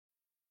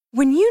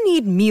When you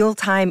need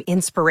mealtime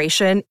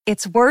inspiration,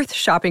 it's worth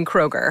shopping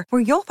Kroger,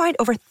 where you'll find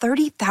over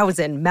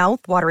 30,000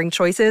 mouth-watering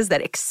choices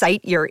that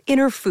excite your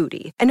inner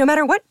foodie. And no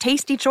matter what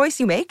tasty choice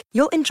you make,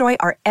 you'll enjoy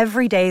our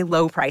everyday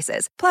low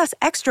prices, plus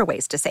extra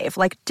ways to save,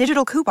 like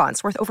digital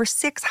coupons worth over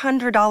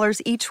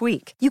 $600 each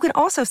week. You can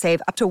also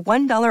save up to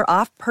 $1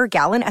 off per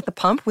gallon at the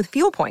pump with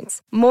fuel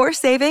points. More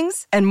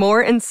savings and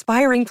more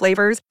inspiring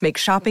flavors make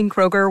shopping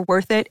Kroger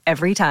worth it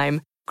every time.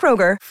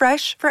 Kroger,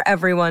 fresh for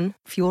everyone.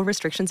 Fuel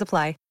restrictions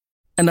apply.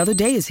 Another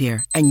day is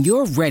here, and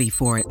you're ready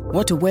for it.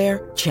 What to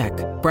wear? Check.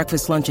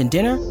 Breakfast, lunch, and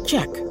dinner?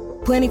 Check.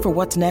 Planning for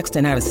what's next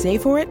and how to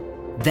save for it?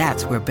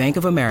 That's where Bank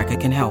of America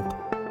can help.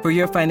 For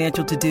your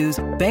financial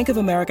to-dos, Bank of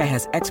America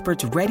has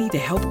experts ready to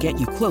help get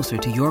you closer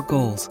to your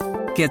goals.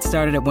 Get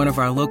started at one of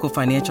our local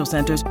financial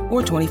centers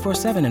or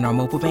 24/7 in our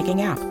mobile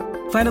banking app.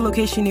 Find a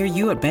location near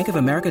you at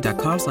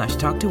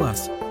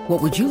bankofamerica.com/talktous.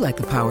 What would you like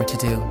the power to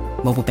do?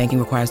 Mobile banking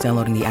requires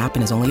downloading the app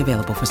and is only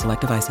available for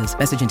select devices.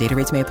 Message and data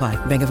rates may apply.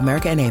 Bank of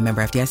America N.A.,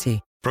 member FDIC.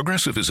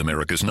 Progressive is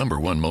America's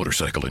 #1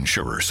 motorcycle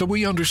insurer, so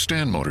we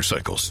understand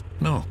motorcycles.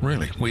 No,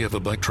 really, we have a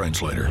bike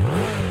translator.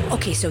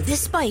 Okay, so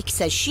this bike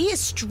says she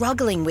is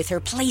struggling with her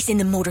place in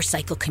the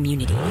motorcycle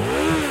community.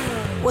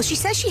 Well, she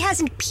says she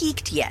hasn't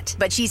peaked yet,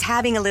 but she's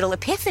having a little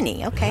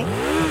epiphany, okay?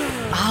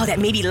 Oh, that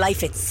maybe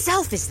life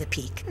itself is the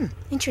peak.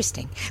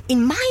 Interesting.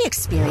 In my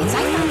experience,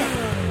 I found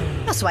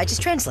that... Oh, so I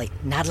just translate.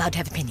 Not allowed to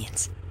have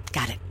opinions.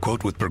 Got it.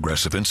 Quote with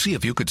Progressive and see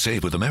if you could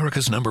save with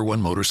America's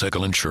 #1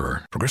 motorcycle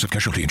insurer. Progressive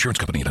Casualty Insurance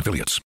Company and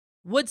Affiliates.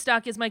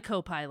 Woodstock is my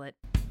co-pilot.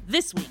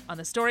 This week on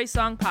the Story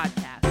Song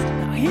Podcast.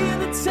 Now hear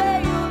the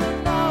tale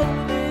of all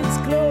its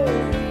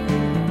glory.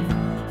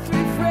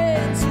 Three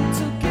friends who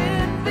took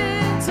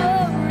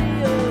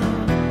inventory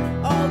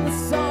of all the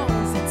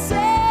songs that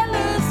tell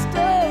a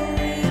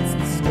story. It's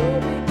the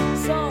Story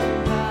Song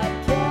Podcast.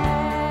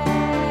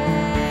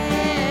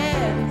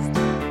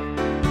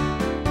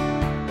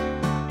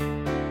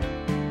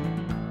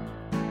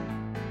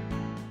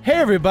 Hey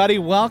everybody,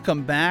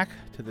 welcome back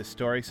to the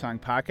Story Song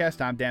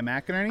Podcast. I'm Dan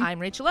McInerney. I'm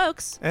Rachel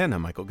Oakes. And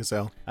I'm Michael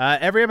Gazelle.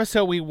 Every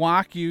episode we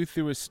walk you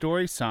through a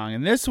story song,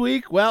 and this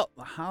week, well,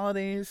 the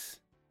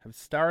holidays have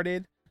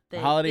started. The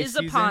holiday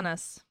season is upon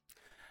us.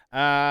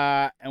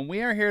 And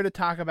we are here to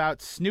talk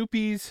about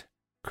Snoopy's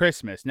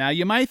Christmas. Now,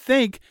 you might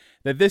think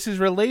that this is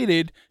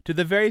related to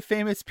the very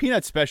famous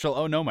Peanuts special.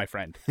 Oh no, my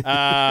friend.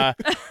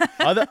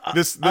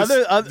 This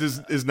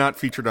is not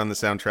featured on the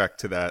soundtrack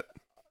to that.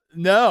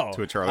 No.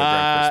 To A Charlie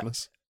Brown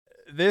Christmas.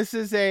 This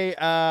is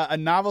a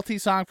novelty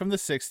song from the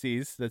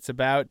 60s that's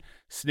about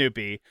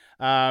Snoopy.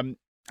 I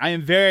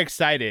am very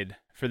excited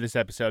for this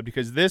episode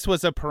because this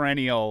was a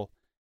perennial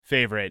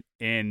favorite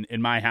in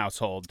my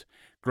household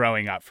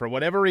growing up. For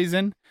whatever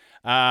reason,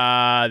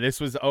 this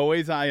was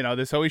always,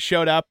 this always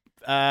showed up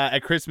at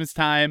Christmas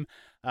time.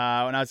 When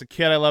I was a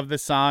kid, I loved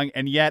this song,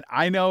 and yet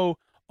I know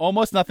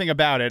almost nothing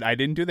about it. I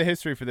didn't do the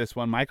history for this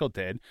one. Michael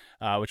did,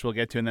 which we'll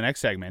get to in the next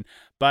segment.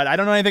 But I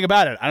don't know anything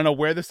about it. I don't know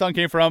where the song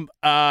came from.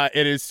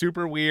 It is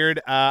super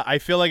weird. I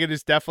feel like it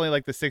is definitely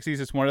like the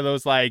 60s. It's one of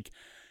those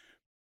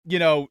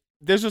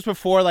this was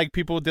before like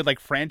people did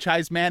like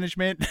franchise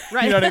management.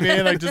 Right. You know what I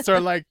mean? Like just sort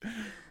of like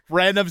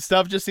random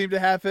stuff just seemed to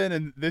happen.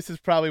 And this is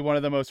probably one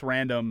of the most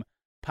random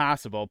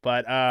possible.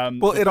 But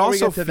well, it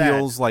also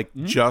feels like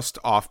Mm-hmm. just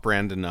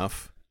off-brand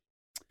enough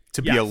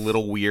to be a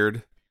little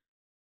weird.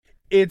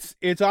 It's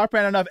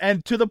off-brand enough,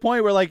 and to the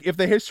point where, like, if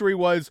the history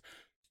was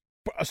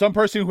some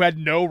person who had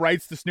no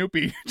rights to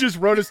Snoopy just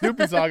wrote a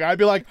Snoopy song, I'd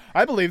be like,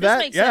 I believe that.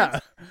 Makes yeah.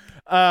 sense.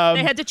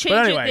 They had to change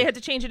anyway. it. They had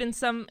to change it in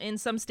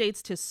some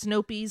states to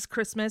Snoopy's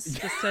Christmas,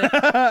 just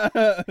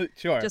to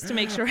sure, just to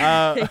make sure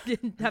they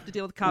didn't have to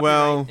deal with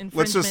copyright infringement.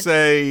 Let's just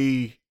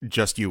say,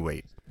 just you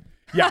wait.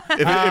 Yeah.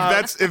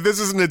 If this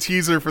isn't a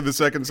teaser for the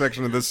second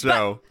section of this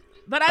show,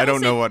 but I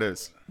don't know what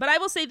is. But I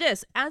will say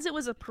this, as it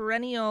was a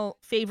perennial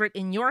favorite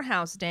in your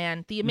house,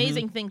 Dan, the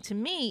amazing thing to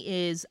me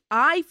is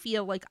I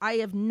feel like I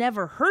have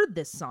never heard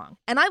this song.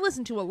 And I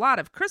listen to a lot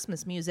of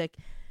Christmas music,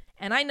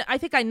 and I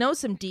think I know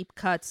some deep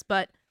cuts,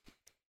 but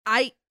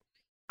I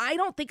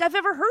don't think I've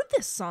ever heard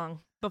this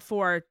song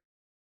before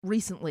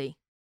recently.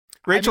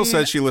 Rachel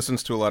says she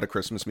listens to a lot of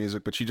Christmas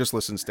music, but she just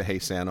listens to Hey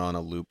Santa on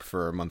a loop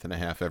for a month and a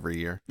half every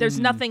year. There's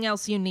nothing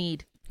else you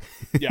need.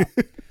 Yeah.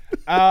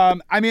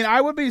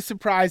 I would be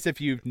surprised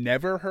if you've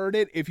never heard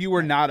it. If you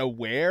were not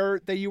aware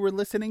that you were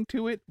listening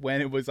to it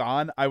when it was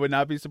on, I would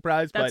not be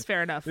surprised. That's but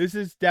fair enough. This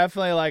is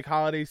definitely like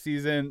holiday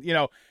season.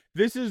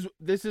 This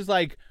is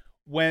like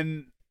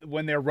when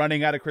they're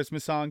running out of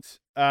Christmas songs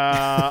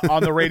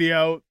on the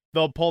radio.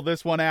 They'll pull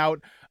this one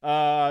out.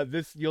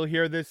 You'll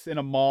hear this in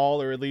a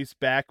mall, or at least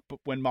back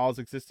when malls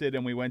existed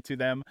and we went to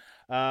them.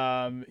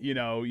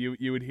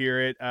 You would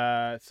hear it.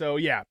 So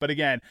yeah, but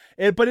again,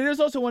 it is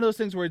also one of those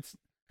things where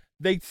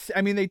they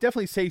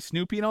definitely say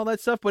Snoopy and all that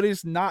stuff, but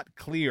it's not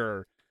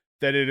clear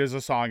that it is a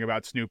song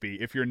about Snoopy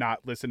if you're not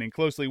listening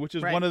closely, which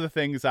is one of the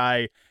things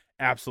I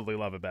absolutely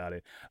love about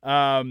it.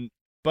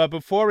 But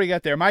before we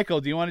get there,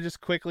 Michael, do you want to just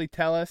quickly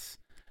tell us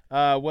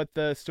what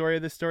the story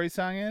of this story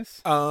song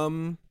is?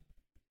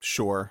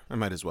 Sure, I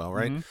might as well,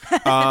 right?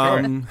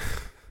 Mhm.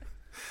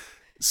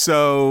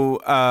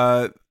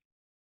 So,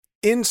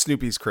 in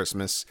Snoopy's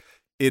Christmas,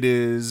 it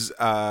is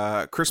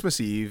Christmas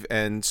Eve,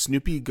 and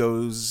Snoopy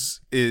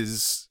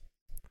is,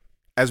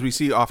 as we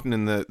see often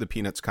in the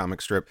Peanuts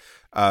comic strip,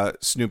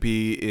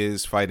 Snoopy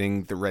is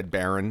fighting the Red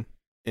Baron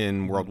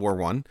in World War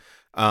One.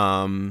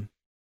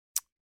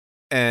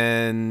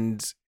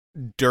 And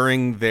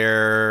during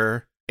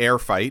their air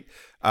fight,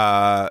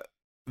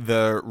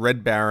 the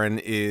Red Baron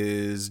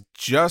is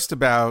just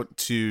about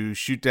to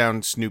shoot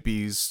down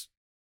Snoopy's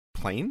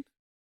plane?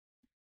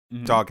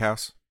 Mhm.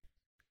 Doghouse?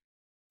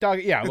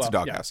 Yeah, It's a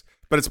doghouse,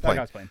 but it's a plane.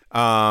 Doghouse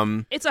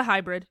plane. It's a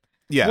hybrid.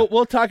 Yeah.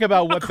 We'll talk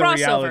about A what the crossover.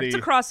 reality. It's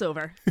a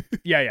crossover.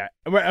 Yeah. Yeah.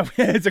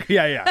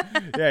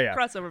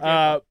 Crossover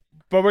vehicle.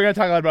 But we're gonna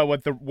talk a lot about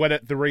what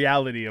the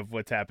reality of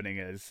what's happening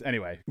is.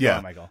 Anyway, go Yeah.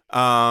 on,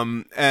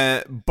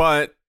 Michael.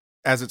 But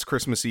as it's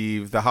Christmas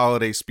Eve, the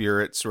holiday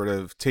spirit sort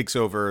of takes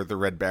over the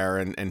Red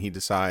Baron, and he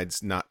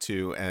decides not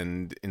to,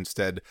 and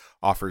instead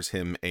offers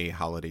him a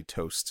holiday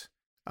toast.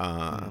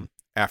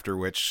 After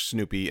which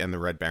Snoopy and the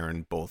Red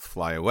Baron both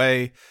fly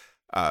away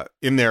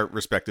in their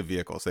respective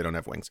vehicles. They don't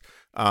have wings.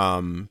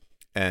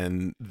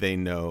 And they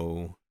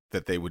know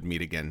that they would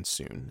meet again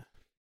soon.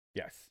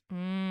 Yes,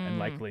 and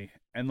likely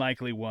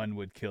one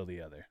would kill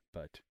the other,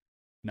 but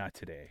not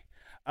today.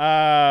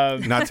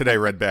 Not today,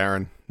 Red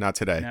Baron. Not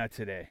today. Not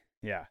today.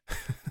 Yeah.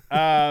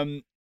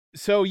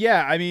 So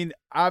yeah, I mean,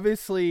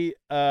 obviously,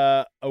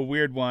 a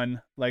weird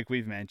one, like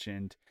we've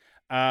mentioned.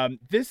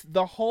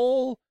 The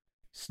whole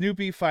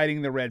Snoopy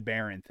fighting the Red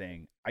Baron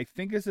thing, I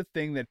think, is a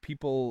thing that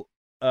people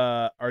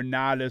are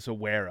not as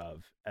aware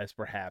of as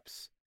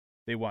perhaps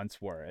they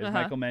once were. As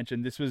Michael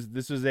mentioned, this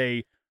was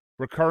a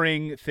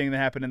recurring thing that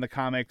happened in the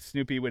comics.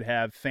 Snoopy would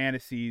have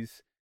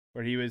fantasies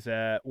where he was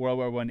a World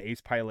War I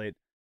ace pilot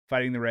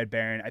fighting the Red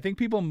Baron. I think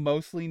people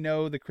mostly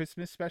know the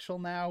Christmas special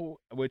now,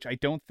 which I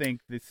don't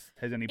think this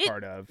has any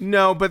part of.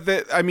 No, but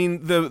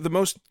the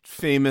most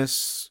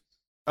famous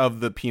of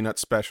the Peanut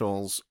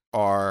specials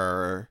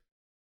are,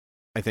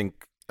 I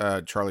think,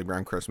 Charlie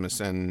Brown Christmas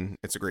and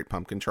It's a Great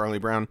Pumpkin, Charlie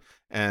Brown,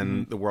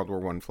 and the World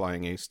War I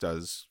Flying Ace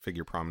does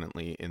figure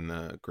prominently in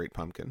the Great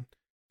Pumpkin.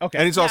 Okay,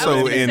 and it's Yeah, I was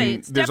also gonna say, in.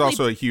 it's There's definitely-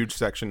 also a huge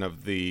section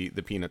of the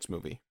Peanuts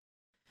movie.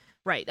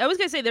 Right. I was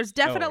going to say there's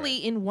definitely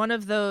right. in one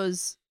of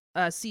those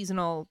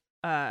seasonal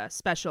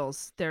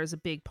specials, there's a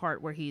big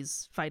part where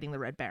he's fighting the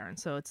Red Baron.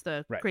 So it's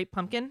the Right. Great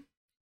Pumpkin.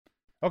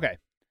 Okay.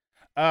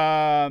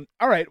 All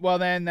right. Well,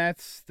 then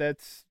that's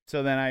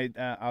so then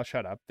I'll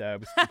shut up. That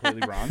was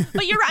completely wrong.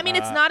 But you're right. I mean,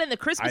 it's not in the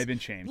Christmas. I've been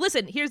shamed.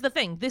 Listen, here's the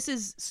thing. This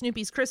is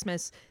Snoopy's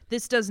Christmas.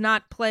 This does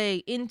not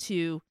play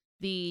into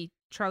the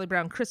Charlie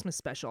Brown Christmas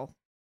special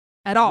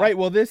at all. Right.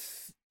 Well,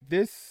 this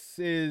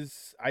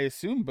is, I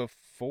assume,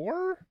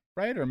 before,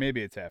 right? Or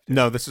maybe it's after.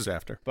 No, this is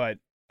after. But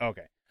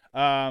okay.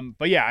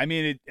 But yeah, I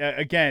mean,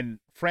 again,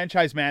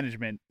 franchise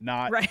management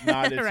not Right.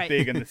 as Right.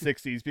 big in the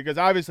 '60s, because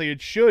obviously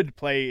it should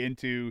play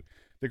into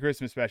the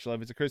Christmas special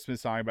if it's a Christmas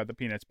song about the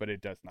Peanuts, but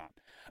it does not.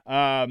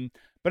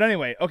 But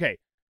anyway, okay.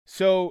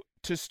 So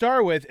to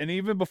start with, and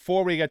even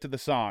before we get to the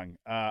song,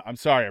 I'm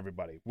sorry,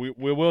 everybody, we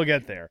will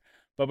get there.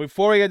 But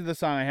before we get to the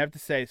song, I have to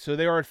say, so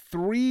there are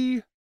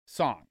 3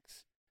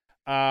 songs.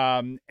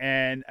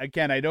 And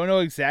again, I don't know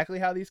exactly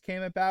how these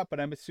came about, but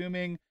I'm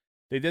assuming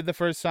they did the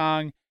first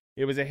song,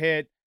 it was a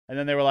hit, and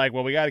then they were like,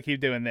 well, we got to keep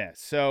doing this.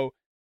 So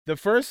the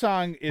first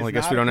song is Well, I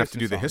guess not we a don't have to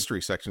Christmas do the song.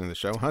 history section of the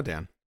show, huh,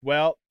 Dan?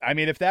 Well, I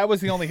mean, if that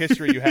was the only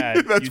history you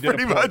had, That's you did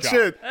pretty a poor much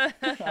job.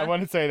 it. I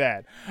want to say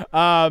that.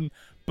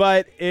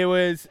 But it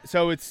was,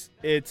 so it's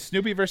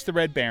Snoopy versus the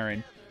Red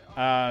Baron.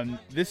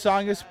 This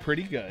song is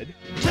pretty good.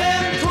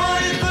 10,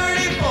 20,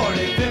 30,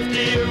 40,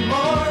 50 or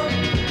more.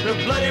 The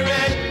bloody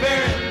Red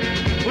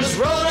Baron was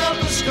rolling up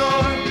the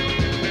score.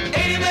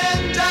 80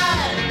 men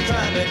died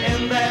trying to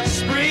end that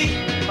spree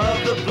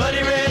of the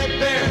bloody Red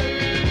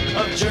Baron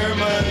of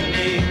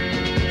Germany.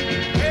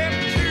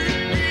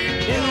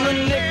 In the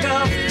nick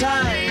of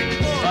time,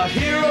 a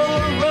hero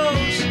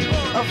arose,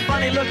 a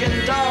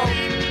funny-looking dog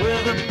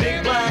with a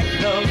big black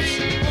nose.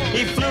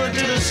 He flew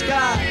into the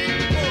sky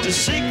to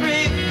seek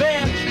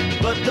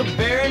revenge, but the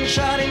Baron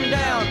shot him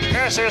down.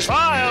 Curses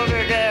filed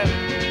again.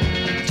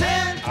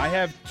 I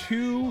have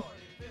 2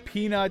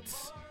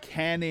 Peanuts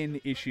canon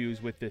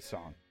issues with this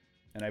song,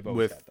 and I've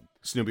always had With them.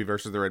 Snoopy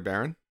versus the Red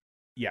Baron?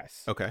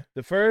 Yes. Okay.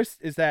 The first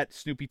is that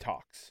Snoopy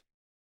talks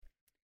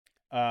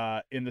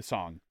in the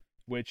song,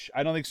 which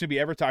I don't think Snoopy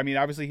ever talked. I mean,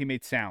 obviously he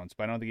made sounds,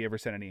 but I don't think he ever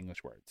said any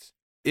English words.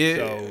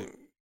 So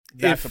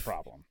that's a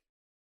problem.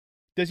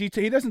 Does he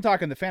doesn't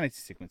talk in the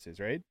fantasy sequences,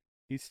 right?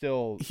 He's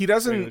still He regular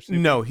doesn't.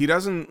 Snoopy. No, he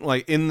doesn't.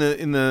 Like in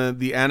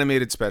the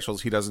animated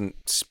specials, he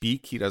doesn't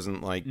speak. He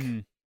doesn't like.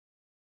 Mhm.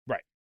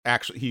 Right.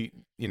 Actually,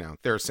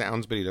 there are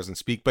sounds, but he doesn't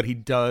speak. But he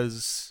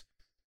does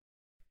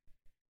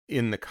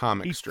in the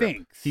comic He strip.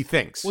 thinks. He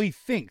thinks. Well, he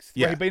thinks,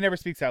 Yeah. right, but he never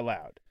speaks out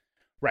loud.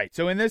 Right.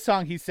 So in this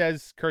song, he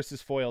says "curse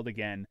is foiled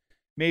again."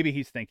 Maybe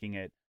he's thinking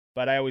it,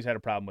 but I always had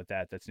a problem with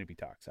that Snoopy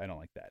talks. I don't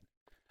like that.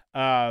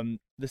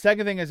 The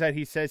second thing is that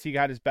he says he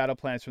got his battle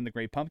plans from the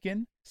Great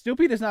Pumpkin.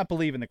 Snoopy does not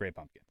believe in the Great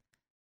Pumpkin,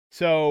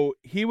 so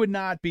he would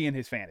not be in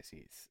his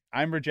fantasies.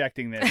 I'm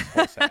rejecting this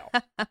wholesale.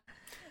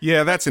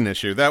 Yeah, that's an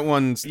issue. That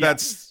one's Yeah.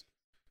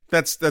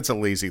 that's a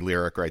lazy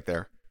lyric right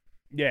there.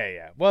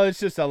 Yeah. Well, it's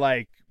just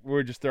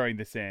we're just throwing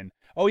this in.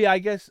 Oh yeah, I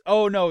guess.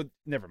 Oh no,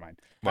 never mind.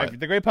 What?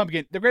 The Great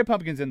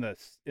Pumpkin's in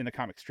the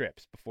comic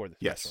strips before the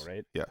special, Yes.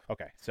 right? Yeah.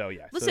 Okay, so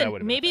yeah. so that Listen,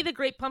 would've been a maybe thing. the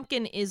Great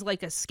Pumpkin is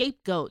like a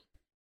scapegoat.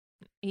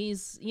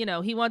 He's,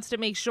 he wants to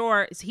make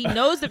sure he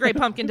knows the Great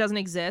Pumpkin doesn't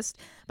exist,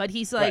 but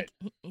he's like,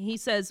 he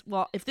says,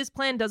 well, if this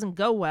plan doesn't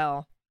go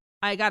well,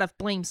 I gotta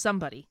blame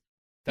somebody.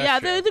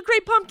 That's true. The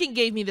Great Pumpkin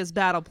gave me this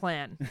battle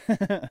plan.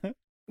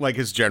 Like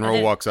his general And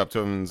then- walks up to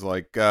him and is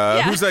like,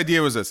 whose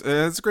idea was this?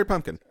 It's a Great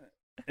Pumpkin.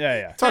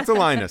 Yeah. Talk to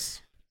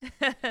Linus.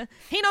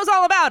 He knows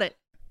all about it.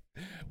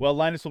 Well,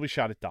 Linus will be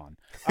shot at dawn.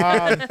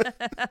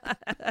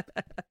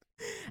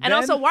 And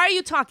also, why are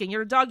you talking?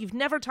 You're a dog. You've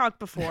never talked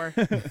before.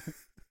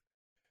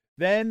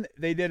 Then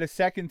they did a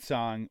second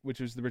song, which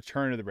was The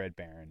Return of the Red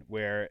Baron,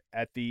 where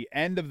at the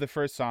end of the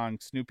first song,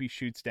 Snoopy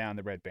shoots down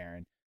the Red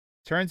Baron.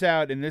 Turns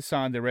out in this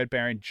song, the Red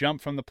Baron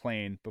jumped from the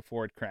plane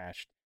before it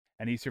crashed,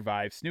 and he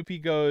survived. Snoopy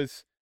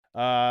goes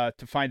to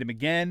find him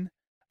again.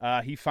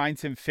 He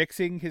finds him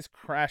fixing his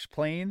crashed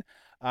plane.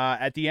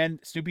 At the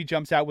end, Snoopy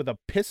jumps out with a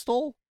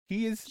pistol.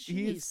 He is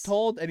Jeez.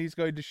 told, and he's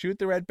going to shoot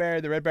the Red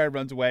Baron. The Red Baron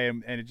runs away,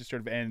 and it just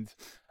sort of ends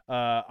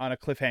on a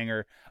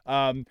cliffhanger.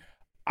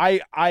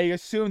 I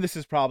assume this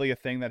is probably a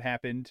thing that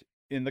happened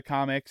in the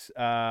comics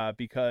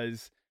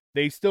because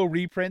they still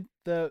reprint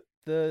the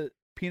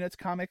Peanuts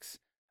comics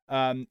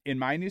in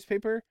my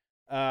newspaper,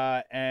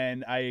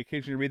 and I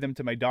occasionally read them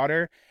to my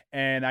daughter,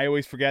 and I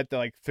always forget that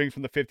like things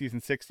from the 50s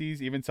and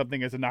 60s, even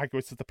something as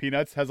innocuous as the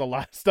Peanuts, has a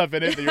lot of stuff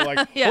in it that you're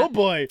like, Yeah. oh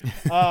boy.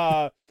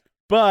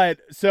 But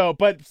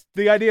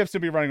the idea of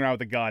Snoopy running around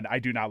with a gun, I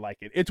do not like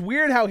it. It's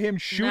weird how him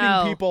shooting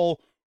No. people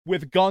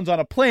with guns on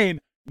a plane,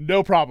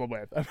 no problem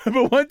with.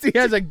 But once he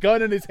has a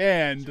gun in his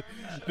hand,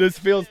 this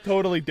feels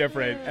totally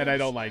different, and I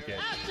don't like it.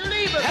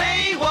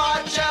 Hey,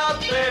 watch out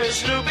there,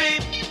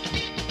 Snoopy.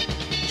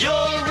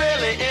 You're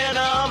really in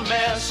a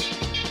mess.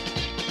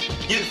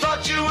 You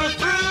thought you were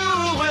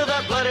through with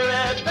that bloody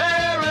Red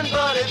Baron,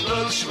 but it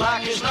looks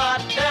like it's not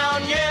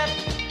down yet.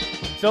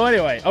 So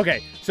anyway,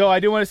 okay. So I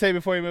do want to say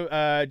before we move,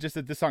 just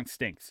that this song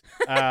stinks.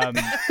 The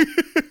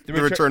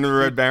Return of the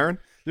Red Baron.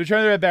 The Return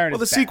of the Red Baron. Well,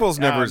 the is bad. sequel's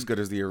never as good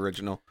as the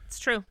original. It's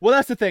true. Well,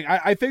 that's the thing.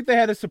 I think they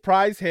had a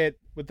surprise hit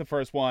with the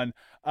first one.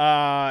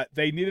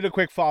 They needed a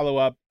quick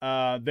follow-up.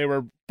 They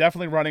were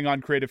definitely running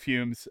on creative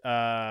fumes.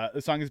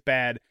 The song is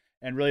bad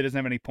and really doesn't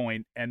have any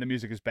point, and the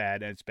music is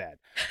bad, and it's bad.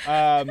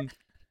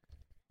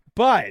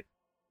 But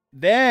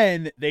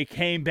then they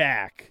came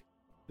back.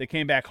 They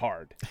came back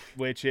hard,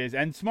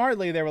 and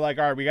smartly, they were like,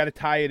 all right, we got to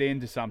tie it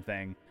into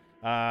something.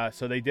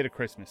 So they did a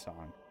Christmas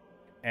song.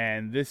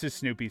 And this is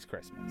Snoopy's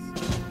Christmas.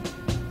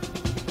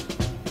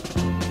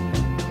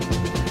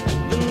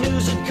 The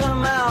news had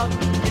come out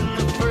in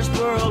the First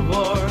World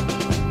War.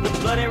 The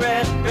bloody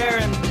Red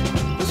Baron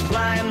was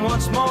flying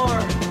once more.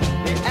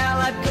 The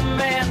Allied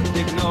command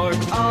ignored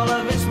all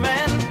of its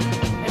men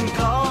and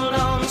called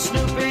on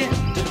Snoopy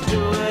to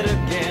do it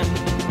again.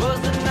 It was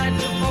the night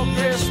before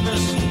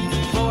Christmas,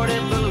 40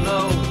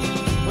 below,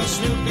 when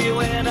Snoopy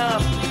went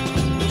up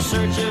in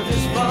search of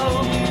his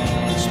foe.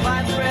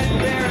 Spied the Red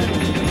Baron,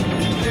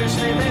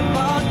 fiercely they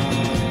fought,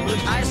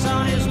 with ice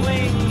on his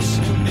wings,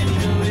 Snoopy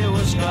knew he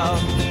was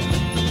gone.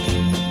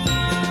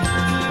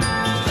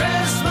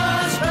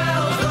 Christmas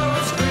bells,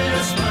 those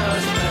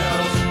Christmas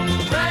bells,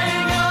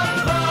 rang out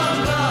from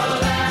the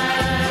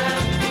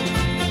land,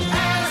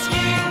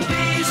 asking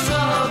peace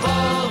of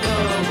all the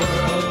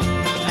world,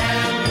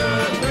 and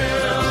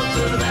goodwill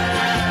to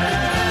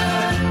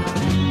that.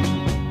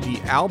 The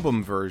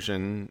album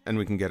version, and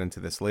we can get into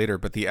this later,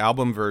 but the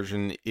album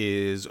version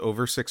is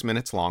over 6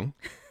 minutes long.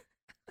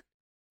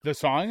 The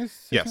song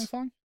is Yes. Christmas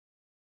song?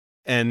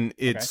 And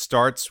it Okay.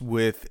 starts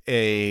with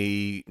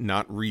a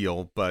not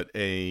real, but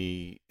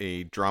a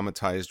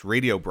dramatized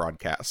radio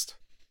broadcast,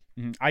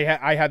 Mhm.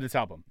 I had this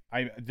album.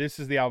 This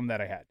is the album that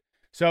I had.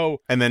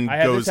 So and then I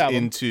had this goes album.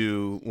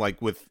 into like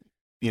with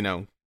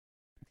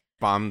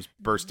bombs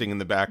bursting in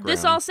the background.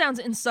 This all sounds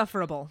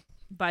insufferable,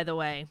 by the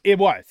way. it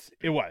was.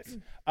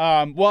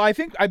 Well,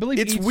 I believe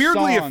it's each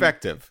weirdly song-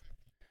 effective.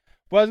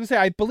 Well, I was gonna say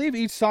I believe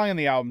each song on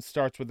the album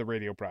starts with the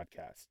radio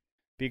broadcast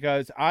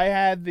because I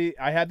had the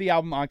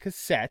album on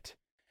cassette,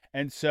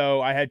 and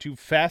so I had to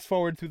fast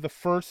forward through the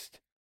first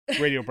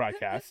radio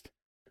broadcast,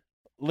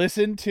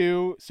 listen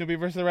to Snoopy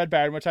versus the Red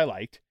Baron, which I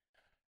liked,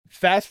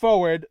 fast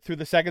forward through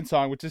the second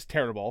song, which is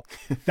terrible,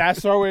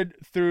 fast forward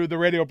through the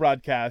radio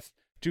broadcast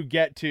to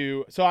get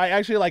to. So I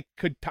actually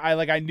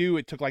I knew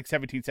it took like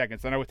 17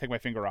 seconds, then I would take my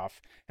finger off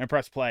and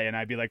press play, and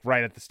I'd be like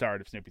right at the start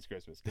of Snoopy's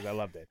Christmas because I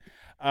loved it.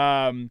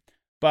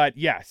 But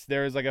yes,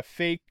 there is like a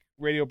fake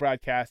radio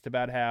broadcast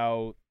about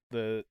how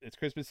it's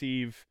Christmas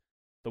Eve,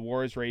 the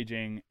war is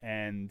raging,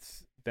 and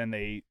then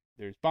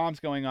there's bombs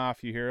going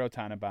off. You hear O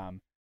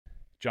Tannenbaum,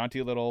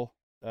 jaunty little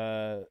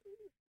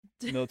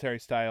military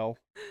style.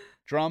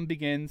 Drum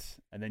begins,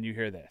 and then you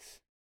hear this.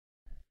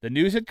 The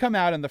news had come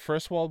out in the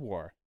First World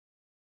War.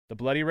 The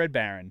bloody Red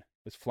Baron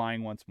was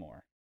flying once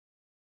more.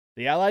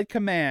 The Allied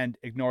command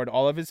ignored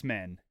all of his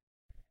men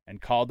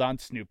and called on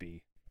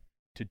Snoopy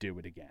to do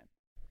it again.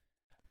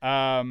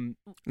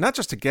 Not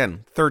just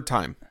again, third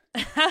time.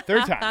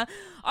 Third time.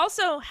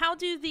 Also, how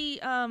do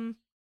the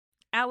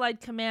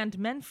Allied command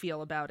men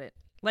feel about it?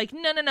 Like,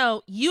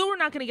 no, you are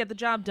not going to get the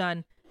job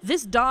done.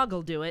 This dog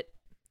will do it.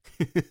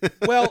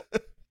 Well,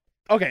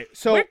 okay,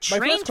 so we're my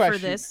trained first question, for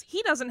this.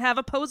 He doesn't have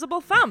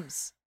opposable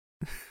thumbs.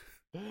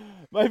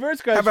 My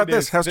first question How about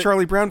this? is How's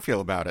Charlie Brown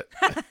feel about it?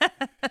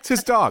 It's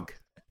his dog.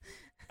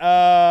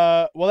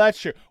 well, that's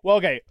true. Well,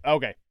 okay.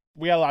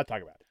 We got a lot to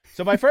talk about.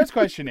 So my first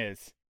question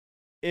is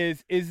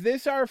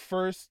this our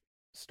first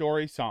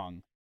story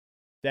song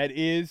that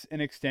is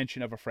an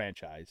extension of a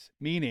franchise?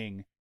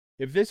 Meaning,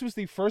 if this was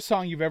the first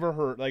song you've ever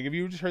heard, like if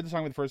you just heard the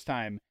song for the first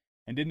time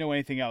and didn't know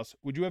anything else,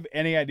 would you have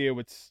any idea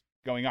what's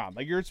going on?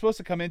 Like, you're supposed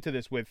to come into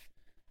this with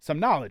some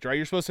knowledge, right?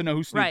 You're supposed to know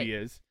who Snoopy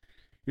is.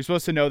 You're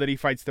supposed to know that he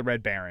fights the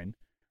Red Baron,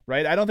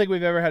 right? I don't think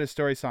we've ever had a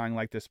story song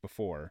like this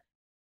before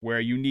where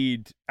you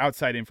need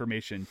outside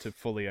information to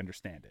fully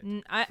understand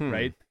it,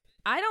 right?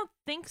 I don't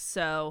think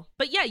so.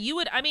 But yeah, you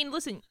would. I mean,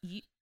 listen,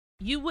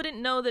 you wouldn't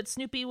know that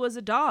Snoopy was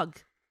a dog.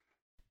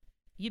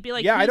 You'd be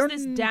like, who's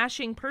this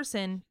dashing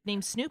person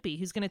named Snoopy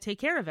who's going to take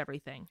care of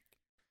everything?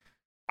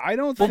 I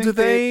don't Well, think do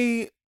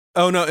they...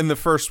 Oh, no, in the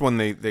first one,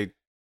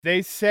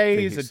 they say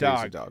he's a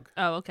dog.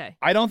 Oh, okay.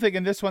 I don't think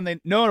in this one they...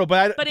 No,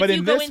 but if you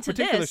in go this into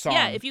particular this, song...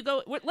 yeah, if you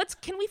go...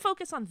 Can we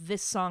focus on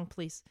this song,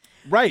 please?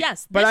 Right.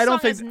 Yes, but this I don't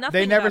song has think...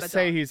 nothing They never about a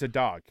say dog. he's a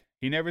dog.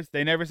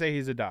 They never say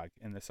he's a dog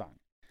in the song.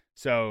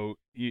 So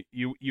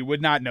you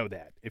would not know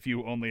that if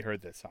you only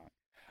heard this song.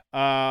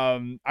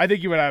 I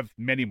think you would have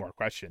many more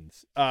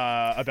questions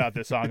about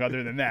this song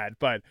other than that,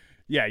 but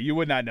yeah, you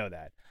would not know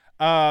that.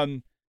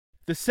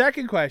 The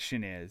second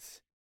question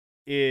is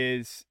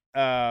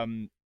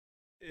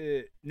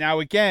now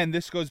again,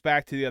 this goes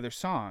back to the other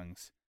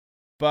songs,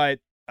 but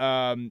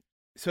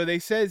so they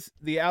says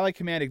the Allied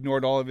command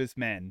ignored all of his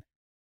men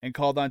and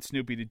called on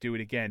Snoopy to do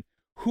it again.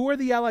 Who are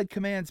the Allied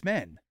command's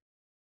men?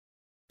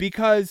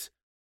 Because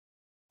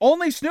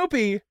only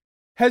Snoopy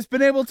has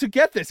been able to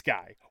get this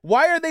guy.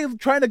 Why are they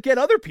trying to get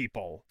other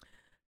people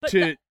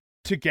to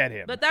get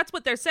him? But that's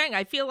what they're saying.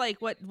 I feel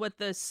like what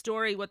they're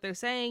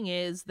saying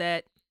is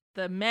that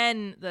the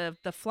men,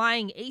 the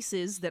flying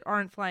aces that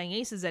aren't flying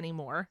aces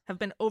anymore, have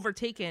been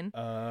overtaken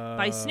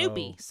by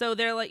Snoopy. So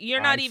they're like,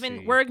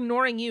 we're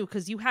ignoring you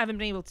because you haven't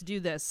been able to do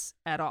this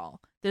at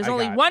all. There's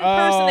only one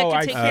person that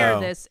can take care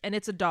of this, and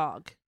it's a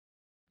dog.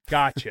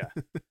 Gotcha.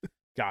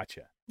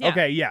 Yeah.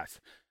 Okay, yes.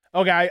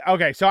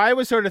 Okay. So I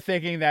was sort of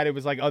thinking that it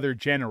was like other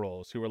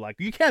generals who were like,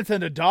 you can't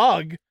send a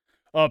dog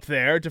up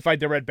there to fight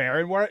the Red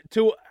Baron.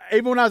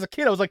 Even when I was a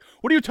kid, I was like,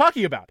 what are you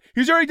talking about?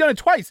 He's already done it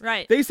twice.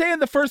 Right. They say in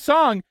the first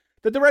song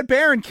that the Red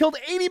Baron killed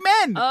 80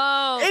 men.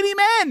 Oh.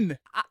 80 men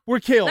were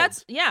killed.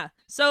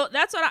 So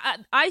that's what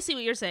I see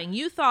what you're saying.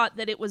 You thought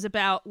that it was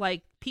about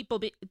like people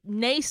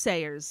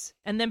naysayers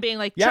and then being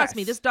like, trust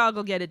me, this dog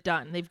will get it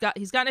done.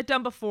 He's gotten it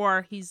done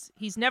before. He's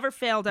never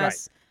failed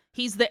us. Right.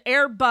 He's the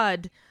Air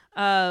Bud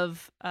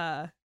of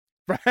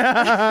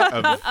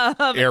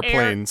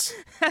airplanes.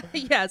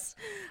 Yes.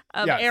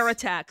 Air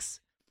attacks.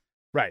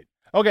 Right.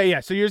 Okay, yeah.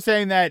 So you're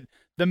saying that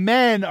the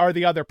men are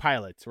the other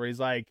pilots, where he's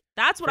like,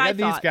 that's what I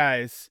thought. These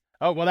guys.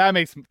 Oh, well, that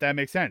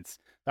makes sense.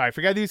 All right,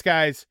 forget these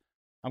guys.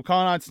 I'm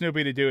calling on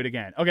Snoopy to do it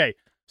again. Okay.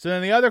 So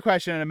then the other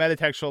question on a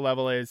metatextual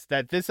level is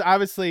that this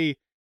obviously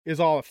is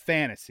all a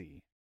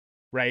fantasy,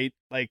 right?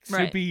 Like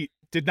Snoopy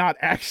did not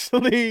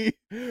actually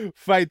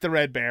fight the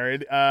Red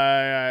Baron.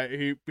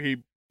 He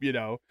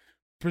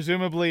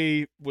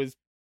presumably was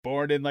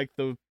born in like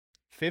the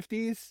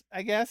 50s,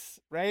 I guess,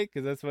 right?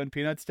 Because that's when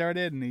Peanuts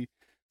started, and he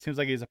seems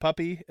like he's a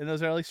puppy in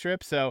those early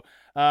strips. So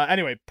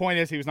anyway, point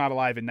is he was not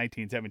alive in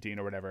 1917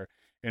 or whatever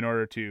in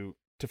order to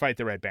fight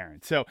the Red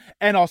Baron. So,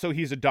 and also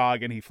he's a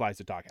dog and he flies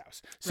a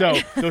doghouse. So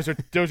those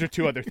are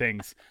two other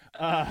things.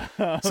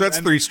 So that's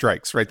 3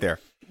 strikes right there.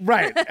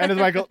 Right. And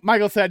as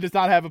Michael said, does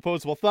not have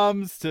opposable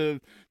thumbs to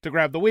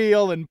grab the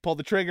wheel and pull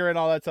the trigger and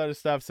all that sort of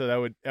stuff. So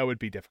that would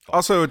be difficult.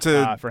 Also, it's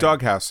a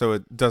doghouse, so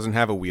it doesn't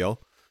have a wheel.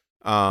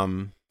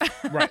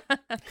 Right.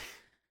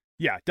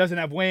 Yeah, doesn't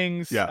have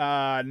wings.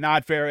 Yeah.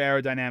 Not very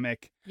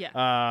aerodynamic. Yeah.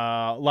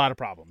 A lot of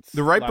problems.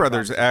 The Wright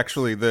brothers,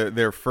 actually,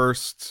 their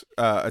first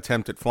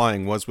attempt at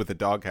flying was with a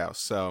doghouse,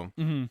 so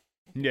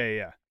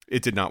yeah.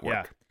 It did not work.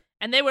 Yeah.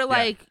 And they were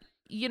like,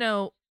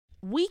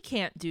 we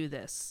can't do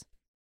this.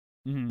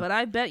 But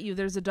I bet you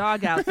there's a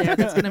dog out there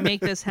that's going to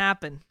make this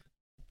happen.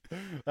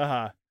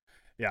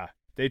 Yeah.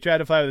 They tried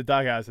to fly with a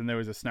doghouse, and there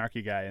was a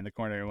snarky guy in the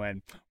corner who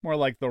went, more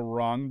like the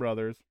Wrong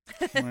brothers.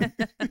 Am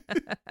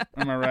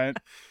I right?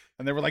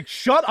 And they were like,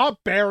 shut up,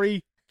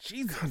 Barry.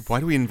 Jesus. God, why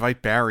do we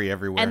invite Barry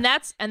everywhere? And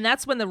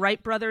that's when the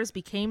Wright brothers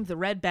became the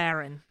Red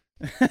Baron.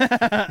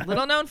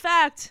 Little known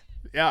fact.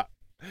 Yeah.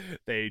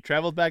 They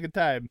traveled back in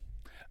time.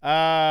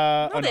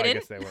 No, they didn't. I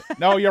guess they were.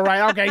 No, you're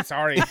right. Okay,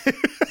 sorry.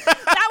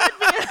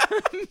 That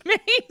would be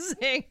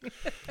amazing.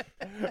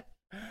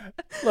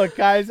 Look,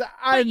 guys,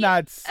 I'm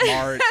not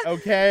smart,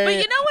 okay? But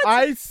you know what's-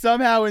 I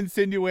somehow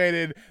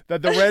insinuated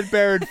that the Red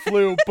Baron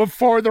flew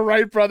before the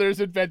Wright brothers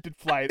invented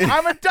flight.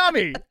 I'm a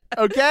dummy,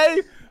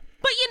 okay?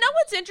 But you know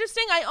what's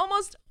interesting? I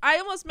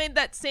almost made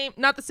that same,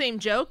 not the same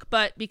joke,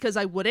 but because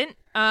I wouldn't.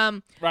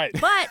 Right.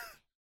 But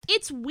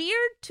it's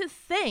weird to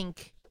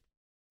think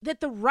that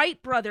the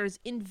Wright brothers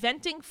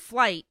inventing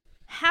flight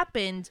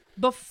happened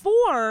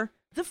before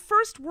the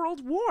First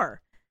World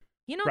War.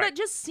 You know, Right. that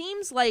just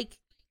seems like.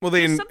 Well,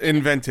 they there's something-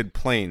 invented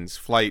planes.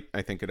 Flight,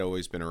 I think, had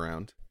always been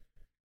around.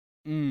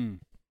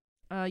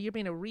 You're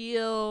being a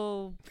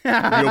real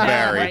Real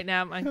Barry. right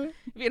now. You're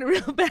being a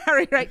real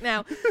Barry right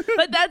now.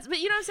 But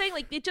you know what I'm saying?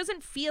 Like, it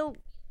doesn't feel.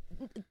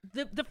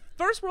 The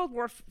First World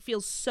War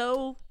feels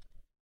so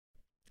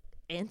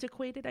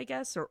antiquated, I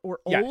guess, or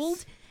Yes.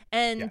 old.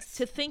 And Yes.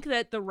 to think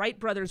that the Wright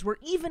brothers were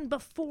even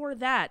before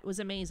that was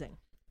amazing.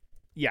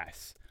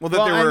 Yes. Well,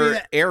 that there I were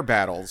mean, air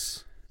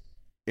battles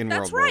in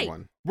That's World right. War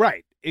One.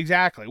 right,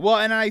 exactly. Well,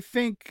 and I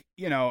think,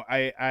 you know,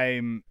 I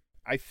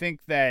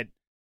think that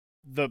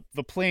the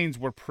planes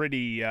were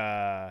pretty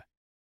what's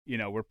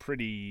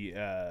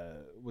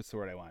the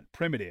word I want?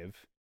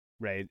 Primitive,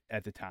 right,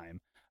 at the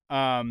time.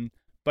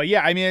 But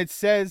yeah, I mean, it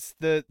says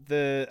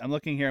I'm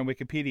looking here on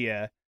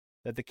Wikipedia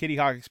that the Kitty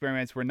Hawk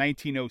experiments were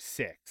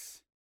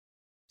 1906.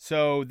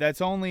 So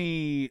that's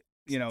only,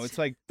 you know, it's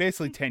like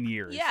basically 10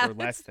 years Yeah, or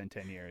less than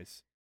 10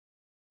 years.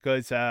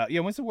 Because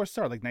when's the war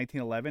start? Like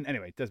 1911?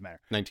 Anyway, it doesn't matter.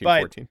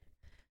 1914.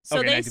 So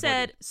Okay, they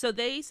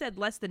 1914. said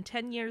less than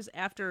 10 years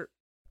after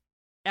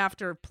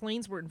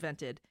planes were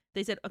invented,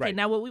 they said, okay, Right.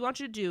 now what we want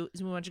you to do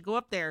is we want you to go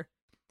up there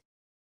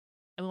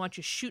and we want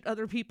you to shoot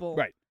other people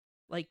Right.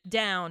 like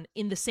down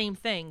in the same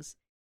things.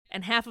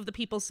 And half of the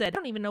people said, I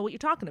don't even know what you're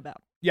talking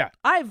about. Yeah.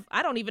 I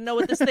don't even know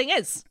what this thing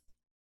is.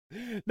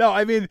 No,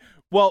 I mean,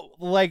 well,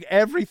 like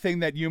everything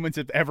that humans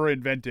have ever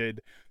invented,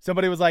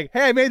 somebody was like,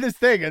 hey, I made this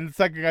thing. And the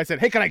second guy said,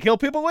 hey, can I kill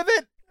people with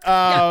it?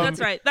 Yeah, that's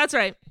right. That's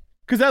right.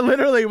 Because that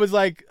literally was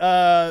like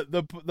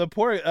the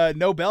poor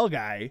Nobel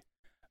guy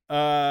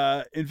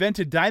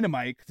invented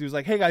dynamite because he was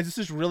like, hey, guys, this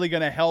is really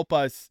going to help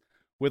us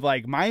with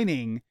like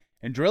mining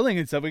and drilling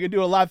and stuff. We can do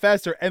it a lot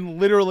faster. And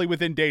literally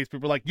within days,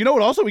 people were like, you know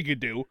what also we could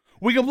do?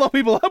 We can blow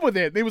people up with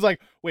it. And he was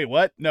like, wait,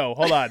 what? No,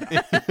 hold on.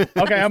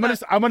 Okay, I'm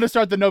gonna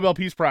start the Nobel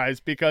Peace Prize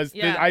because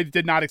Yeah. I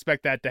did not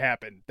expect that to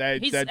happen.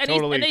 That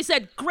totally. And they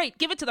said, great,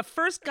 give it to the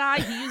first guy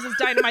who uses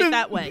dynamite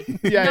that way.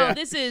 Yeah, no, yeah.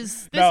 this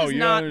is No, you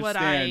not don't what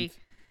I understand.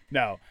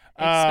 No.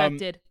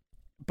 expected.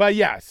 But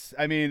yes,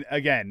 I mean,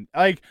 again,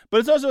 like,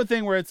 but it's also a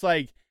thing where it's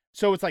like,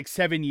 so it's like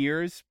 7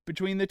 years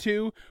between the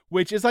two,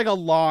 which is like a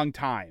long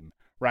time,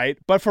 right?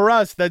 But for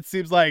us, that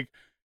seems like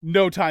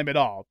no time at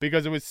all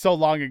because it was so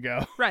long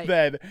ago. Right.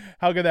 That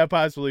how could that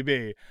possibly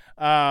be?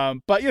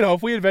 But you know,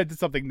 if we invented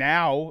something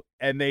now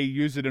and they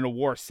use it in a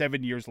war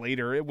 7 years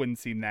later, it wouldn't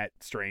seem that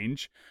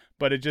strange.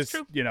 But it just,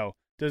 True. you know,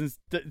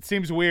 it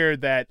seems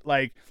weird that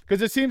like,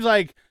 because it seems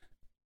like,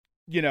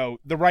 you know,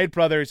 the Wright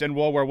brothers and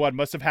World War I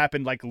must have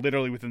happened like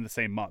literally within the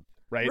same month,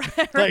 right?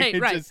 Right, Like, it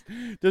right. just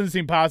doesn't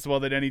seem possible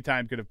that any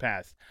time could have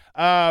passed.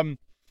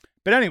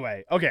 But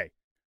anyway, okay.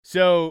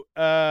 So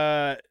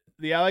the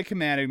Allied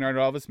command ignored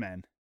all of his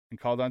men and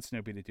called on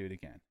Snoopy to do it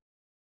again.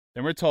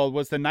 Then we're told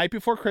was the night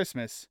before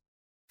Christmas,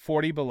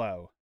 40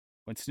 below,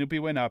 when Snoopy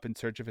went up in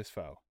search of his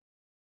foe.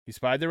 He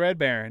spied the Red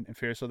Baron, and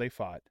fiercely they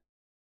fought.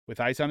 With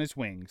ice on his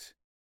wings,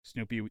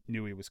 Snoopy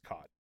knew he was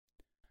caught.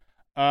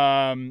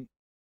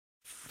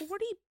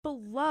 40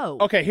 below.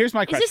 Okay, here's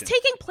my Is question. this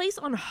taking place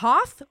on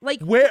Hoth?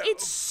 Like, Where-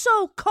 it's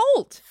so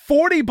cold.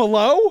 40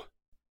 below?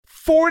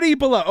 40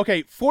 below.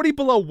 Okay, 40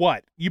 below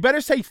what? You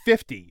better say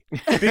 50.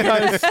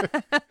 Because,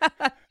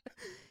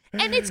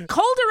 And it's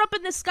colder up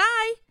in the sky.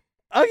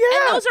 oh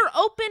yeah. And those are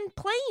open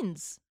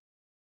plains.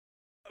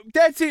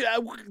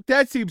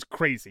 That seems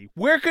crazy.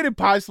 Where could it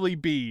possibly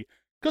be?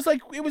 Because,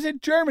 like, it was in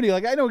Germany.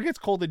 Like, I know it gets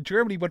cold in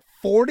Germany, but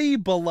 40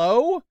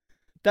 below?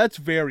 That's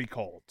very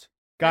cold.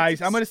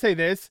 Guys, I'm going to say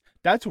this.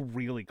 That's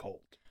really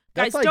cold.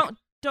 That's Guys, like,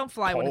 don't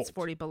fly when it's cold.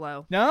 40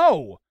 below.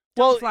 No.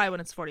 Don't Well, fly when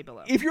it's 40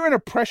 below. if you're in a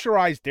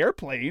pressurized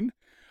airplane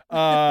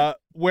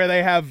where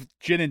they have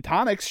gin and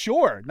tonics,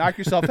 sure, knock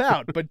yourself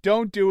out. But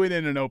don't do it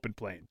in an open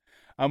plane.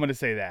 I'm going to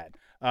say that.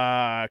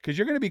 Because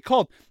you're going to be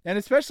cold. And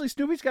especially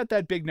Snoopy's got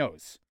that big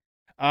nose.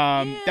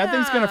 Yeah.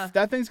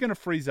 That thing's gonna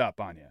freeze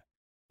up on you.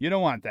 You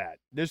don't want that.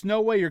 There's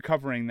no way you're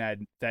covering that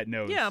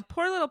nose. Yeah,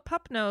 poor little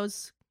pup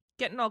nose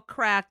getting all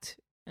cracked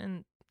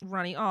and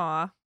runny.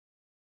 Aw.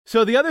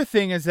 So the other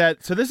thing is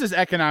that this is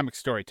economic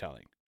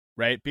storytelling,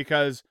 right?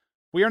 Because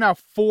we are now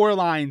 4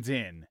 lines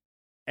in,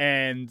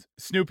 and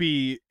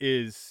Snoopy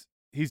he's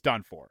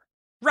done for.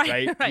 Right,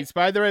 Right? right. He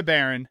spied the Red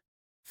Baron.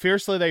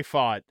 Fiercely they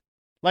fought.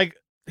 Like,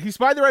 he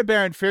spied the Red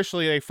Baron.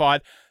 Fiercely they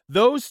fought.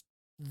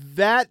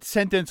 That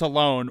sentence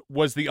alone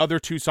was the other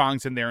 2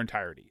 songs in their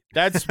entirety.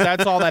 That's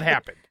all that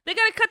happened. They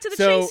got to cut to the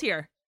So- chase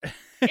here. It's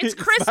Spied the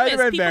Christmas.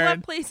 Red People Baron.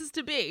 have places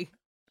to be.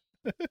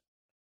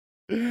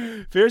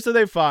 Fiercely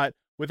they fought.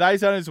 With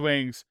ice on his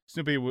wings,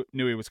 Snoopy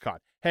knew he was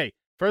caught. Hey,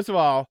 first of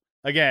all,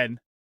 again,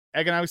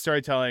 economic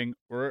storytelling.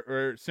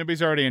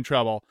 Snoopy's already in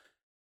trouble.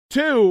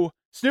 2,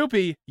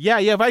 Snoopy, yeah,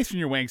 you have ice in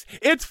your wings.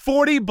 It's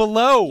 40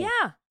 below.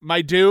 Yeah.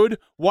 My dude,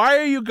 why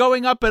are you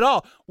going up at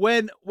all?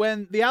 When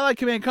the Allied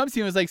Command comes to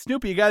you and is like,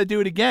 Snoopy, you got to do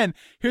it again.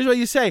 Here's what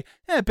you say.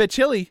 A bit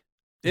chilly.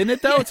 Isn't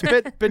it, though? It's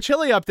a bit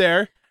chilly up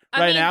there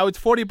now. It's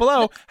 40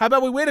 below. How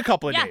about we wait a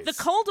couple of days? Yeah, the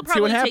cold will see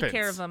what probably take happens.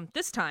 care of him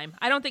this time.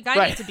 I don't think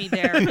I need to be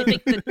there. I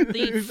think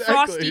the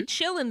frosty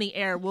chill in the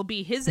air will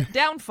be his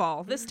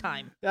downfall this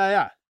time.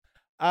 Yeah.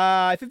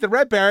 I think the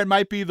Red Baron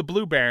might be the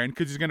Blue Baron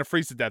because he's going to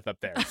freeze to death up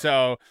there.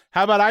 So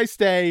how about I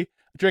stay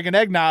drinking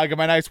eggnog in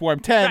my nice warm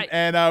tent,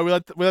 and we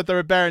let the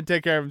Red Baron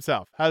take care of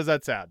himself. How does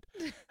that sound?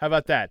 How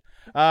about that?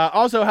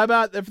 Also, how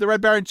about if the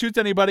Red Baron shoots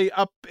anybody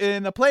up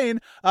in a plane,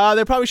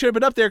 they probably should have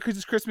been up there because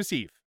it's Christmas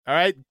Eve. All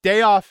right?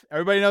 Day off.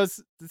 Everybody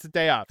knows it's a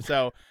day off.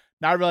 So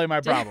not really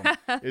my problem.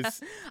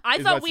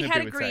 I thought we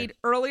had agreed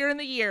earlier in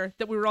the year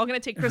that we were all going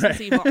to take Christmas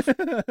Eve off.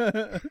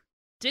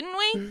 Didn't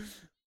we?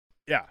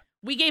 Yeah.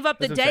 We gave up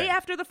the day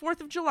after the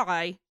 4th of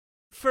July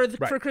for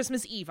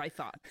Christmas Eve, I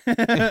thought.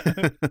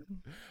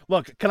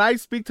 Look, can I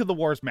speak to the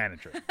wars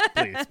manager,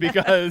 please?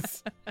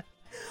 Because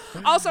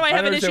also, I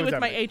have an issue with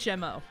my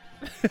HMO.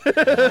 The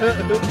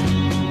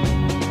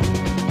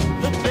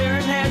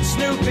Baron had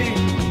Snoopy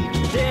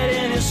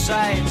dead in his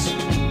sights.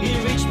 He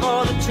reached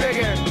for the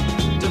trigger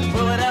to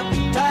pull it up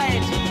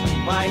tight.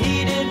 Why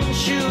he didn't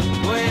shoot,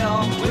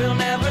 well, we'll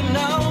never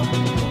know.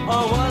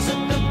 Or was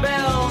it the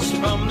bells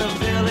from the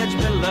village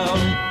below?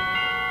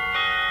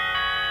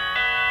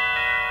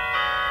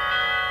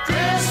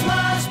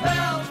 Christmas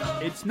bells.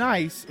 It's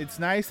nice. It's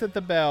nice that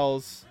the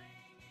bells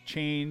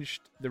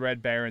changed the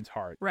Red Baron's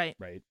heart. Right.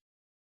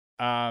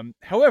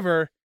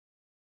 However,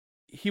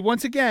 he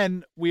once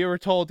again, we were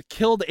told,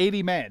 killed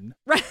 80 men.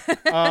 Right.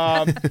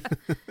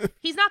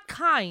 He's not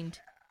kind.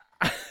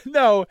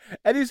 No,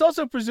 and he's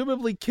also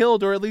presumably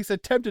killed or at least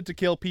attempted to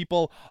kill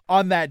people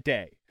on that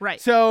day.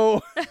 Right.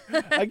 So,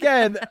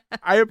 again,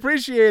 I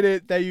appreciate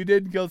it that you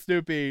didn't kill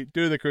Snoopy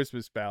due to the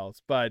Christmas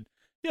bells, but,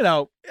 you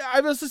know, I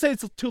was to say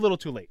it's too little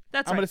too late.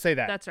 I'm going to say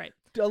that. That's right.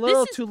 A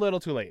little too little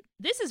too late.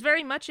 This is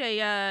very much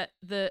the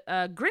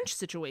Grinch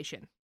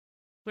situation,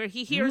 where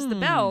he hears the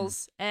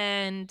bells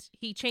and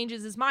he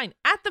changes his mind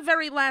at the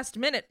very last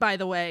minute, by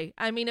the way.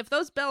 I mean, if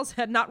those bells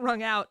had not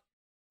rung out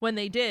when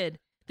they did,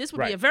 this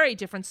would be a very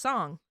different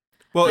song.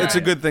 Well, it's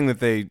a good thing that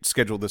they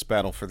scheduled this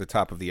battle for the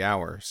top of the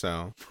hour,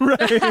 so.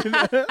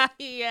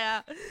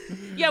 Yeah.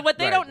 Yeah, what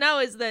they don't know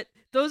is that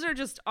those are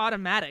just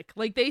automatic.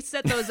 Like, they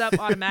set those up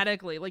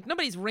automatically. Like,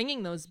 nobody's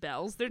ringing those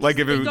bells. They're just, like,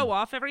 if they go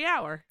off every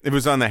hour. If it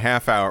was on the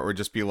half hour, it would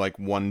just be like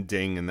one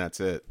ding and that's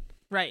it.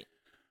 Right.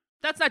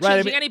 That's not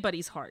changing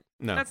anybody's heart.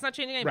 No. That's not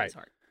changing anybody's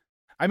heart.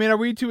 I mean, are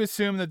we to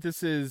assume that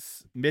this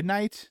is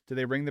midnight? Do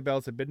they ring the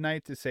bells at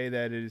midnight to say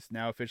that it is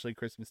now officially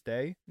Christmas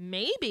Day?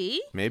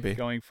 Maybe.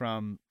 Going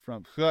from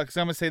because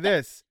I'm going to say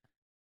this.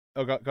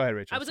 Oh, go ahead,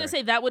 Rachel. I was going to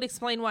say that would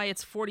explain why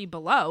it's 40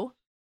 below,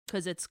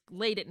 because it's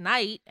late at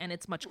night and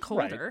it's much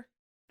colder. Right.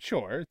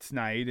 Sure, it's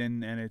night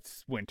and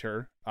it's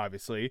winter,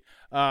 obviously.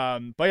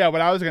 But yeah,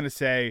 what I was going to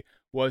say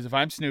was if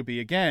I'm Snoopy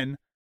again,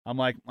 I'm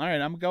like, all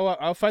right,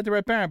 I'll fight the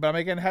Red Baron, but am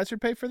I getting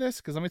hazard pay for this?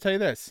 Because let me tell you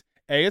this.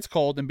 A, it's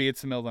cold, and B, it's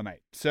the middle of the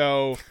night.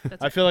 So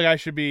I feel like I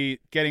should be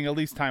getting at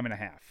least time and a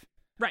half.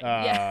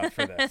 Right.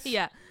 For this.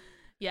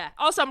 Yeah.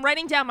 Also, I'm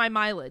writing down my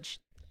mileage.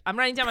 I'm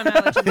writing down my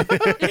mileage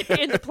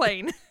in the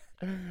plane.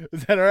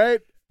 Is that all right?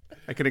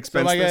 I can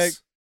expense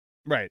this.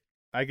 Right.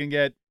 I can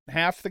get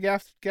half the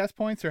gas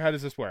points, or how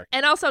does this work?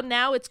 And also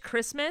now it's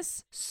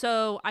Christmas,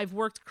 so I've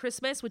worked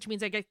Christmas, which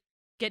means I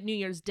get New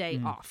Year's Day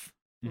off.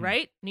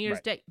 Right? New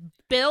Year's Day.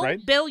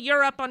 Bill,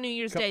 you're up on New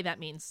Year's Day, that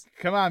means.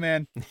 Come on,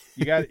 man.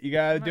 You got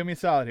to do me a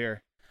solid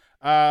here.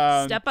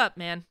 Step up,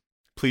 man.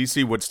 Please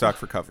see Woodstock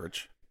for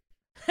coverage.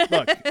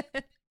 Look.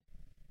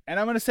 And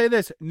I'm going to say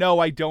this. No,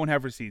 I don't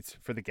have receipts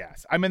for the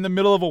gas. I'm in the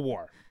middle of a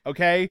war.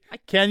 Okay?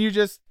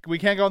 We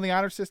can't go on the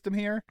honor system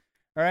here.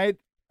 All right?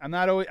 I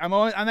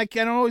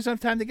don't always have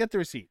time to get the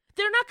receipt.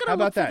 They're not going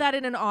to look for that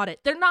in an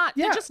audit. They're not.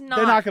 Yeah, they're just not.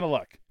 They're not going to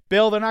look.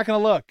 Bill, they're not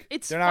going to look.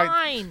 It's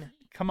fine.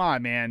 Come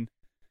on, man.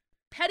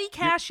 Petty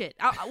cash it.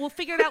 We'll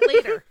figure it out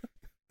later.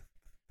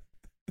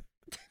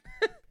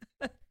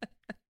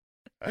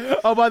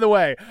 Oh, by the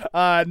way,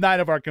 9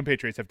 of our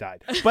compatriots have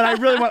died. But I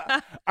really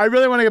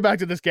want to get back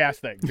to this gas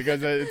thing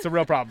because it's a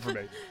real problem for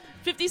me.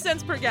 50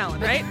 cents per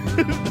gallon, right?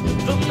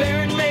 The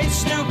Baron made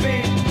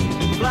Snoopy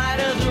fly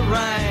to the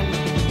Rhine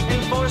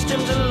and forced him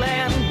to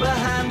land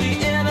behind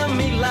the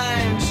enemy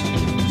lines.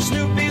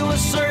 Snoopy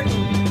was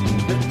certain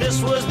that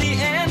this was the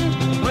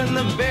end when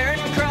the Baron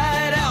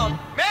cried out,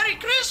 "Merry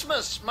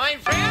Christmas, my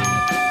friend!"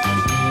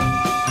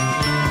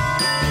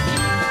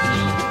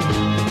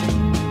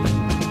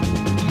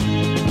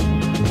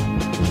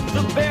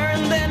 The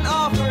Baron then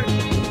offered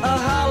a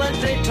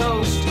holiday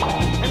toast,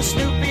 and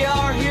Snoopy,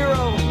 our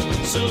hero,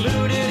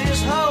 saluted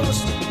his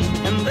host.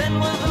 And then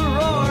with a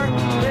roar,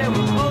 they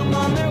were both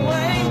on their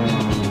way,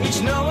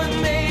 each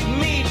knowing they'd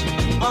meet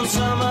on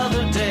some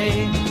other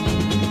day.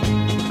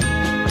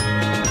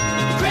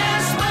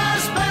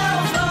 Christmas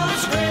bells,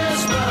 those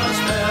Christmas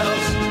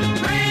bells,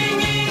 ring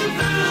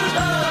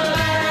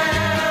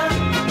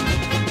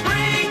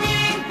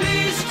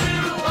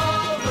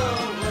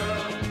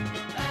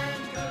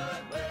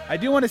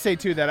want to say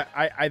too that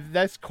I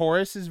this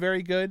chorus is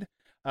very good.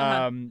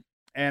 And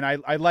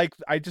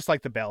I just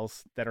like the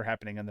bells that are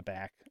happening in the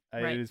back.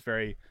 Right. It is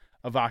very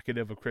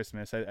evocative of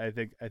Christmas. I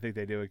think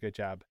they do a good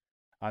job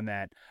on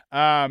that.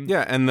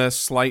 Yeah, and the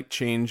slight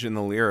change in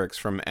the lyrics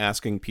from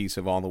asking peace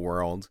of all the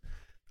world.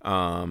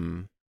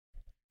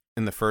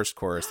 In the first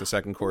chorus, the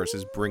second chorus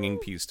is bringing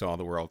peace to all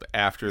the world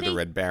after the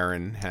Red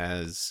Baron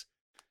has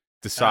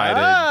decided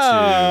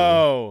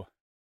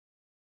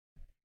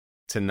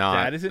to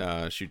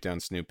not shoot down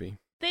Snoopy.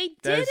 They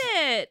did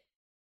it.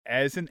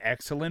 As an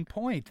excellent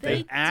point.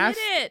 They asked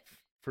did it.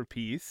 for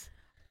peace,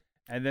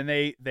 and then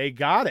they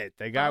got it.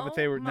 They got what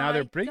they were. Now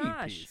they're bringing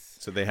peace.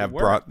 So they have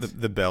brought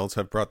the bells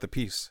have brought the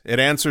peace. It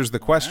answers the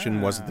question: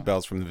 was it the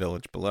bells from the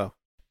village below?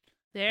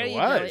 There you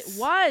go. It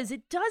was.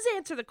 It does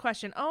answer the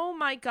question. Oh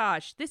my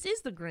gosh, this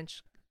is the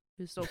Grinch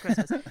Who Stole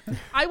Christmas.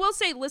 I will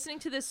say, listening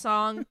to this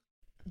song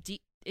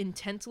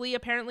intently,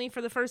 apparently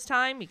for the first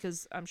time,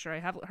 because I'm sure I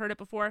haven't heard it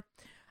before.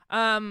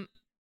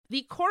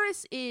 The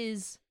chorus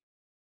is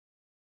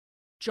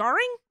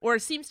jarring, or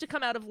seems to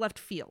come out of left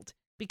field,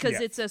 because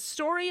it's a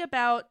story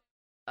about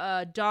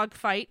a dog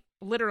fight,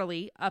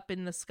 literally up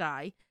in the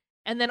sky,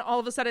 and then all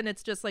of a sudden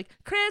it's just like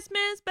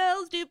Christmas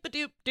bells, doop a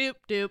doop doop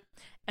doop,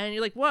 and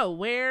you're like, whoa,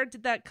 where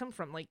did that come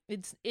from? Like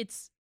it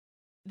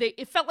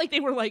felt like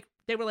they were like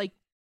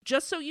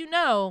just so you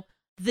know,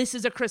 this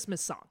is a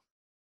Christmas song,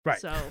 right?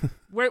 So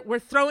we're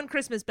throwing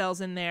Christmas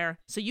bells in there,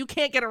 so you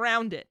can't get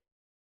around it.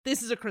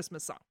 This is a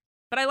Christmas song,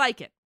 but I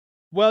like it.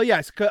 Well,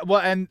 yes.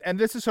 Well, and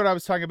this is what I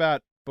was talking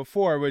about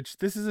before, which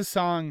this is a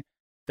song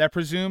that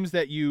presumes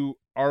that you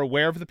are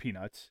aware of the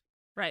Peanuts.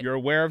 Right. You're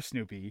aware of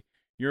Snoopy.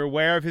 You're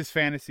aware of his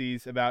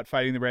fantasies about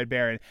fighting the Red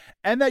Baron,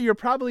 and that you're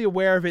probably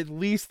aware of at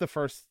least the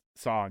first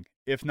song,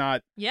 if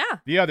not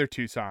the other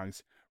two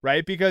songs,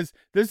 right? Because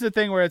this is the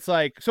thing where it's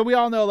like, so we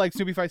all know like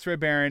Snoopy fights the Red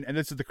Baron, and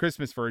this is the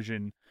Christmas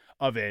version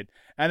of it.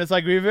 And it's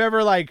like, if you've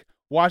ever like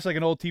watched like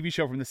an old TV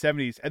show from the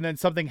 70s, and then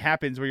something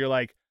happens where you're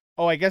like,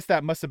 oh, I guess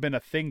that must have been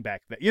a thing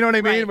back then. You know what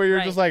I mean? Right, where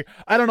you're just like,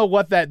 I don't know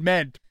what that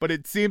meant, but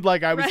it seemed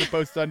like I was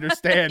supposed to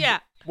understand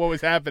what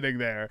was happening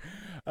there.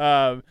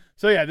 So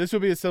yeah, this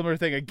would be a similar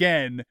thing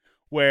again,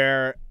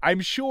 where I'm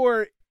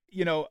sure,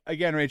 you know,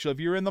 again, Rachel, if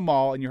you were in the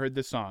mall and you heard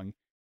this song,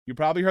 you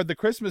probably heard the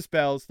Christmas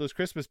bells, those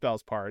Christmas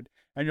bells part,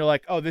 and you're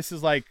like, oh, this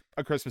is like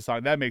a Christmas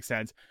song. That makes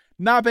sense.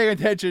 Not paying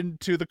attention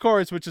to the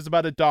chorus, which is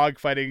about a dog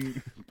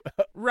fighting,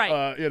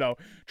 you know,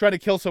 trying to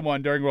kill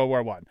someone during World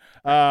War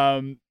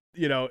I.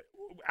 You know,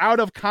 out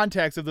of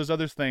context of those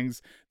other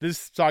things,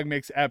 this song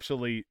makes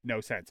absolutely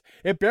no sense.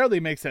 It barely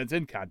makes sense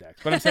in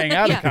context, but I'm saying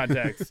out of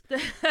context.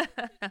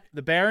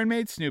 The Baron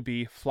made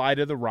Snoopy fly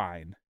to the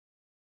Rhine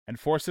and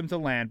forced him to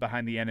land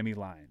behind the enemy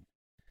line.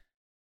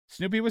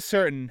 Snoopy was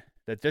certain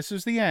that this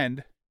was the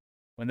end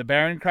when the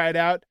Baron cried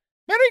out,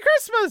 "Merry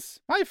Christmas,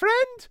 my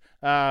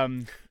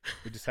friend!"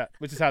 Which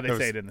is how they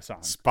say it in the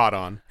song. Spot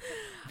on.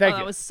 Thank you.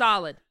 That was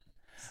solid.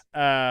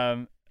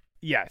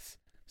 Yes.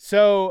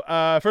 So,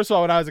 first of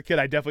all, when I was a kid,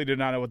 I definitely did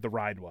not know what the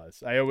Rhine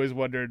was. I always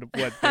wondered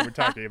what they were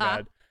talking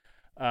about.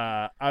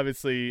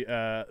 Obviously,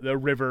 the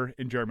river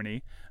in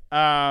Germany.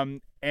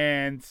 And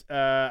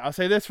I'll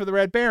say this for the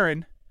Red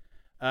Baron.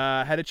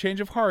 Had a change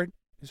of heart.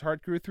 His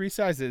heart grew 3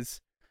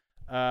 sizes.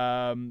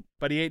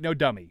 But he ain't no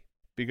dummy,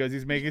 because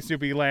he's making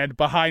Snoopy land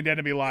behind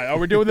enemy line. Oh,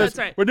 we're doing this.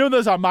 That's right. We're doing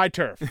this on my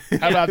turf.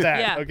 How about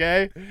that?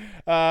 Okay.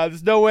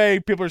 There's no way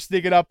people are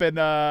sneaking up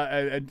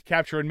and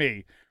capturing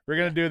me. We're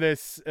gonna do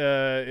this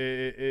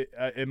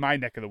in my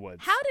neck of the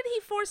woods. How did he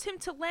force him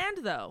to land,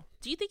 though?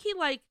 Do you think he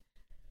like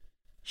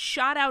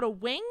shot out a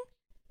wing?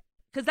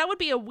 Because that would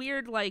be a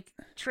weird like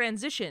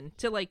transition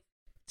to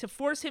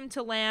force him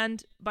to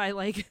land by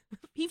like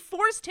he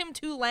forced him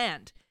to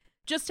land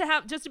just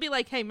to be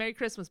like, hey, Merry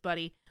Christmas,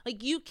 buddy.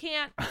 Like, you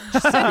can't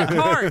just send a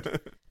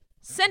card.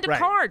 Send a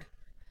card.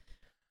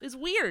 It's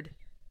weird.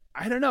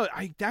 I don't know.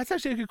 That's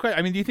actually a good question.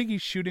 I mean, do you think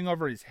he's shooting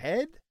over his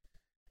head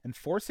and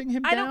forcing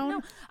him down?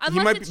 I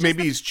don't know.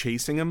 Maybe he's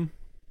chasing him.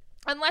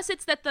 Unless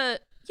it's that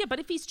but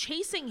if he's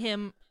chasing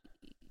him,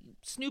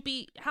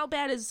 Snoopy, how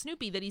bad is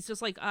Snoopy that he's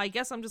just like, I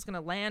guess I'm just going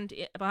to land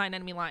behind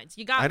enemy lines.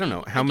 You got I don't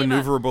know. How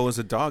maneuverable is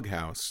a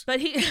doghouse? But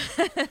he...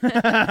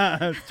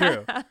 That's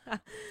true.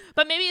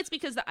 But maybe it's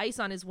because the ice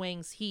on his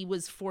wings, he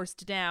was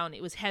forced down.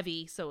 It was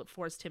heavy, so it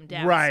forced him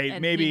down. Right.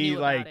 Maybe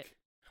like...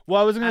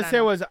 Well, I was going to say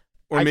was...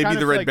 Or maybe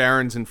the Red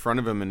Baron's in front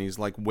of him and he's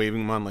like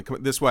waving him on, like,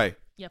 come this way.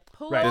 Yeah,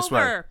 pull over. This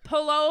way.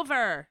 Pull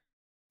over.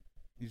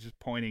 He's just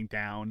pointing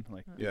down.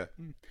 Like, yeah.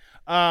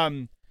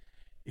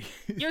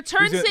 Your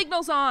turn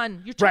signal's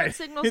on. Your turn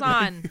signal's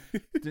on.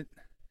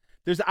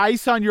 There's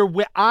ice on your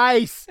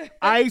ice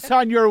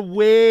on your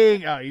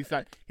wing. Oh, he's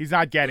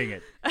not getting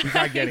it. He's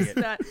not getting it.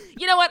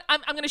 You know what?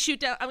 I'm gonna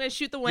shoot down. I'm gonna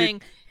shoot the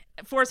wing,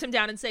 force him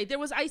down, and say there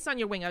was ice on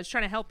your wing. I was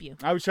trying to help you.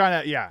 I was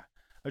trying to. Yeah.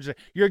 I was just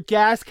like, your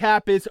gas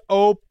cap is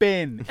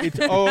open. It's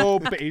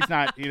open. He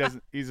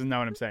doesn't know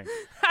what I'm saying.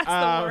 That's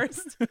the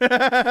worst.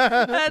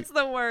 That's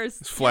the worst.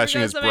 He's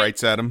flashing his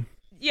brights at him.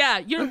 Yeah,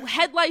 your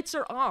headlights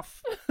are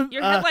off.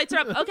 Your headlights are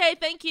up. Okay,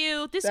 thank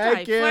you. This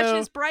Thank guy you.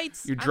 flashes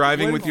brights. You're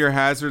driving with your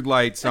hazard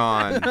lights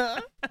on.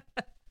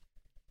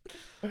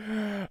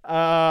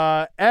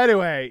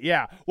 Anyway,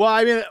 yeah. Well,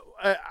 I mean,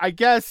 I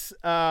guess,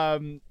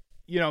 maybe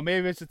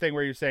it's the thing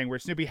where you're saying where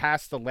Snoopy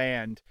has to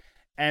land,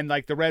 and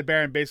like the Red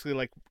Baron basically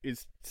like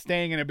is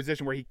staying in a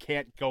position where he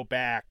can't go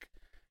back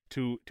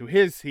to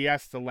he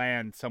has to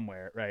land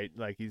somewhere, right?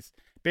 Like he's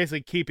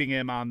basically keeping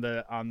him on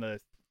the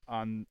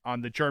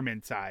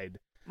German side,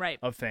 right,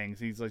 of things.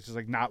 He's like, just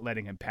like not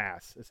letting him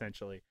pass,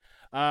 essentially.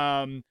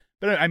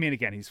 But I mean,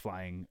 again, he's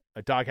flying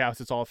a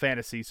doghouse. It's all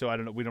fantasy, so I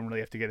don't know. We don't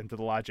really have to get into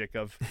the logic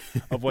of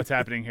what's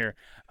happening here.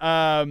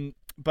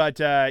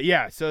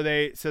 Yeah. So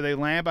they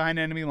land behind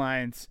enemy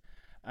lines.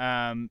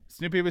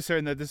 Snoopy was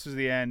certain that this was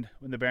the end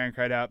when the Baron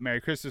cried out,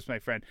 "Merry Christmas, my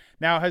friend."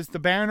 Now, has the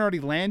Baron already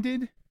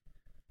landed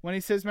when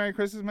he says "Merry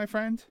Christmas, my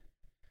friend"?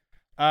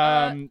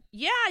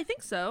 Yeah, I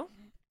think so.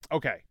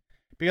 Okay,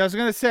 because I was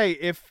gonna say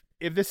if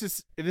this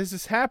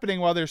is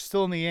happening while they're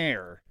still in the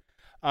air.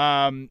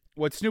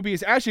 What Snoopy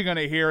is actually going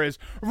to hear is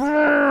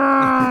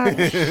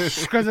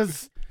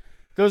because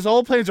those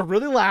old planes are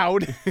really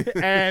loud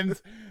and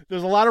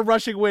there's a lot of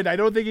rushing wind. I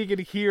don't think he can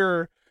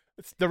hear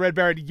the Red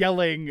Baron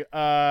yelling,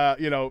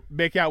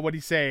 make out what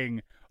he's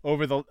saying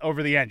over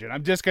the engine.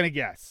 I'm just going to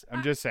guess.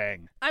 I'm just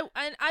saying.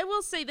 I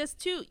will say this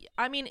too.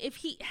 I mean, if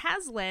he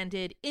has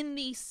landed in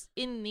the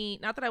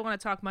not that I want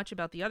to talk much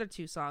about the other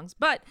two songs,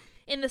 but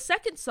in the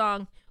second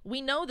song, we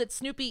know that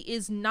Snoopy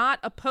is not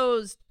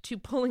opposed to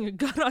pulling a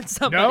gun on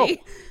somebody.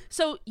 No.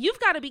 So you've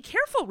got to be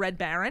careful, Red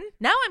Baron.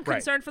 Now I'm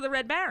concerned for the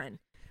Red Baron,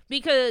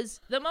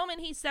 because the moment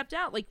he stepped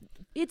out, like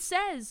it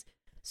says,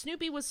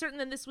 Snoopy was certain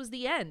that this was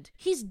the end.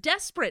 He's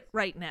desperate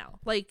right now.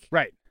 Like,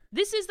 right.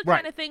 This is the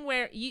kind of thing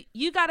where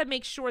you got to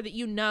make sure that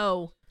you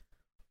know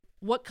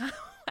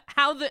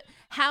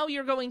how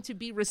you're going to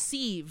be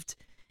received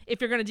if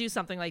you're going to do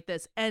something like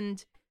this.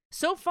 And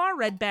so far,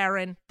 Red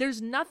Baron,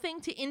 there's nothing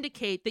to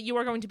indicate that you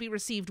are going to be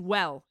received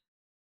well.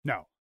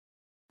 No.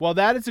 Well,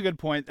 that is a good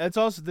point.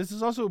 This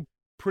is also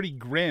pretty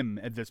grim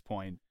at this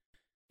point,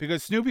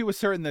 because Snoopy was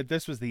certain that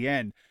this was the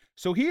end.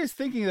 So he is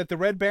thinking that the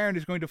Red Baron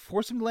is going to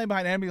force him to land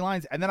behind enemy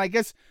lines, and then I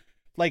guess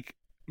like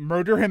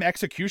murder him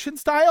execution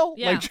style,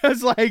 like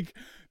just like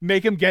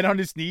make him get on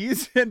his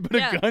knees and put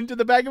a gun to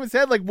the back of his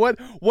head. Like what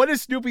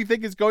does Snoopy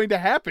think is going to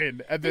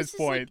happen at this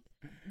point?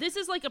 This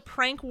is like a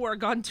prank war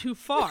gone too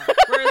far,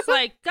 where it's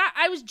like, God,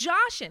 I was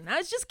joshing. I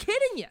was just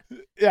kidding you.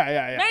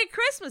 Yeah. Merry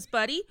Christmas,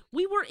 buddy.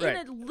 We were in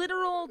a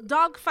literal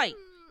dogfight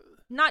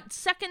not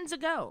seconds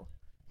ago.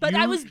 But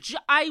I was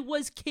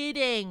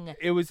kidding.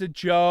 It was a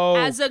joke.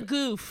 As a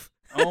goof.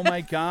 Oh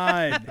my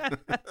God.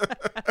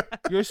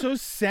 You're so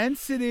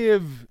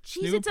sensitive.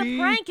 Jeez, Snoopy. It's a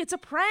prank. It's a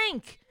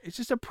prank. It's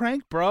just a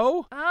prank,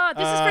 bro.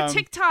 This is for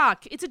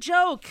TikTok. It's a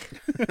joke.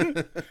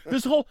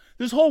 This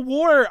whole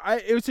war,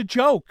 it was a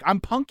joke. I'm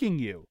punking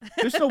you.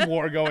 There's no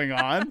war going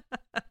on.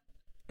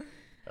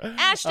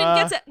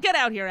 Ashton, get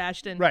out here,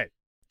 Ashton. Right.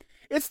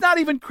 It's not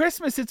even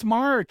Christmas. It's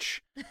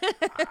March.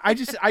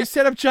 I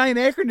set up giant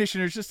air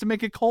conditioners just to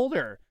make it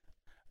colder.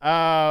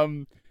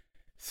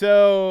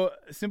 So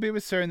Snoopy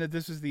was certain that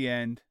this was the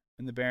end,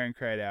 and the Baron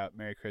cried out,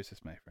 "Merry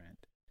Christmas, my friend."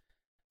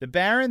 The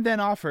Baron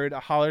then offered a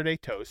holiday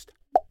toast,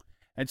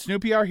 and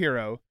Snoopy, our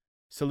hero,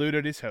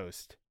 saluted his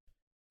host.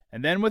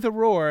 And then with a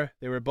roar,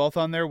 they were both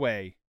on their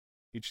way,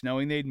 each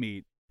knowing they'd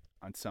meet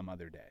on some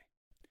other day.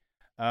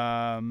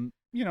 I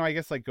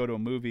guess like go to a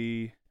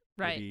movie,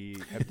 maybe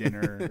have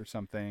dinner or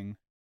something,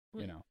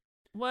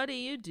 What are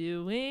you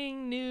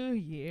doing New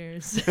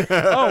Year's?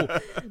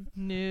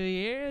 New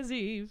Year's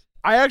Eve.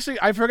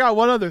 I forgot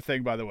one other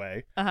thing, by the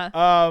way.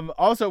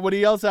 Also, when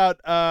he yells out,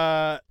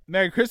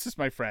 "Merry Christmas,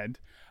 my friend,"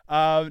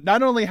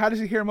 not only how does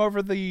he hear him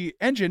over the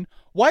engine,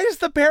 why is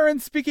the Baron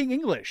speaking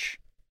English?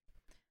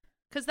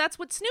 Because that's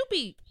what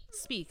Snoopy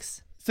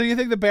speaks. So you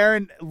think the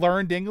Baron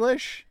learned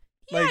English?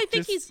 Yeah, I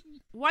think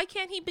why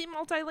can't he be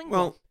multilingual?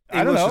 Well,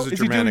 I don't know. English is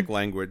a Germanic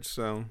language,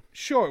 so.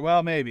 Sure,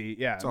 well, maybe.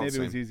 Yeah, It's all maybe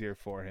the it was same. easier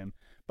for him.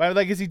 But,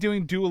 like, is he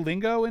doing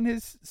Duolingo in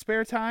his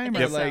spare time?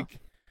 I Or, think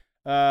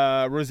so.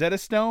 like, Rosetta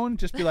Stone?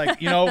 Just be like,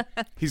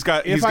 He's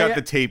got If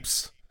the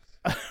tapes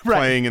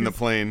playing in the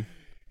plane.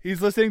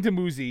 He's listening to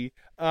Muzi.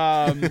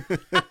 And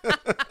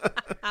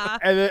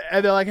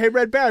they're like, "Hey,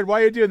 Red Baron,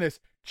 why are you doing this?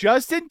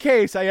 Just in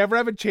case I ever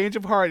have a change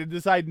of heart and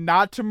decide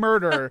not to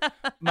murder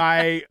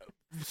my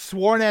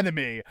sworn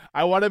enemy,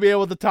 I want to be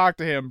able to talk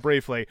to him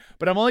briefly.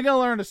 But I'm only going to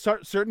learn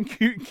certain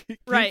key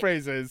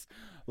phrases,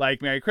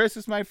 like Merry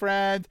Christmas, my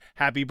friend,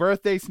 Happy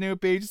Birthday,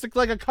 Snoopy, just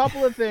like a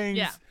couple of things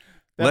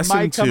that Lesson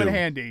might come 2, in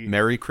handy.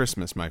 Merry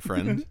Christmas, my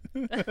friend.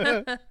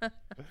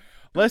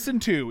 Lesson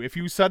 2, if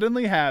you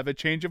suddenly have a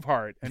change of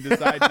heart and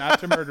decide not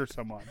to murder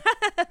someone.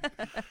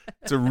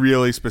 It's a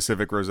really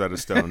specific Rosetta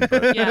Stone,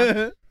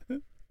 but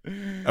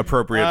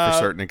appropriate for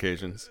certain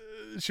occasions.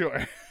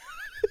 Sure.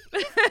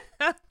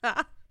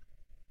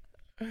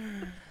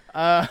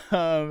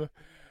 Okay.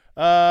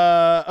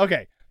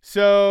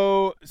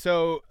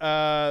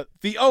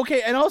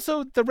 And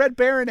also the Red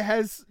Baron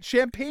has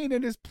champagne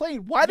in his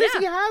plane. Why does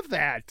he have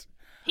that?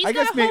 He's I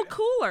got guess a whole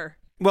cooler.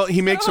 Well,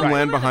 he makes Oh, them right.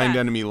 land Look at behind that.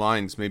 enemy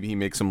lines. Maybe he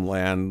makes them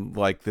land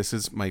like, this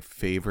is my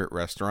favorite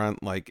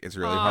restaurant. Like, it's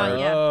really hard.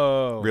 Yeah.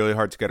 Oh, Really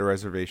hard to get a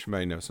reservation, but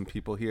I know some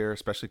people here,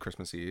 especially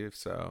Christmas Eve.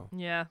 So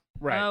Yeah.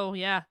 Right. Oh,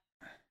 yeah.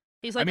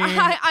 He's like, I mean-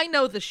 I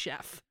know the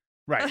chef.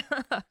 right.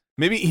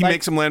 maybe he Like-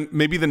 makes them land.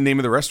 Maybe the name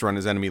of the restaurant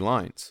is Enemy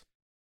Lines.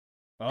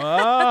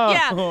 Oh,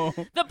 Yeah.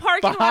 The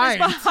parking lot is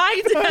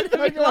behind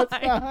enemy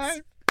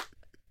lines.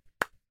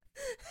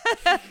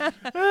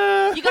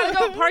 You gotta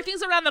go.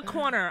 Parking's around the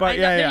corner. But, I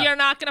know yeah, that yeah. You're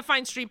not gonna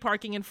find street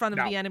parking in front of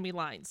No. the enemy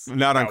lines.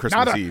 Not on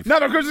Christmas Eve.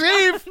 Not on Christmas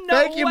Eve. No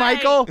Thank you, way.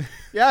 Michael.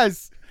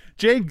 Yes,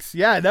 Jinx.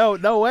 Yeah,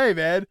 no way,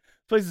 man.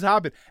 Place is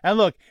hopping. And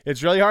look,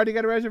 it's really hard to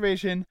get a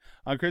reservation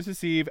on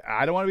Christmas Eve.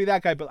 I don't want to be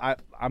that guy, but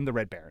I'm the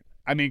Red Baron.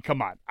 I mean,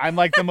 come on. I'm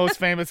like the most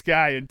famous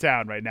guy in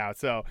town right now,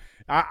 so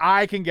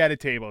I can get a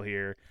table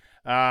here.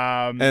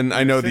 And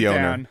I know sit the owner.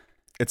 down.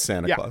 It's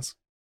Santa Yeah. Claus.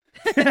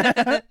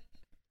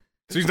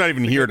 So he's not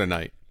even here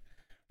tonight.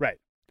 Right.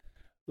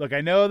 Look, I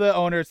know the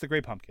owner. It's the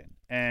Great Pumpkin,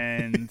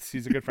 and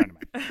he's a good friend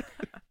of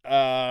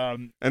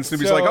mine. And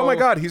Snoopy's like, oh my so-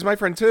 God, he's my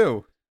friend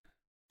too.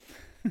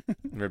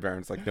 And Red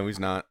Baron's like, no, he's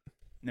not.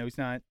 No, he's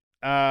not.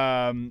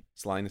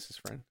 It's Linus's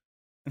friend.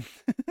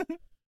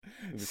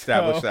 We've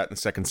established that in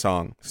the second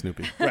song,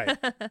 Snoopy. Right.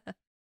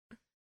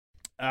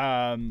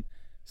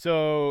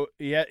 So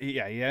he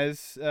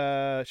has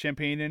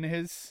champagne in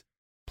his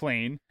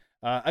plane.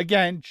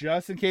 Again,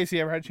 just in case he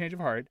ever had a change of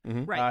heart.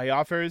 Mhm. Right. He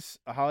offers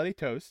a holiday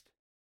toast,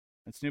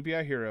 and Snoopy,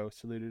 our hero,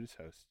 saluted his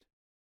host.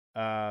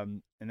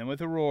 And then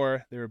with a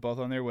roar, they were both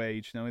on their way,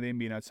 each knowing they'd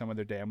meet on some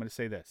other day. I'm going to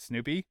say this,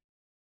 Snoopy,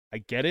 I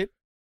get it.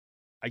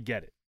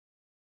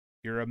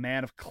 You're a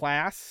man of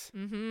class.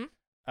 Mm-hmm.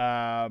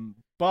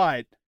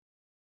 But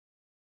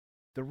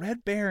the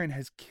Red Baron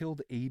has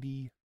killed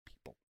 80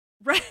 people.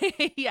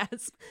 Right.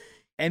 Yes.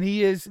 And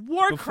he is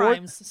War before-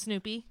 crimes,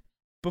 Snoopy.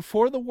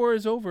 Before the war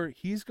is over,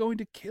 he's going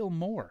to kill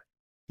more.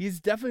 He's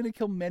definitely going to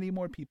kill many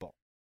more people.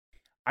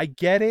 I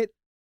get it.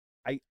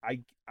 I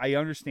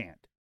understand.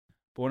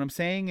 But what I'm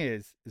saying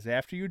is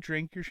after you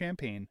drink your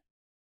champagne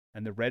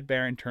and the Red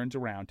Baron turns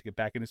around to get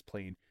back in his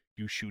plane,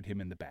 you shoot him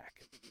in the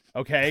back.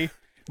 Okay?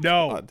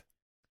 No. God.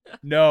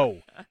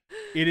 No.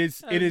 It is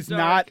That's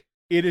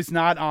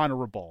not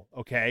honorable,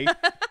 okay?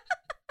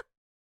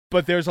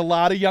 But there's a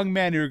lot of young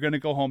men who are going to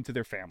go home to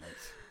their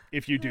families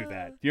if you do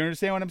that. Do you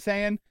understand what I'm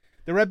saying?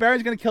 The Red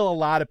Baron's going to kill a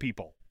lot of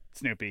people,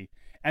 Snoopy,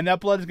 and that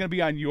blood is going to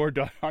be on your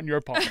paws. On your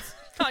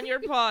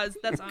paws.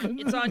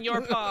 It's on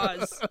your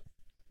paws.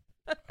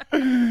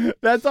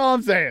 That's all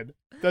I'm saying.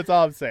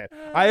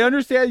 I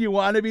understand you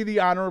want to be the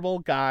honorable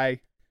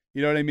guy.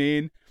 You know what I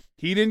mean?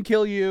 He didn't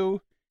kill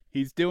you.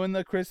 He's doing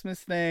the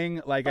Christmas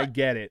thing. Like, I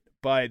get it.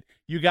 But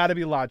you got to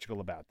be logical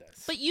about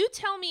this. But you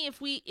tell me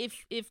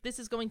if this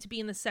is going to be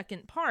in the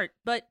second part,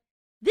 but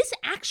this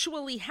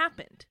actually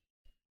happened.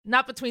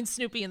 Not between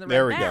Snoopy and the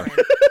There Red we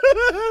go.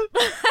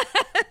 Baron.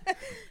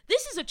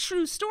 This is a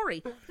true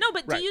story. No,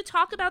 but Right. do you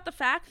talk about the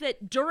fact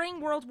that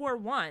during World War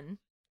I,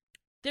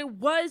 there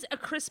was a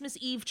Christmas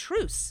Eve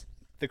truce?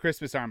 The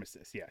Christmas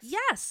armistice, yes.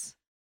 Yes,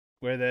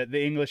 Where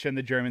the English and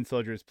the German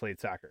soldiers played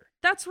soccer.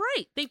 that's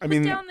right. They put I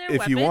mean, down their if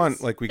weapons. you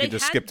want, like, we They could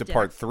just had skip to dinner.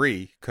 part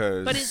 3,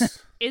 because...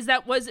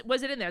 But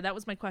was it in there? That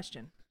was my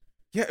question.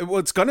 Yeah, well,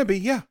 it's gonna be,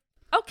 yeah.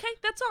 Okay,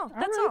 that's all.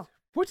 That's right. all.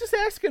 We're just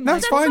asking.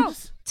 That's Mike. fine. all.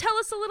 Tell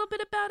us a little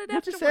bit about it We're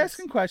afterwards. just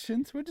asking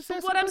questions.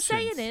 What I'm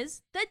saying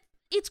is that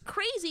it's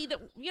crazy that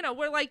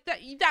we're like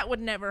that would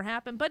never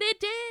happen, but it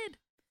did.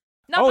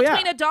 Not Oh, yeah.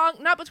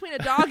 between a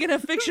dog and a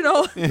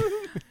fictional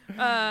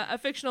a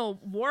fictional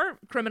war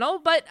criminal,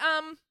 but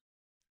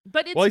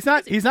it's Well,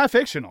 crazy. he's not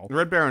fictional. The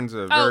Red Baron's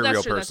a Oh, very that's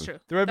real true. person. That's true.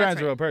 The Red That's Baron's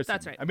a right. real person.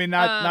 That's right. I mean,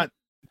 not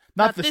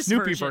the this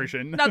Snoopy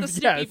version. Not the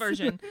Snoopy Yes.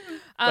 version.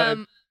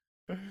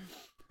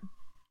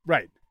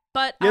 Right.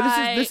 But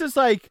Yeah, this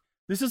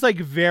is like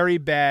very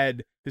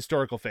bad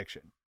historical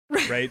fiction.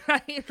 Right?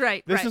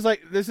 right. This is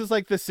like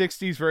the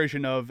 60s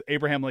version of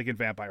Abraham Lincoln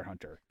Vampire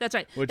Hunter, that's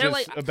right. which They're is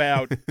like,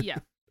 about yeah.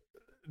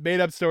 made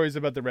up stories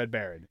about the Red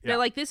Baron. Yeah. They're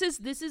like, this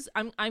is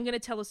I'm gonna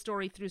tell a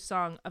story through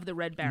song of the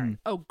Red Baron.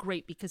 Oh,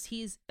 great, because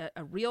he's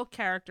a real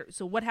character.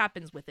 So what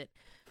happens with it?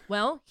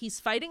 Well, he's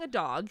fighting a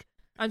dog.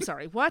 I'm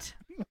sorry, what?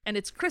 And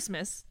it's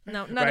Christmas.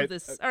 No, none Right. of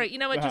this. All right, you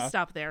know what? Uh-huh. Just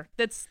stop there.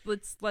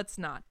 Let's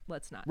not.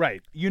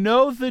 Right. You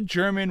know the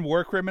German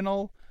war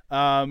criminal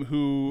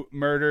who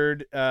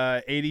murdered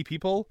 80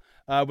 people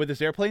with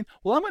his airplane?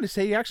 Well, I'm going to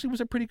say he actually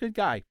was a pretty good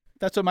guy.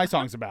 That's what my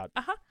song's about.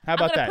 Uh-huh. How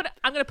about that?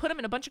 I'm gonna put him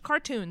in a bunch of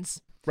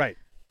cartoons. Right.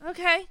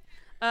 Okay.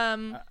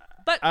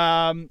 But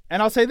And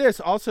I'll say this.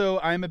 Also,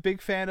 I'm a big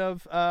fan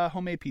of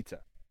homemade pizza.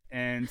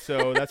 And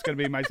so that's going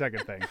to be my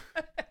second thing.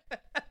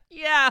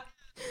 yeah,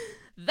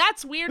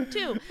 that's weird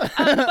too.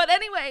 But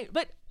anyway,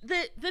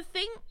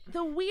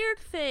 the weird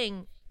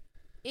thing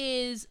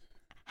is,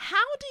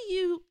 how do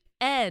you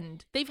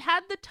end? They've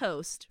had the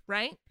toast,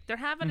 right? They're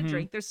having a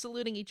drink. They're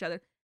saluting each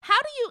other. How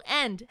do you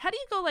end? How do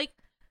you go like,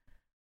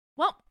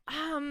 well,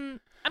 I'm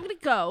gonna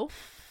go,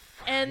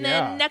 and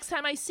then Yeah. next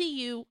time I see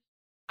you,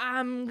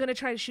 I'm gonna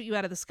try to shoot you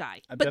out of the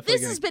sky. I'm But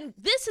definitely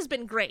this has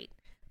been great.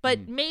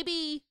 But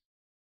maybe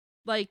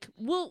Like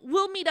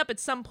we'll meet up at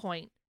some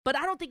point, but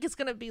I don't think it's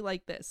gonna be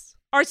like this.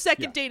 Our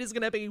second date is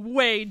gonna be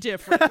way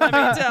different. Let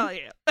me tell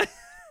you.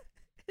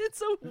 It's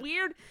so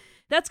weird.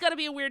 That's got to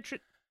be a weird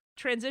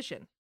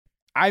transition.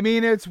 I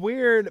mean, it's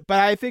weird, but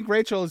I think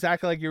Rachel,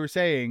 exactly like you were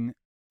saying,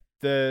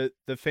 the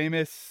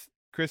famous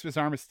Christmas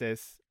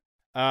armistice.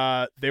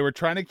 They were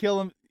trying to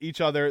kill each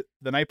other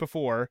the night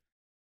before,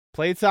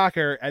 played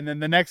soccer, and then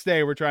the next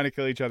day we're trying to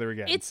kill each other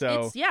again. It's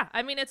yeah.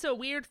 I mean, it's a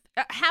weird.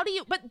 How do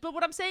you? But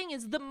what I'm saying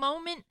is the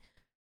moment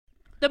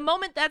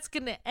that's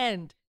gonna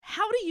end.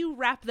 How do you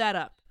wrap that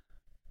up?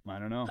 I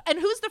don't know. And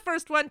who's the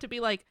first one to be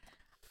like,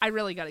 I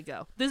really gotta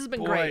go. This has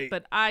been great,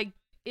 but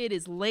it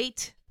is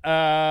late.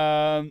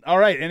 All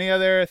right. Any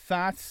other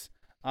thoughts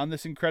on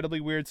this incredibly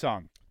weird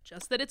song?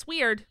 Just that it's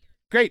weird.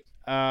 Great.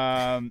 All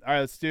right.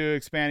 Let's do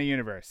Expanded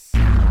Universe.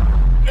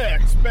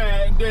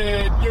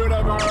 Expanded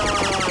Universe.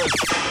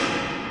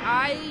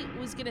 I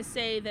was gonna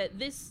say that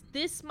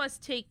this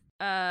must take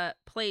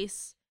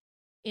place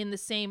in the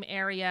same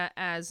area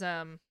as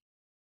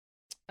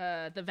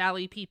the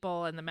valley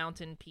people and the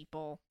mountain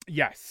people.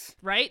 Yes.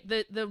 Right?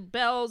 The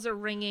bells are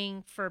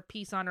ringing for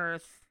peace on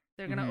earth.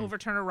 They're gonna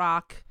overturn a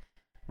rock.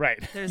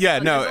 Right.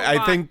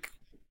 I think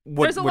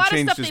there's a lot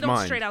changed of stuff his they don't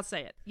mind. straight out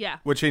say it. Yeah.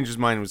 What changed his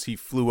mind was he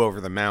flew over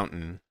the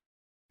mountain,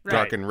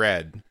 dark and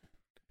red,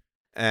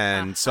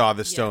 and saw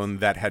the stone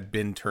that had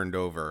been turned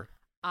over.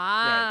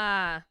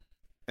 Ah.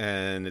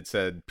 And it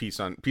said peace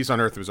on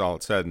earth was all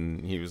it said,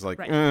 and he was like,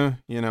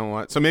 you know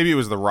what? So maybe it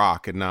was the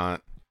rock and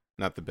not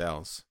the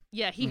bells.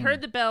 Yeah, he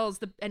heard the bells,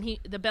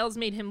 the bells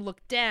made him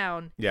look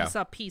down. Yeah. He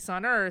saw peace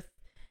on earth,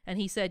 and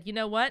he said, "You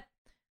know what?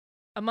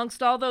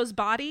 Amongst all those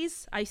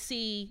bodies, I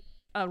see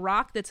a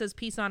rock that says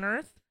peace on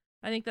earth.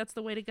 I think that's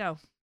the way to go."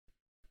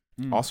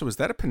 Also, is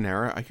that a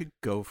Panera? I could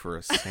go for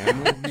a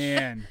sandwich.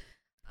 Man.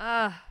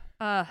 I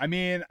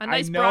mean, a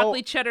nice I know,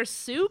 broccoli cheddar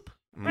soup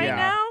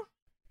now.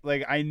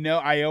 Like, I know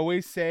I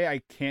always say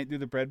I can't do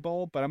the bread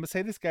bowl, but I'm going to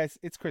say this, guys.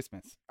 It's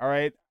Christmas. All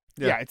right?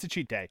 Yeah, it's a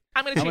cheat day.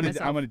 I'm going to treat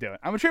myself. I'm going to do it.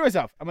 I'm going to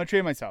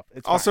treat myself.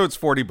 It's also, fine. it's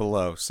 40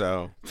 below,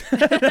 so.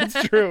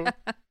 That's true.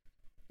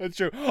 That's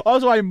true.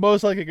 Also, I'm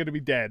most likely going to be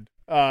dead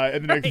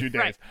in the next few days.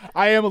 Right.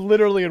 I am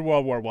literally in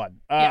World War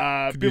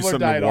I. Could do People are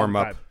something dying to warm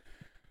all the up. time.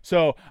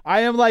 So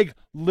I am like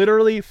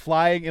literally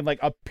flying in like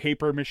a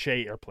paper mache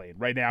airplane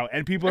right now,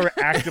 and people are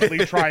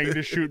actively trying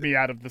to shoot me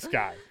out of the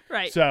sky.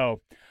 Right.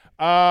 So,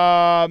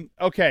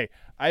 okay.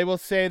 I will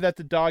say that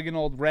the dog in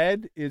Old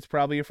Red is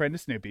probably a friend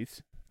of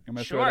Snoopy's. I'm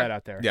going to throw that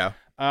out there. Yeah.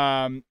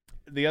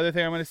 The other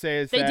thing I'm going to say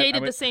is they that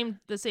dated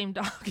the same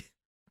dog.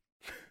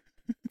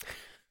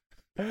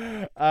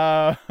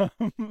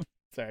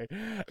 Sorry.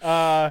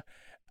 I'm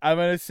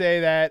going to say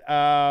that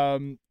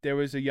there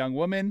was a young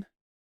woman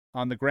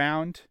on the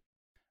ground.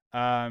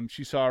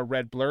 She saw a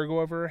red blur go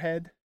over her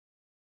head,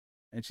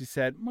 and she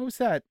said, "What was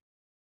that?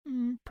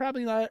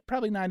 Probably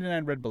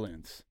 99 red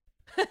balloons."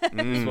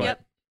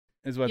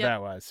 Is what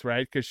that was,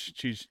 right? Because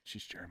she's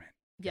German.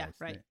 Yeah,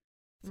 right.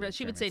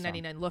 She would say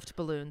 99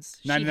 Luftballons.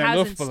 She 99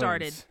 hasn't Luftballons.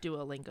 started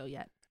Duolingo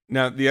yet.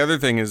 Now, the other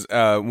thing is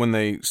when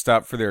they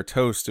stopped for their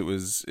toast, it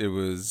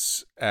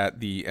was at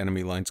the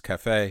Enemy Lines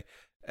Cafe,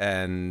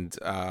 and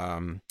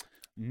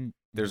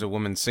there's a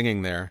woman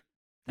singing there.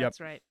 That's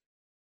right.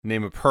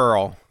 Name of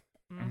Pearl.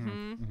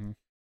 Mm-hmm.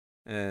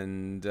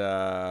 And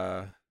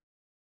Pearl's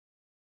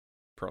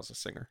a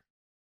singer.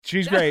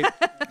 She's great.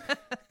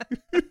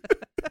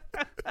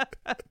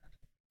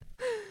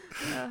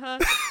 Uh-huh.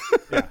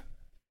 Yeah.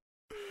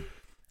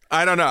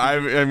 I don't know.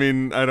 I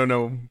mean, I don't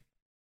know.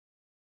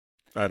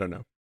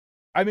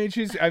 I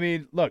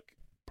mean, look,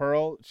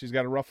 Pearl, she's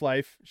got a rough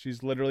life.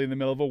 She's literally in the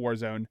middle of a war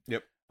zone.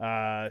 Yep.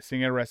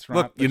 Singing at a restaurant.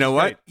 Look, you know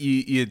what?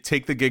 You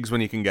take the gigs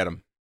when you can get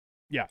them.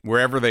 Yeah.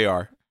 Wherever they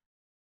are.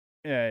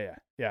 Yeah.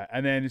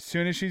 And then as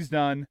soon as she's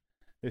done,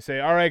 they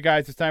say, "All right,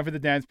 guys, it's time for the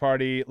dance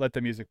party. Let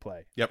the music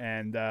play." Yep.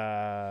 And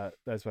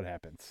that's what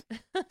happens.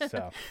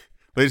 So,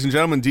 ladies and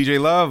gentlemen, DJ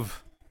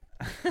Love.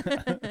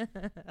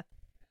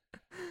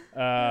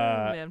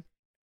 Man.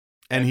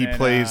 And he then,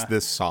 plays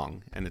this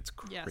song, and it's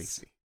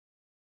crazy.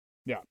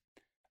 Yes.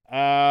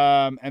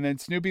 And then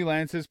Snoopy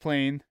lands his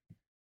plane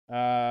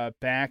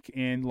back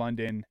in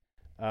London,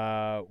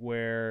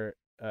 where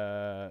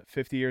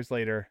 50 years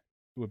later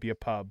would be a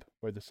pub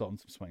where the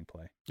Sultans of Swing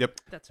play.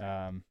 Yep. That's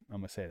right. I'm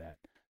gonna say that.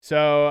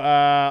 So,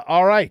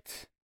 all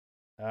right.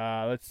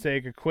 Let's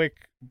take a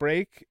quick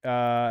break.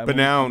 But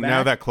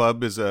now that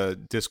club is a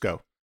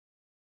disco.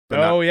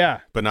 Yeah.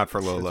 But not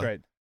for Lola. That's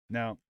right.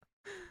 No.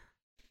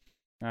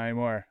 Not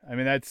anymore. I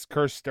mean, that's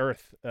cursed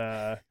earth.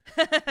 All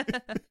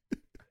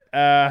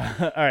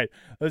right.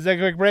 Let's take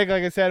a quick break.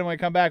 Like I said, and when we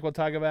come back, we'll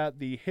talk about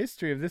the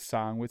history of this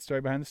song with Story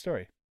Behind the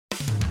Story.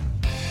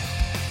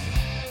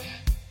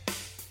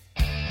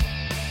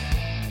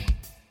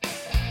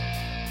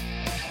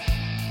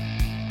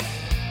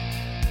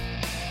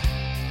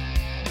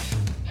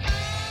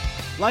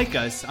 Like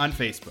us on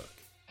Facebook.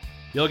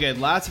 You'll get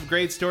lots of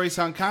great Story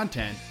Song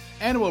content,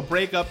 and we'll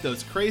break up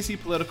those crazy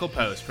political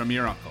posts from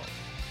your uncle.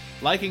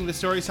 Liking the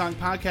Story Song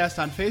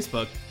podcast on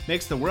Facebook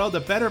makes the world a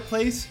better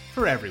place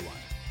for everyone.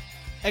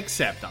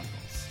 except uncles.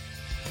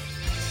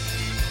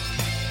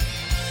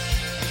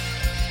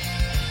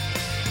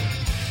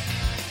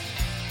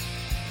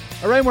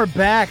 All right, we're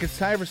back. It's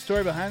time for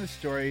Story Behind the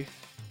Story.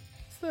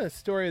 It's the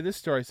story of this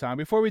story song.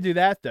 Before we do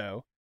that,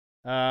 though,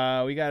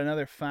 we got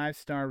another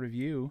 5-star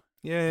review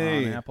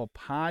Yay. on Apple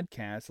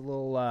Podcasts. A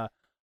little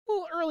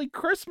early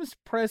Christmas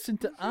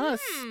present to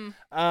us.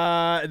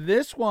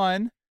 This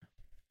one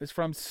is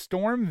from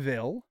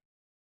Stormville.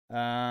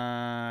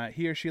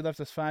 He or she left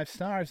us 5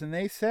 stars, and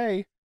they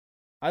say,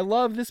 I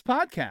love this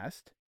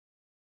podcast.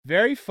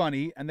 Very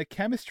funny, and the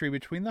chemistry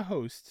between the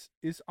hosts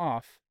is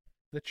off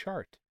the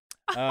chart.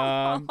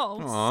 Aw,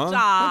 Stop.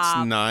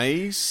 That's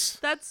nice.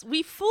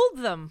 We fooled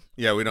them.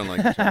 Yeah, we don't like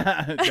each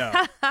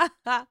other.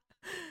 No,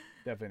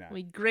 definitely not.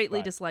 We greatly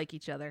But- dislike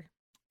each other.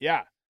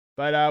 Yeah.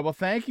 But, well,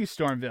 thank you,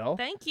 Stormville.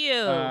 Thank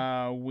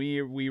you.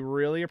 We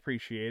really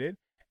appreciate it.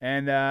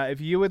 And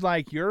if you would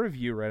like your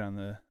review read on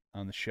the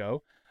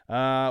show,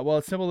 well,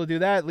 it's simple to do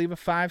that. Leave a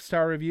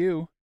 5-star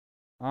review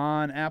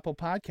on Apple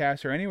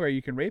Podcasts or anywhere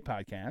you can rate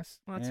podcasts.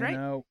 That's and,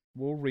 right.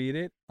 We'll read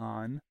it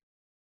on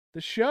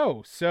the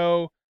show.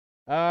 So,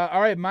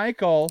 all right,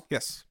 Michael.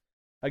 Yes.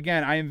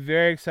 Again, I am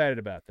very excited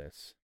about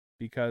this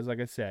because, like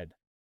I said,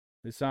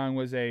 this song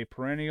was a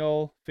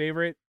perennial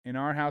favorite in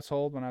our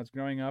household when I was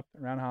growing up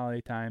around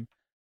holiday time.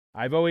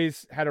 I've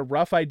always had a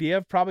rough idea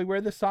of probably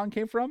where this song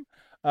came from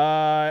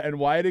and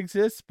why it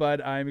exists,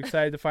 but I'm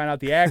excited to find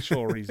out the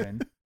actual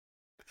reason.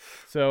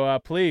 So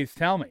please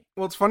tell me.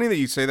 Well, it's funny that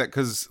you say that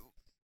because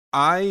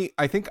I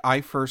think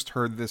I first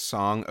heard this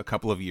song a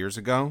couple of years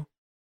ago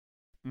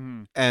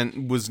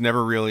and was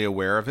never really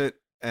aware of it.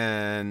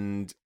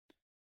 And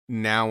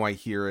now I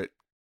hear it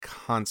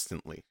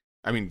constantly.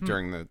 I mean,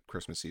 during the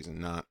Christmas season,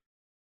 not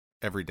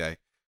every day.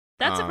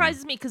 That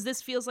surprises me because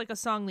this feels like a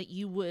song that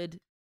you would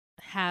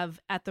have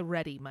at the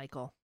ready,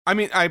 Michael. I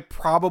mean, I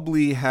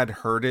probably had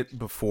heard it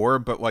before,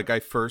 but like I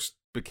first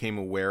became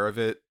aware of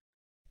it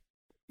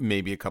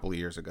maybe a couple of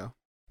years ago.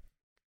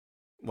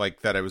 Like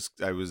that I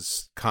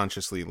was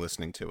consciously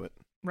listening to it.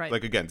 Right.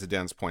 Like again, to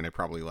Dan's point, I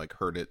probably like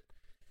heard it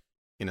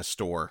in a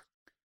store.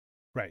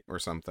 Right. Or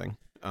something.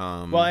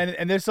 Well,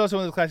 and there's also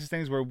one of the classic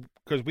things where,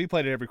 because we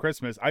played it every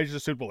Christmas, I just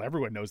assumed, well,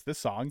 everyone knows this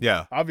song.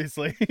 Yeah.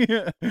 Obviously.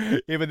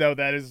 Even though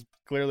that is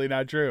clearly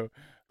not true.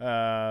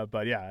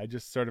 But yeah, I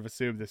just sort of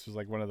assumed this was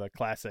like one of the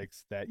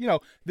classics that,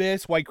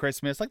 this, White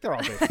Christmas, like they're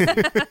all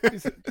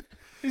these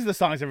are the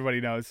songs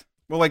everybody knows.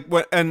 Well, like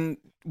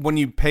when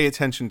you pay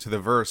attention to the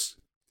verse,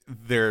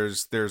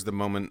 there's the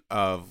moment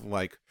of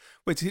like,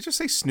 wait, did he just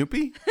say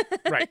Snoopy?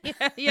 Right.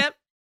 Yeah, yep.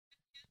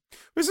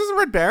 This is the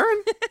Red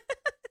Baron?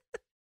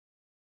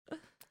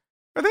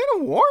 Are they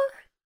in a war?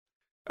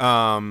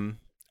 And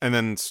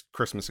then it's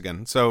Christmas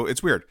again. So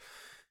it's weird.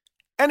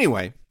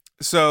 Anyway,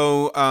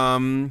 so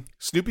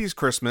Snoopy's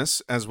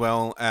Christmas, as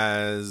well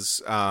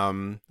as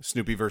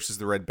Snoopy versus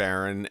the Red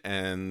Baron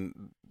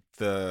and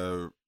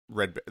the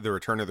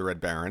Return of the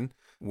Red Baron,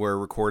 were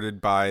recorded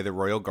by the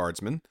Royal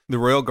Guardsmen. The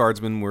Royal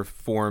Guardsmen were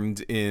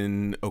formed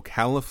in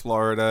Ocala,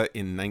 Florida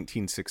in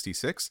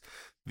 1966.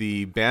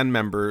 The band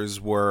members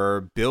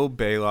were Bill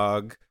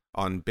Balog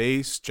on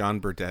bass,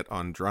 John Burdett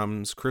on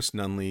drums, Chris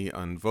Nunley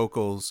on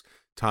vocals,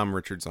 Tom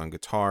Richards on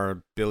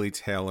guitar, Billy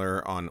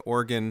Taylor on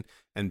organ,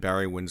 and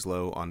Barry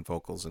Winslow on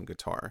vocals and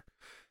guitar.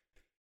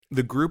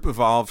 The group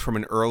evolved from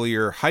an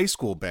earlier high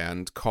school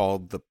band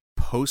called the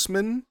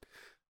Postmen.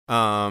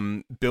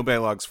 Bill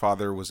Balog's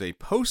father was a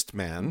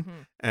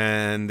postman,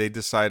 and they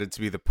decided to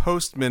be the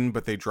Postmen,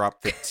 but they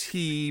dropped the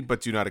T,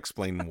 but do not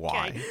explain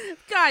why. Okay.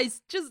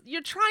 Guys,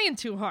 you're trying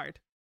too hard.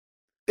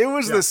 It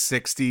was the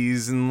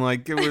 60s, and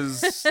like it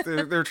was,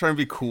 they're trying to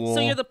be cool.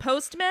 So you're the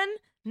postmen?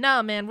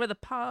 No, man, we're the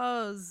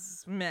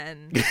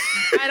postmen.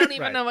 I don't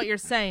even know what you're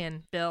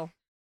saying, Bill.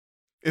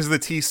 Is the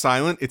T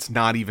silent? It's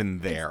not even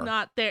there. It's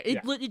not there.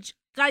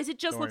 Guys, it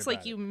just Don't looks worry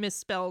like about you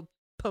misspelled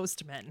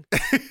postmen.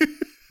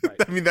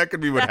 I mean, that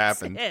could be what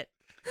That's happened. it.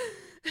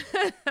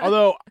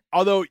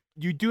 Although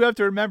you do have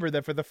to remember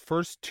that for the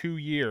first 2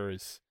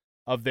 years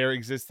of their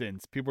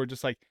existence, people were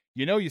just like,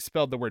 you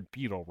spelled the word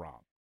beetle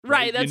wrong.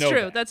 Right, that's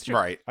true. That. That's true.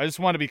 Right. I just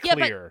want to be Yeah,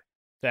 but- clear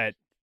that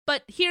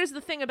But here's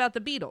the thing about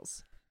the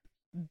Beatles.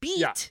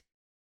 Beat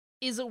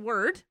is a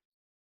word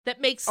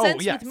that makes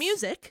sense yes. with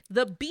music.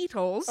 The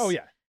Beatles. oh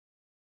yeah,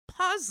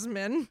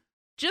 Posman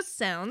just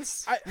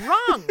sounds I-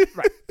 wrong.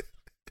 right.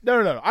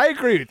 No. I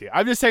agree with you.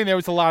 I'm just saying there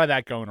was a lot of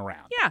that going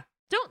around. Yeah.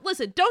 Don't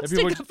That people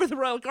stick were up for the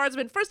Royal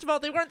Guardsmen. First of all,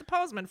 they weren't the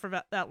postmen for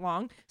that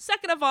long.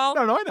 Second of all,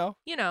 No, I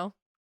know.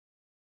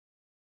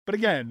 But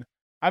again,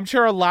 I'm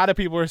sure a lot of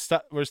people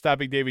were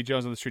stopping Davy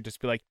Jones on the street just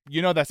to be like,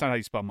 that's not how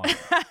you spell monkey,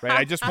 right?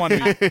 I just want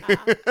to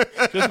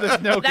just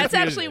there's no That's confusion.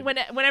 actually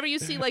whenever you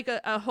see like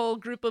a whole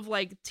group of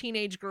like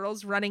teenage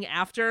girls running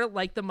after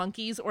like the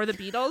Monkees or the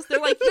Beatles, they're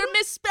like, you're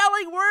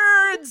misspelling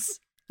words.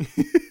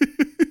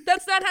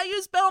 That's not how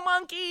you spell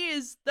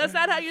monkeys. That's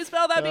not how you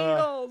spell the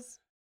Beatles.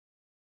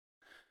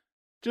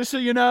 Just so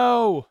you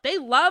know. They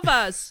love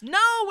us. No,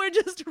 we're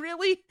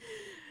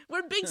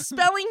big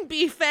spelling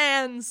bee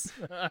fans.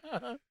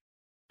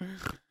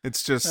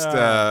 It's just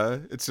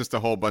a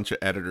whole bunch of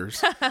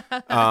editors.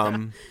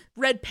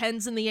 Red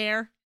pens in the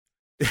air.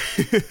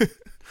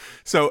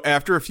 So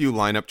after a few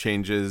lineup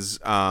changes,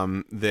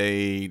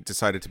 they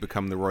decided to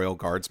become the Royal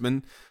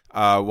Guardsmen.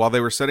 While they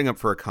were setting up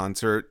for a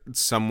concert,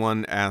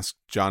 someone asked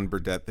John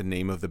Burdett the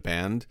name of the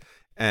band,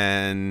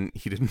 and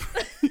he didn't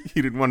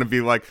he didn't want to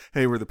be like,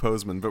 "Hey, we're the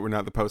Postmen, but we're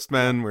not the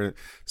Postmen."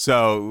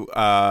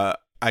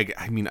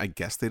 I mean, I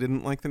guess they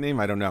didn't like the name.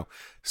 I don't know.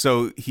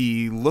 So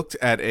he looked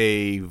at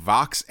a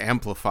Vox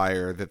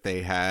amplifier that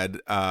they had.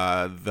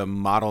 The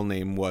model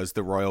name was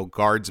the Royal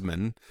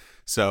Guardsmen.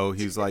 So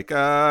he's like,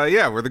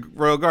 yeah, we're the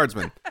Royal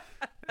Guardsmen.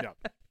 Yeah.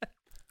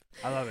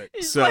 I love it.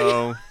 He's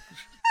So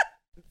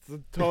It's a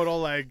total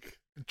like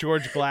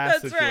George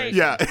Glass That's situation. right.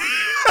 yeah.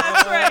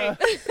 That's right.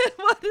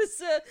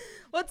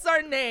 What's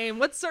our name?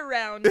 What's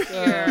around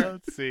here?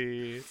 Let's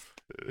see.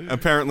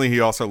 Apparently he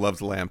also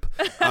loves Lamp.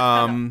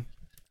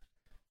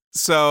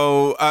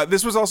 So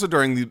this was also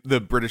during the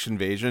British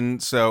invasion,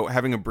 so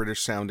having a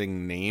British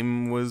sounding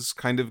name was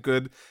kind of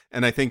good,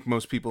 and I think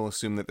most people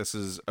assume that this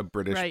is a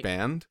British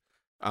band,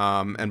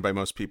 and by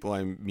most people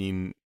I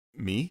mean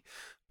me.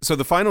 So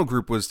the final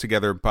group was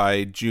together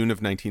by June of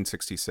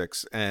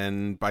 1966,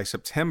 and by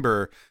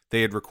September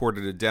they had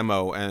recorded a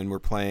demo and were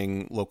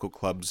playing local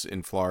clubs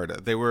in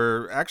Florida. They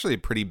were actually a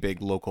pretty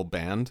big local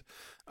band,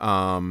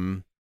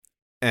 and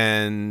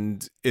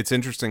it's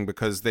interesting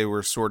because they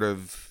were sort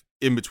of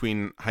in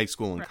between high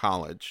school and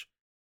college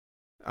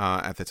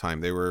at the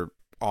time. They were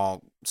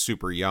all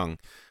super young.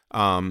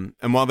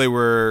 And while they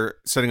were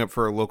setting up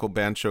for a local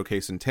band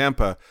showcase in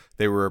Tampa,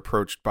 they were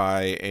approached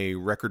by a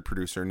record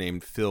producer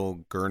named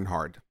Phil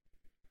Gernhardt.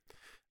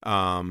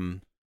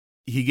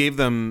 He gave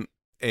them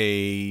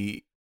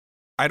I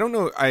don't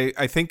know,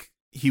 I think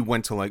he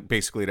went to like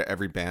basically to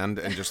every band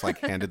and just like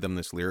handed them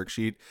this lyric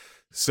sheet.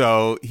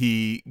 So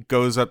he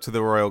goes up to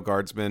the Royal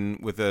Guardsmen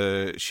with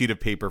a sheet of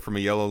paper from a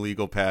yellow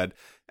legal pad,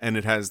 and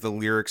it has the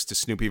lyrics to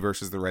Snoopy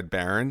versus the Red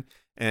Baron.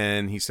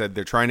 And he said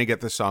they're trying to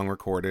get the song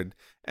recorded,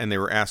 and they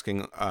were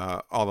asking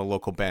all the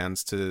local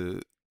bands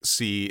to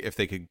see if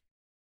they could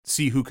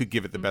see who could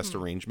give it the best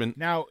arrangement.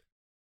 Now,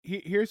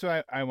 here's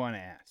what I want to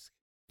ask.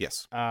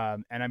 Yes.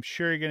 And I'm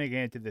sure you're gonna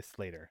get into this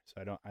later,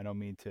 so I don't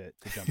mean to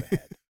jump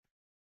ahead.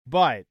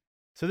 But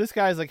so this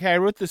guy's like, hey, I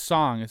wrote this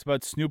song. It's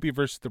about Snoopy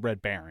versus the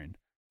Red Baron,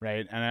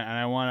 right? And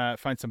I want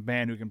to find some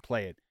band who can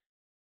play it.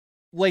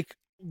 Like,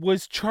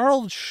 was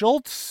Charles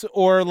Schultz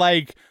or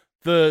like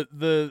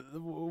the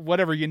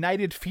whatever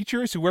United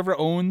Features, whoever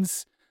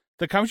owns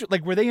the country,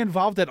 like, were they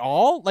involved at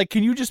all? Like,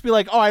 can you just be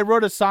like, oh, I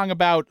wrote a song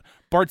about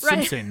Bart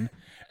Simpson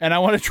and I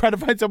want to try to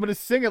find someone to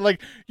sing it?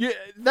 Like,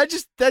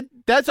 that's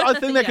a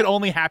thing that could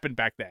only happen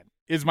back then,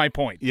 is my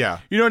point. Yeah.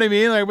 You know what I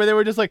mean? Like, where they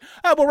were just like,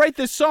 oh, we'll write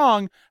this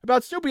song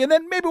about Snoopy, and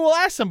then maybe we'll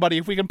ask somebody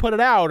if we can put it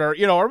out, or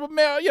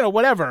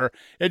whatever.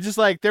 It's just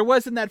like there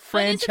wasn't that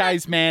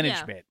franchise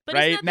management,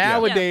 right?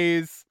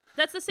 Nowadays,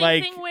 that's the same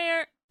like, thing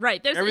where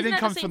everything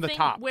comes from the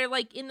top. Where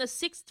like in the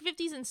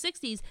 50s and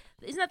 60s,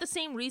 isn't that the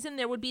same reason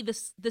there would be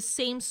the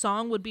same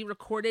song would be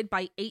recorded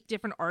by 8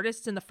 different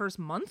artists in the first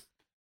month?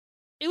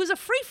 It was a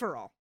free for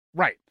all.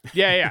 Right.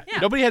 Yeah.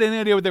 Nobody had any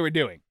idea what they were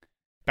doing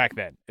back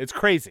then. It's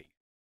crazy.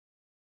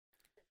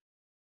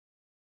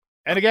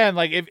 And again,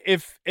 like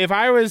if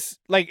I was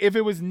like, if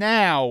it was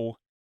now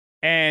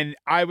and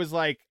I was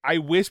like, I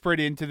whispered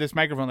into this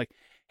microphone like,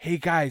 hey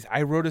guys,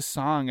 I wrote a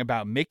song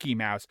about Mickey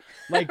Mouse.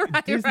 Like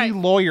Disney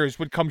lawyers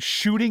would come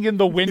shooting in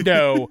the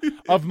window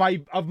of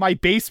my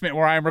basement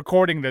where I'm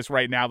recording this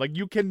right now. Like,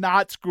 you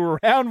cannot screw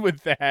around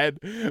with that.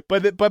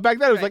 But back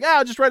then it was like,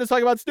 I'll just write a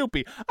song about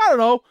Snoopy. I don't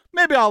know.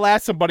 Maybe I'll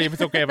ask somebody if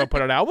it's okay if I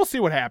put it out. We'll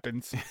see what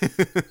happens.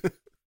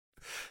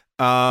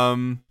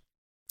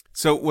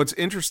 So what's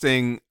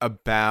interesting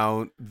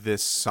about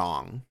this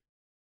song,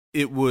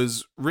 it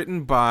was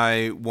written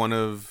by one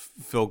of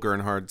Phil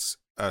Gernhardt's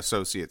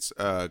associates,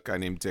 a guy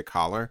named Dick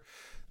Holler.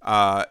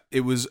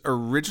 It was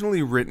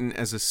originally written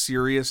as a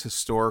serious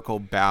historical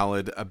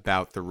ballad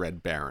about the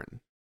Red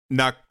Baron,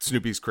 not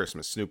Snoopy's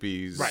Christmas.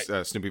 Snoopy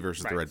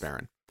versus the Red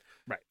Baron.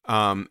 Right.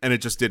 And it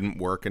just didn't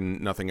work,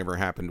 and nothing ever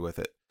happened with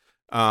it.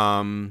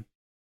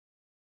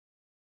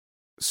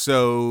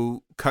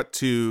 So cut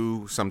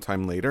to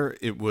sometime later.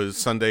 It was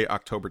Sunday,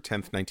 October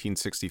 10th,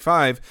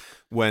 1965,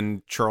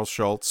 when Charles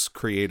Schultz,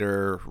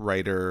 creator,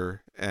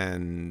 writer,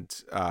 and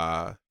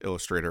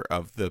illustrator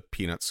of the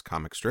Peanuts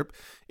comic strip,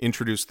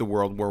 introduced the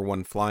World War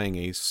I Flying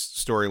Ace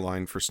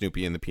storyline for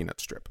Snoopy and the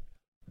Peanut strip.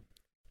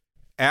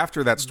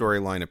 After that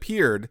storyline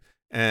appeared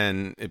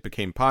and it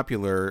became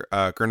popular,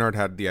 Gernhardt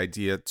had the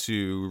idea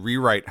to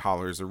rewrite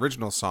Holler's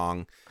original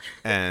song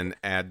and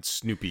add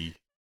Snoopy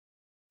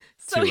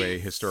to a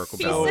historical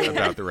ballad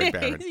about the Red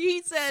Baron.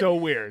 He said, so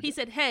weird. He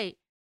said, hey,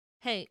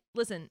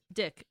 listen,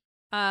 Dick,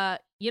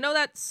 you know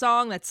that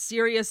song, that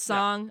serious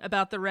song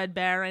about the Red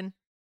Baron?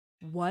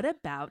 What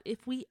about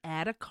if we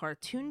add a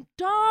cartoon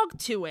dog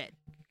to it?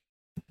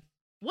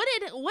 What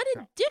did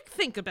Dick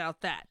think about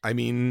that? I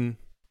mean,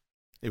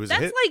 it was a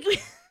hit.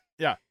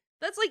 Yeah.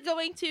 That's like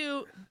going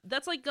to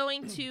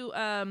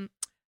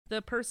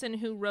the person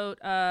who wrote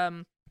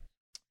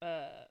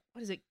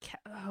what is it?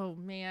 Oh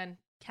man,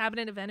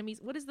 Cabinet of Enemies.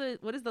 What is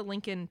the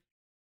Lincoln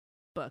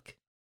book?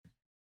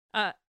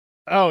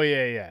 Oh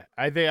yeah.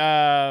 I think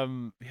I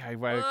can't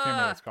remember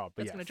what it's called,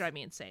 but that's gonna drive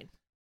me insane.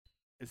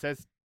 It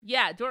says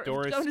Doris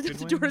Doris going to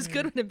Goodwin? Doris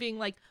Goodwin and being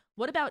like,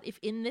 what about if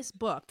in this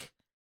book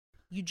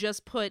you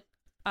just put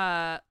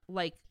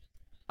like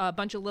a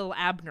bunch of Lil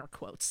Abner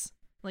quotes?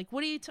 Like,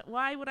 what do you?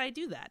 Why would I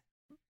do that?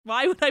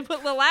 Why would I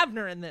put Lil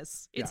Abner in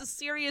this? It's a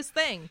serious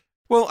thing.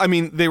 Well, I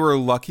mean, they were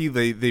lucky.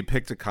 They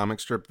picked a comic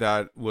strip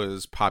that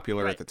was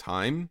popular Right. at the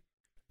time.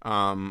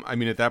 I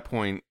mean, at that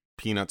point,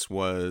 Peanuts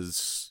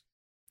was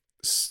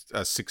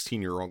a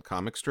 16-year-old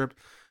comic strip.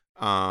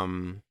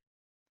 But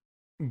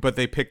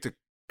they picked a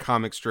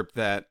comic strip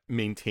that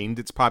maintained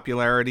its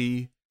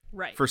popularity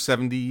Right. for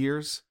 70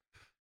 years.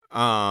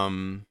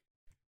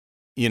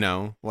 You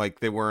know, like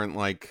they weren't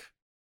like,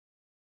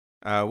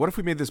 what if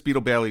we made this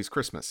Beetle Bailey's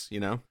Christmas, you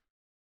know?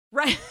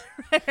 Right.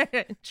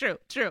 True.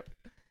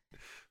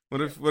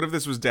 What if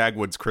this was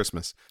Dagwood's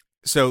Christmas?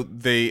 So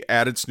they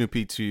added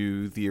Snoopy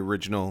to the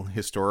original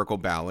historical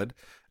ballad,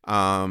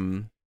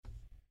 and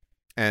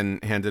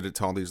handed it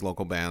to all these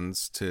local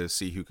bands to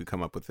see who could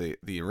come up with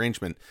the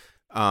arrangement.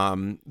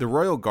 The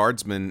Royal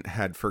Guardsmen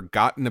had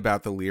forgotten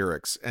about the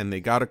lyrics, and they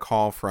got a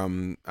call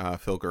from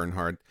Phil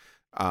Gernhardt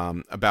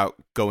about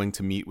going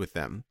to meet with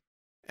them.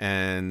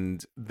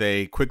 And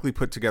they quickly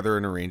put together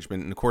an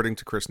arrangement. And according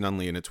to Chris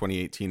Nunley in a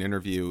 2018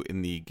 interview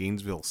in the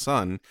Gainesville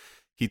Sun,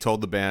 he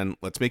told the band,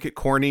 "Let's make it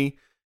corny.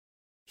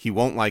 He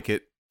won't like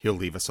it. He'll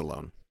leave us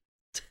alone."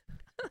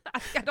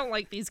 I don't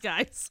like these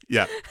guys.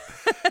 Yeah.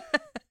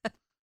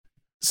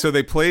 So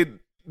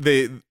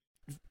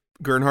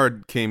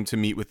Gernhardt came to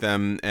meet with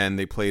them, and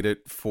they played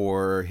it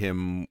for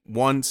him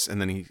once,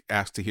 and then he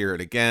asked to hear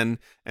it again.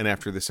 And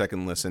after the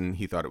second listen,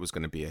 he thought it was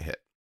going to be a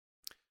hit.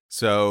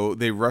 So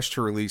they rushed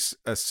to release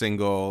a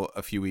single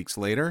a few weeks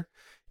later.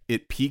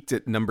 It peaked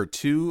at number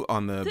 2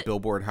 on the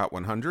Billboard Hot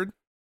 100.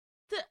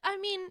 I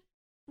mean,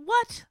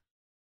 what?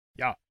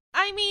 Yeah.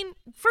 I mean,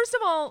 first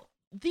of all,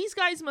 these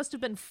guys must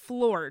have been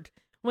floored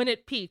when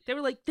it peaked. They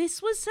were like,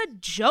 this was a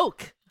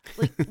joke.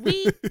 Like,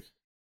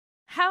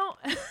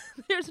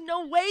 there's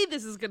no way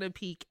this is going to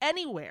peak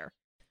anywhere.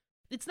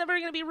 It's never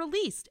going to be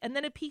released. And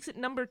then it peaks at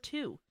number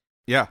 2.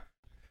 Yeah.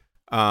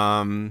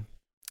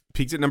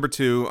 Peaked at number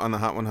 2 on the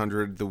Hot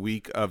 100 the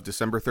week of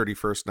December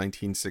 31st,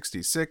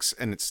 1966,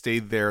 and it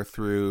stayed there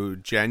through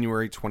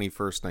January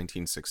 21st,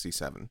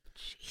 1967.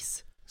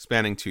 Jeez.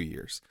 Spanning 2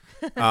 years.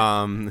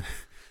 And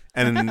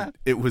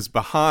it was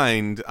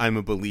behind I'm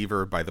a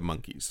Believer by the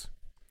Monkees.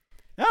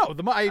 No,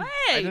 I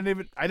Hey! didn't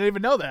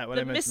even know that when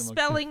The I mentioned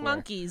misspelling the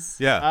monkeys.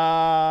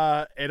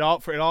 Yeah, It all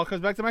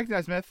comes back to Mike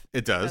Nesmith.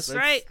 it does. That's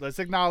right. Let's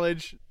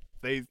acknowledge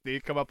they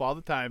come up all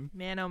the time.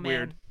 Man, oh man.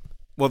 Weird.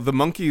 Well, the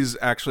Monkees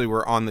actually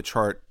were on the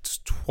charts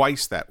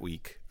twice that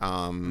week.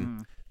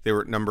 They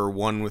were at number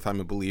 1 with I'm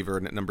a Believer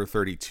and at number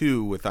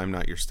 32 with I'm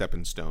Not Your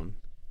Stepping Stone.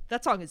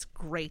 That song is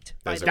great,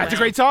 by the way. That's a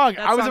great song.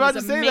 That I was song about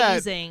is to say that.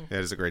 amazing. That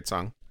is a great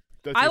song.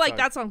 That's a I good like song.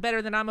 that song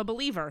better than I'm a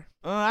Believer.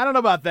 I don't know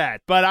about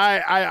that, but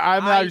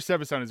I'm Not Your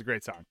Stepping Stone is a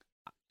great song.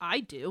 I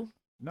do.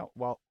 No,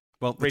 well,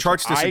 Well, the Rachel,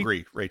 charts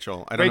disagree,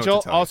 Rachel. I don't know Rachel,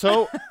 what to tell you.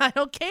 also, I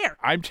don't care.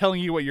 I'm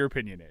telling you what your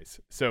opinion is.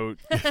 So,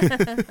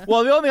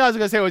 well, the only thing I was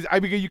going to say was,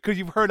 because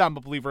you've heard I'm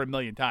a Believer a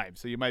million times,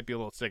 so you might be a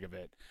little sick of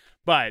it.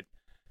 But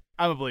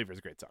I'm a Believer is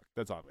a great song.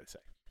 That's all I'm going to say.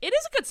 It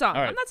is a good song.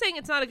 All right. I'm not saying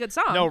it's not a good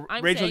song. No,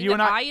 I'm Rachel, saying you that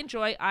and I-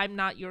 enjoy I'm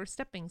Not Your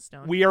Stepping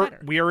Stone. We are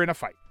better. in a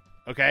fight.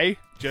 Okay,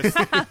 just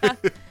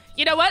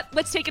You know what?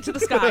 Let's take it to the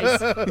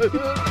skies.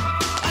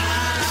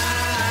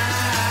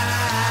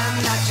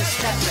 I'm not your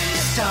stepping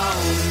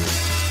stone.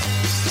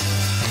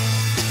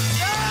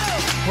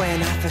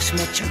 When I first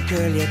met you,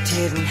 girl, you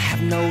didn't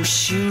have no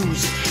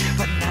shoes.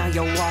 But now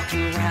you're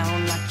walking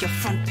around like your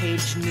front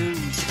page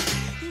news.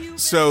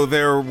 So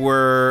there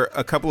were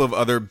a couple of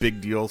other big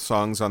deal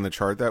songs on the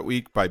chart that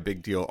week by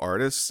big deal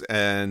artists.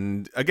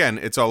 And again,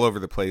 it's all over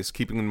the place,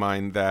 keeping in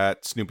mind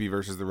that Snoopy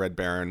versus the Red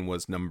Baron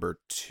was number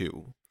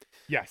 2.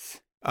 yes.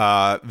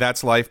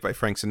 That's Life by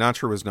Frank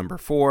Sinatra was number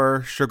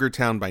 4.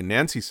 Sugartown by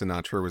Nancy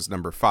Sinatra was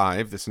number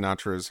 5. The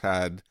Sinatras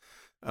had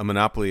a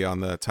monopoly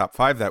on the top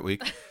 5 that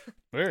week.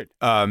 Weird.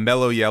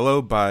 Mellow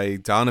Yellow by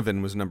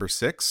Donovan was number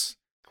 6.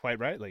 Quite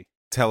rightly.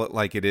 Tell It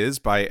Like It Is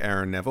by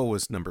Aaron Neville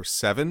was number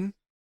 7.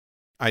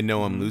 I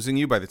Know I'm Losing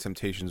You by The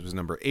Temptations was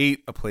number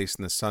 8. A Place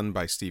in the Sun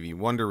by Stevie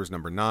Wonder was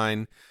number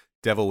 9.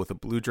 Devil with a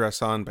Blue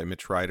Dress On by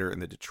Mitch Ryder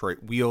and the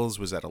Detroit Wheels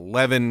was at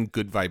 11.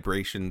 Good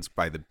Vibrations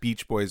by the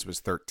Beach Boys was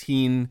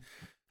 13.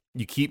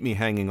 You Keep Me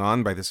Hanging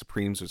On by the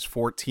Supremes was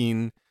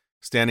 14.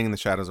 Standing in the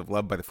Shadows of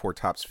Love by the Four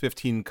Tops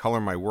 15.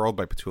 Color My World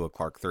by Petula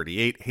Clark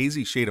 38.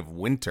 Hazy Shade of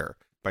Winter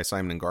by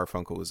Simon and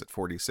Garfunkel was at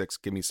 46.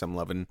 Give Me Some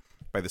Lovin'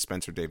 by the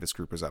Spencer Davis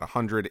Group was at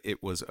 100.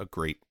 It was a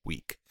great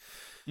week.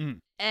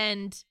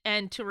 And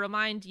to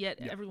remind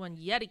everyone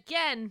yet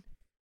again,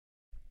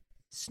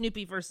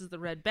 Snoopy versus the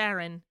Red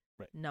Baron,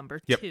 number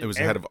 2. Yep, it was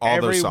ahead of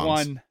all those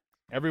songs.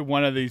 Every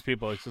one of these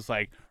people is just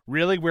like,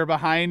 really? We're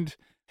behind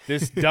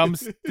this dumb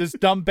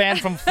band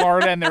from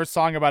Florida and their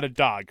song about a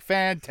dog.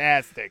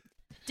 Fantastic.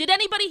 Did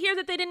anybody hear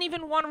that they didn't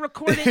even want to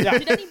record it?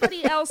 Did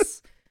anybody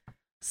else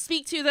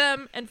speak to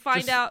them and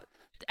find out?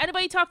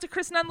 Anybody talk to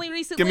Chris Nunley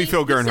recently? Give me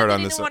Phil He said Gernhardt they on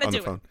didn't this wanna on the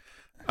do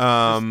it.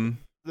 phone.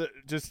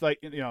 Just like,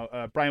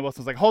 Brian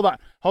Wilson's like, hold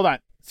on,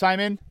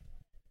 Simon,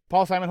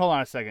 Paul Simon, hold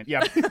on a second. Yeah,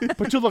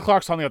 Petula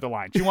Clark's on the other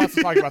line. She wants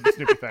to talk about the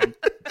Snoopy thing.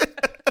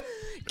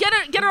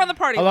 Get her on the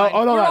party Hello? line.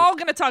 Oh, no, We're no. all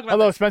going to talk about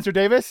Hello, this. Spencer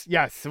Davis.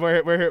 Yes,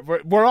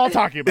 we're all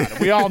talking about it.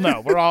 We all know.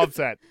 We're all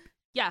upset.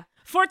 Yeah.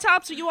 Four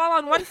Tops, are you all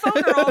on one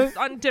phone or all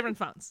on different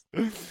phones?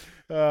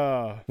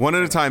 One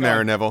at a time,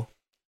 Aaron Neville.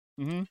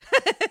 Mm-hmm.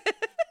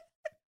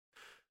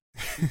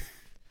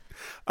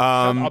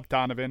 Um, Up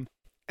Donovan.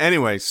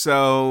 Anyway,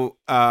 so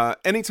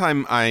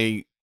anytime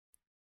I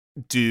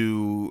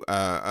do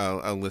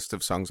a list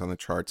of songs on the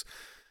charts,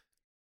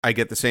 I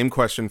get the same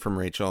question from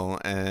Rachel.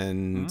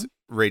 And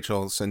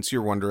Rachel, since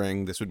you're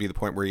wondering, this would be the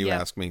point where you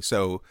ask me.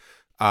 So,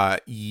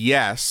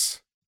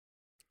 yes,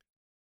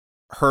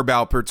 Herb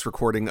Alpert's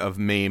recording of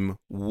MAME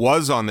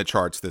was on the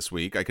charts this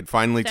week. I could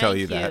finally tell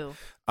you that.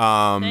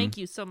 Thank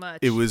you so much.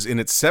 It was in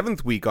its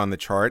 7th week on the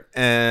chart,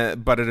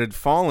 but it had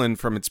fallen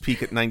from its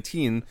peak at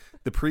 19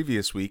 the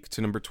previous week to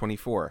number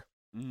 24.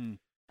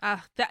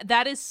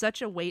 That is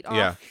such a weight off.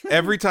 Yeah.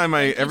 Every time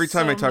I so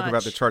talk about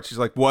much. the chart, she's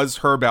like, "Was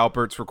Herb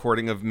Alpert's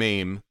recording of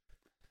MAME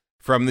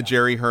from the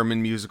Jerry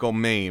Herman musical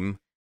MAME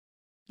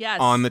Yes.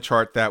 on the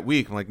chart that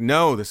week?" I'm like,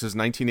 "No, this is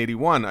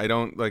 1981. I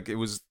don't like it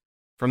was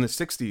from the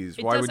 60s.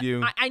 It Why would doesn't-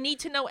 you?" I need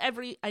to know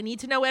every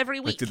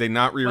week. Like, did they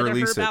not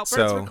re-release whether Herb it? Alpert's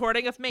So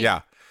recording of MAME.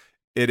 yeah,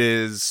 it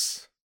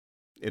is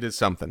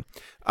something.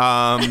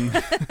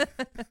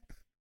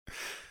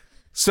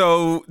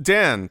 So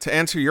Dan, to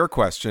answer your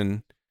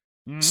question,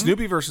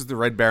 Snoopy versus the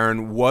Red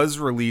Baron was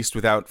released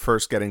without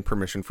first getting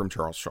permission from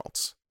Charles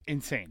Schultz.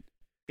 Insane.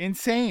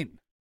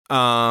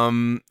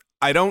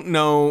 I don't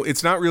know.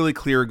 It's not really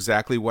clear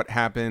exactly what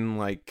happened,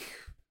 like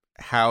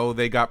how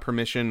they got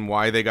permission,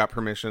 why they got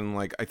permission.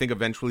 Like, I think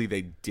eventually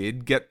they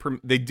did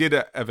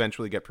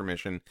eventually get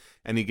permission,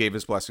 and he gave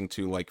his blessing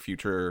to like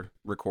future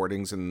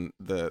recordings and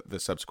the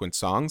subsequent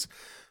songs.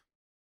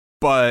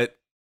 But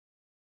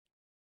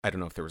I don't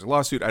know if there was a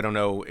lawsuit. I don't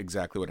know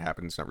exactly what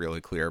happened. It's not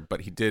really clear,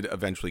 but he did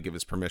eventually give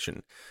his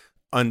permission.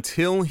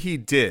 Until he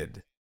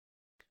did,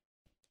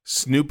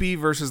 Snoopy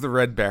versus the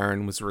Red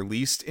Baron was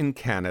released in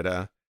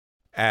Canada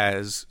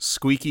as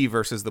Squeaky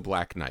versus the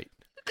Black Knight.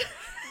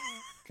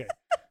 Okay.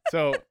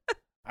 So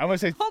I want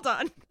to say Hold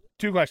on.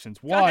 2 questions.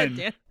 Go ahead, One,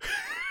 Dan.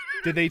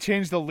 did they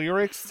change the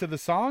lyrics to the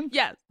song?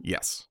 Yeah.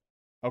 Yes.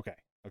 Okay.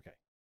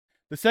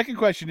 The second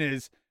question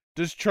is,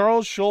 does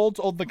Charles Schultz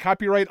own the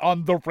copyright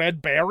on the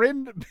Red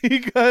Baron?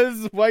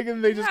 Because why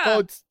couldn't they just call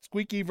it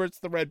Squeaky versus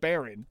the Red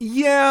Baron?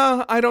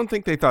 Yeah, I don't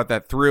think they thought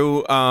that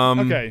through.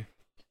 Okay.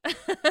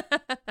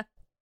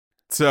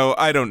 So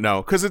I don't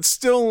know, because it's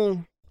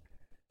still,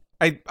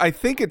 I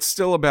think it's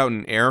still about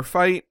an air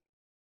fight.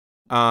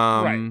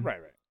 Right.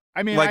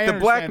 I mean, like I the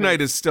Black understand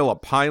Knight it- is still a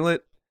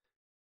pilot.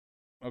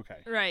 Okay.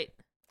 Right.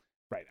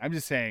 Right. I'm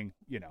just saying,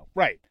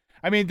 right.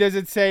 I mean, does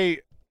it say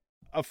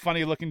a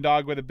funny looking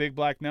dog with a big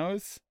black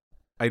nose?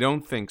 I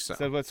don't think so.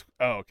 So let's.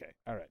 Oh, okay.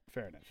 All right.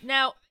 Fair enough.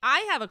 Now,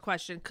 I have a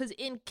question, because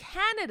in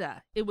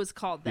Canada, it was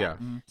called that. Yeah.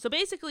 So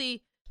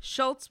basically,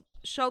 Schultz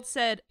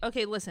said,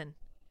 okay, listen,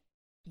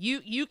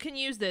 you can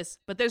use this,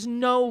 but there's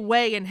no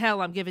way in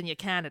hell I'm giving you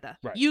Canada.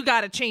 Right. You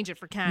got to change it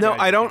for Canada.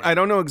 No, I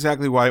don't know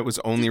exactly why it was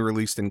only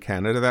released in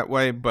Canada that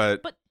way,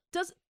 but But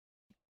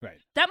Right.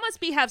 that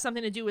must have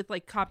something to do with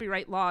like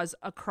copyright laws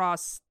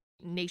across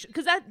nation,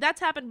 because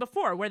that's happened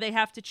before, where they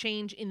have to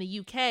change in the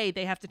UK,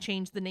 they have to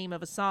change the name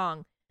of a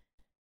song.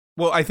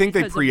 well, I think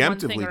they Because of one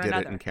thing preemptively or did it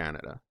another. in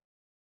Canada.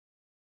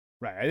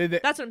 Right.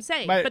 That's what I'm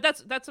saying. My- But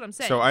that's what I'm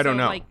saying. So I don't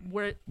know. Like,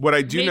 What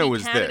I do maybe know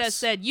is Canada this.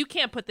 said you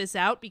can't put this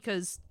out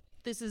because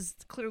this is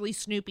clearly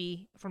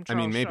Snoopy from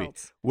Charles maybe.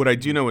 Schultz. What I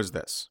do know is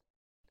this.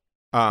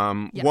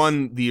 Yes.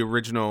 One, the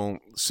original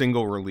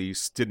single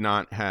release did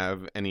not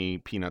have any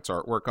Peanuts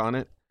artwork on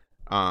it.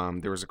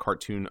 There was a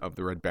cartoon of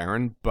the Red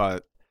Baron,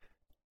 but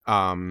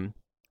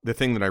the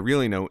thing that I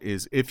really know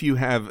is if you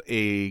have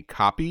a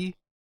copy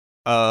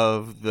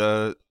of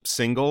the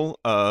single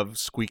of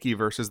Squeaky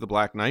versus the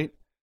Black Knight,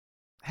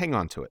 hang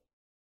on to it.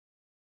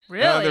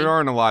 Really? There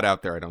aren't a lot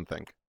out there, I don't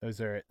think.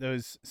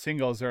 Those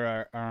singles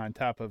are on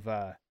top of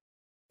the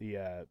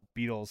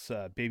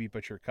Beatles Baby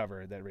Butcher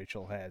cover that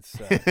Rachel has.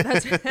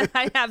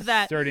 I have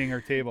that. Starting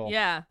her table.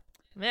 Yeah.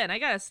 Man, I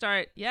got to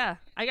start. Yeah.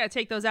 I got to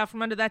take those out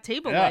from under that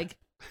table Yeah. leg.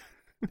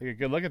 Take a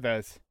good look at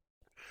those.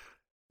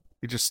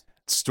 You just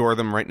store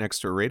them right next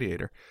to a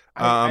radiator.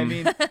 I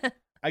mean,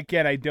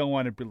 again, I don't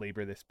want to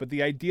belabor this, but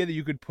the idea that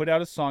you could put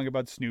out a song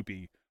about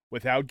Snoopy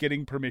without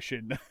getting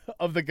permission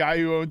of the guy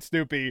who owns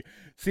Snoopy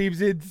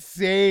seems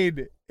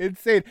insane.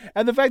 Insane.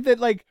 And the fact that,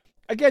 like,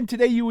 again,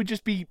 today you would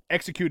just be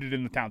executed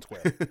in the town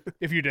square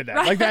if you did that.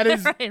 Right, Like, that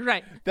is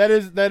right. that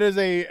is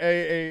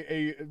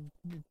a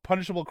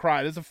punishable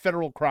crime. It's a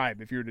federal crime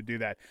if you were to do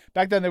that.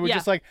 Back then they were Yeah.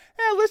 just like,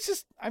 let's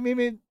just,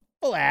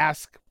 we'll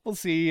ask. We'll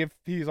see if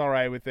he's all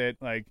right with it.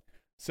 Like,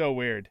 so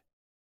weird.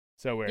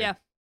 So weird. Yeah.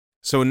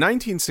 So in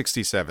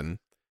 1967,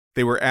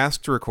 they were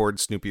asked to record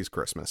Snoopy's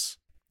Christmas.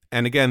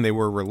 And again, they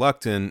were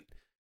reluctant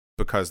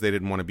because they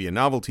didn't want to be a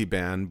novelty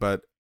band,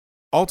 but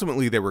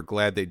ultimately they were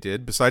glad they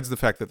did. Besides the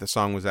fact that the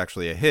song was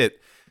actually a hit,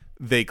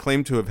 they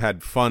claimed to have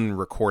had fun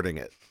recording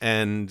it,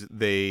 and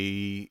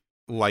they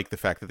liked the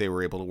fact that they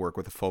were able to work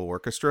with a full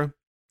orchestra.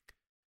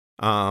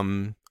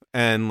 And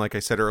like I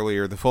said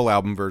earlier, the full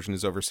album version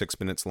is over 6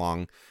 minutes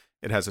long.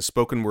 It has a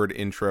spoken word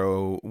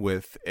intro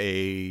with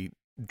a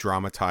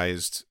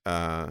dramatized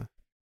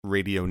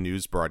radio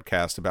news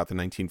broadcast about the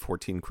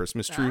 1914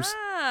 Christmas truce.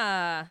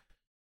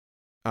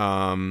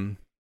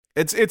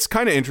 It's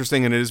kind of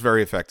interesting, and it is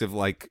very effective.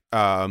 Like,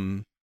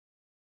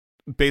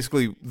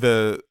 basically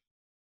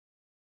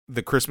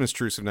the Christmas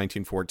truce of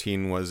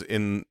 1914 was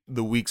in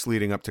the weeks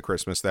leading up to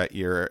Christmas that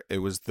year. It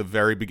was the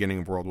very beginning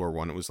of World War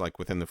I. It was like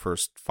within the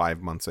first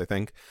 5 months, I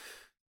think.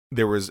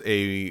 There was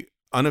a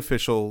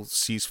unofficial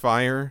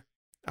ceasefire,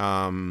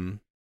 a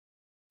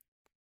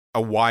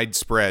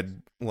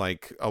widespread,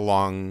 like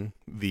along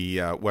the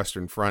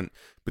Western Front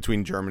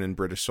between German and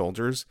British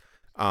soldiers.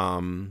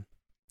 And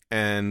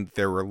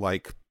there were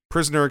like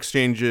prisoner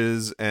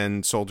exchanges,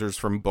 and soldiers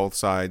from both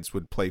sides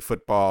would play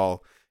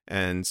football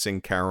and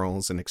sing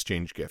carols and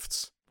exchange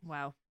gifts.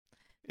 Wow.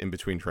 In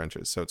between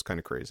trenches. So it's kind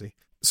of crazy.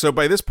 So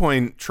by this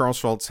point, Charles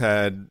Schulz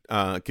had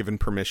given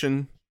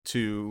permission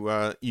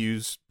to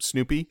use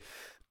Snoopy.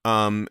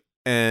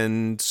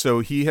 And so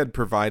he had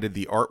provided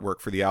the artwork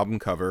for the album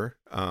cover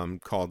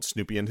called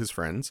Snoopy and His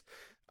Friends.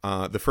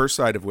 The first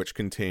side of which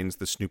contains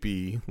the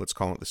Snoopy, let's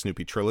call it the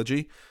Snoopy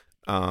trilogy.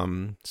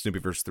 Snoopy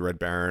versus the Red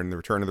Baron, The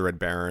Return of the Red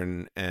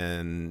Baron,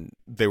 and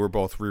they were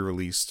both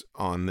re-released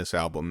on this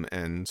album,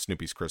 and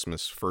Snoopy's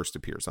Christmas first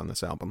appears on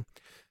this album.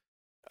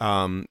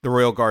 The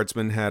Royal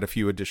Guardsmen had a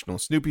few additional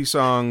Snoopy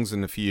songs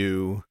and a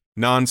few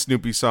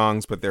non-Snoopy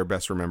songs, but they're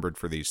best remembered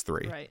for these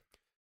three. Right.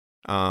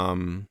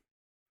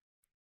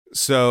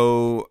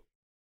 So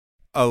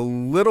a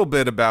little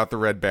bit about the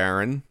Red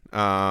Baron,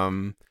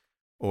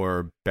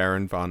 or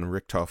Baron von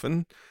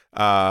Richthofen.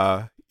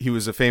 He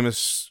was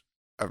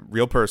a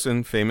real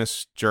person,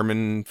 famous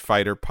German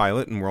fighter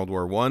pilot in World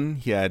War I.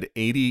 He had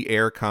 80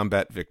 air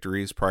combat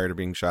victories prior to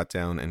being shot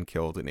down and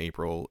killed in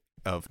April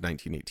of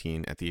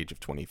 1918 at the age of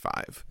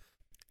 25.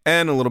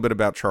 And a little bit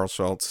about Charles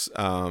Schulz,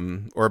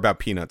 or about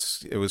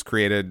Peanuts. It was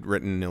created,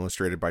 written, and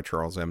illustrated by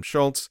Charles M.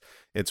 Schulz.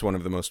 It's one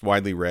of the most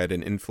widely read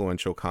and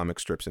influential comic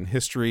strips in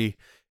history.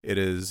 It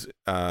is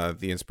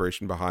the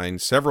inspiration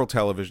behind several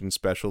television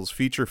specials,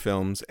 feature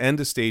films, and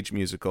a stage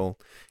musical.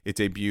 It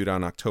debuted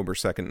on October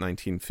 2nd,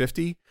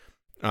 1950.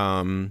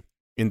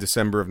 In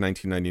December of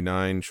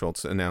 1999,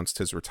 Schulz announced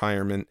his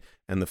retirement,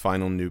 and the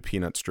final new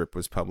Peanut strip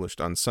was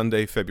published on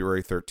Sunday,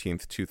 February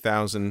 13th,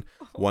 2000,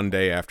 one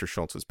day after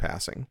Schulz's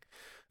passing.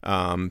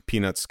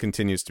 Peanuts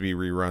continues to be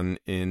rerun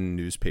in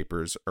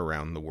newspapers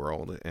around the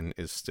world and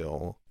is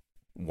still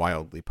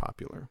wildly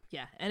popular.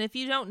 Yeah, and if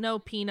you don't know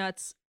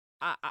Peanuts,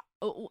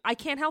 I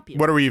can't help you.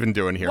 What are we even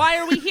doing here? Why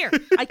are we here?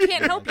 I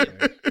can't help you.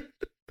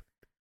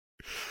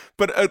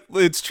 But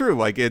it's true.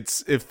 Like,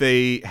 it's, if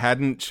they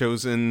hadn't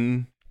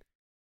chosen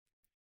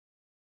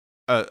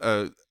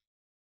a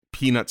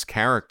Peanuts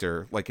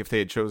character, like if they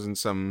had chosen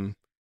some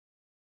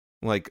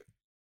like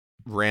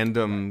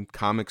random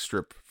comic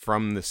strip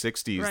from the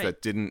 60s Right.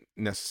 that didn't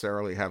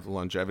necessarily have the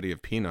longevity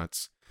of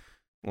Peanuts,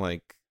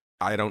 like,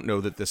 I don't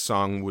know that this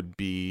song would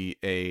be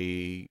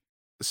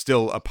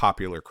still a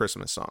popular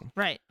Christmas song.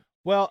 Right.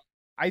 Well,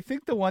 I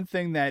think the one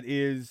thing that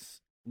is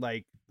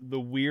like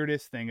the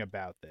weirdest thing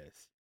about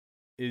this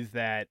is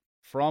that,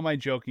 for all my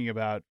joking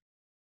about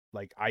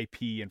like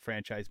IP and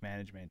franchise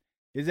management,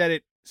 is that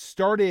it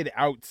started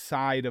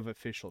outside of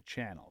official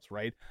channels,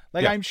 right?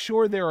 Like, Yeah. I'm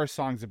sure there are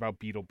songs about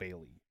Beetle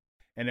Bailey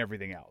and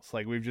everything else.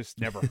 Like, we've just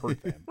never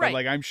heard them. But Right.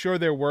 like, I'm sure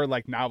there were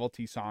like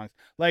novelty songs.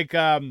 Like,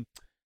 they're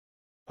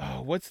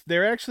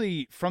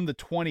actually from the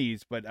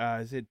 20s, but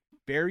is it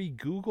Barry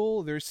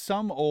Google? There's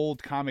some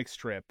old comic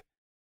strip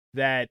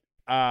that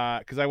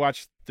because I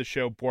watched the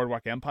show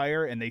Boardwalk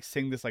Empire, and they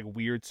sing this like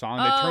weird song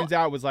that Oh. turns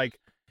out it was like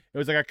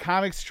a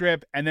comic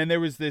strip, and then there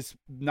was this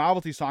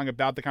novelty song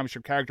about the comic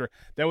strip character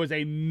that was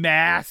a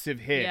massive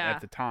hit Yeah, at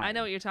the time. I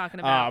know what you're talking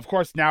about. Of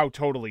course, now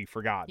totally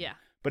forgotten. Yeah.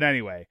 But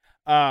anyway,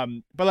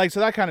 but like, so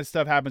that kind of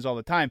stuff happens all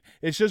the time.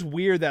 It's just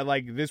weird that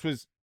like this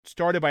was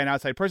started by an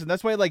outside person.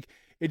 That's why like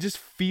it just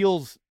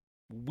feels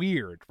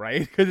weird,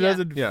 right? Because it Yeah.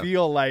 doesn't Yeah.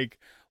 feel like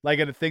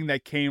a thing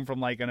that came from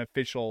like an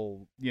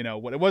official,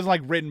 what it wasn't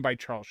like written by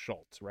Charles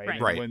Schulz, right? Right.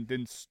 And Right. It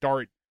didn't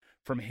start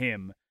from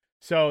him.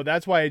 So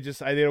that's why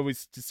it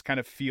always just kind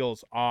of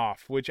feels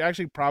off, which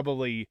actually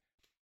probably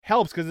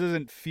helps because it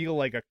doesn't feel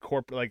like a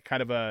corporate, like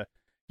kind of a,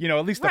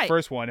 at least the Right.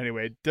 first one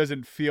anyway, it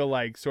doesn't feel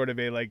like sort of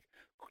a like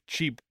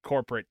cheap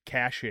corporate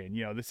cash in.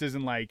 This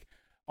isn't like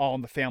All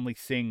in the Family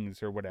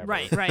Sings or whatever.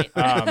 Right, right.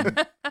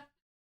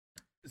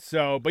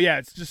 So, but yeah,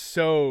 it's just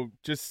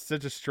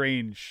such a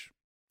strange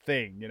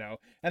thing,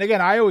 And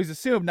again, I always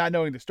assumed, not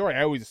knowing the story,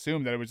 I always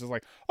assumed that it was just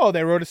like, oh,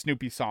 they wrote a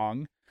Snoopy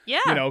song. Yeah.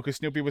 You know, because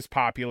Snoopy was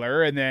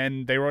popular, and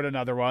then they wrote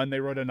another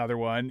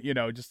one, you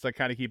know, just to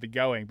kind of keep it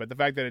going. But the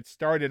fact that it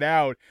started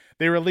out,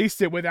 they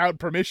released it without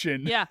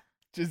permission. Yeah.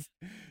 Just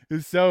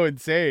is so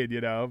insane,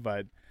 you know.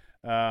 But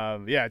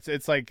yeah,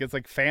 it's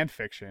like fan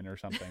fiction or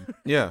something.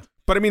 Yeah.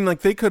 But I mean,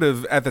 like, they could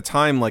have, at the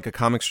time, like, a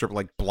comic strip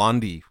like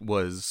Blondie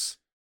was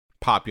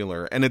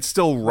popular, and it's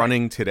still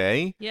running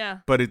today. Yeah.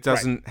 But it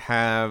doesn't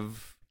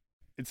have,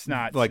 It's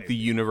not like, Snoopy. the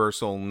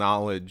universal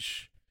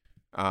knowledge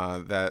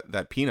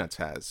that Peanuts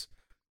has.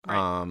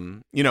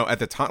 Right. You know, at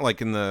the time,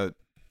 like in the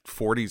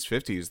 40s,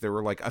 50s, there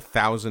were like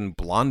 1,000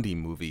 Blondie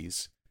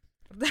movies.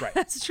 Right.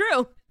 That's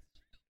true.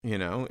 You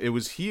know, it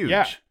was huge.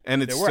 Yeah,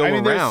 And it's there were. still I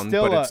mean, there's around,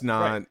 still but it's a-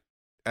 not right.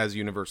 as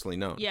universally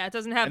known. Yeah, it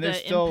doesn't have And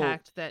there's the still-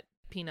 impact that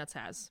Peanuts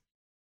has.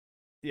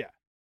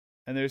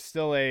 And there's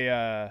still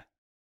a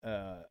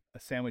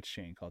sandwich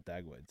chain called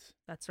Dagwood's.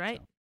 That's right.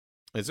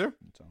 So- Is there?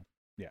 So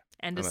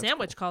And Oh, a that's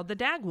sandwich called the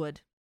Dagwood.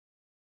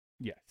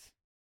 yes.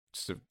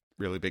 Just a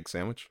really big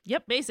sandwich?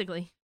 Yep,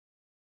 basically.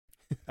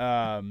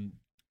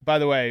 By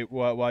the way,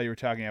 while you were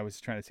talking, I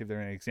was trying to see if there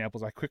are any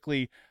examples. I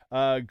quickly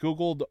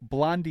Googled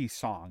Blondie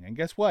song, and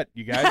guess what,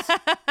 you guys?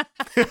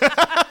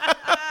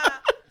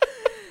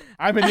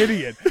 I'm an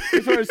idiot.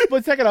 For a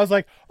split second, I was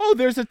like, "Oh,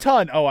 there's a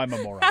ton." Oh, I'm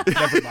a moron.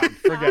 Never mind.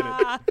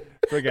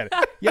 Forget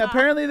it. Yeah,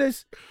 apparently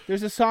there's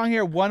a song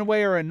here. One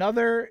Way or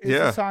Another is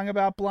Yeah. a song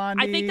about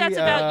Blondie. I think that's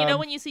about, you know,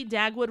 when you see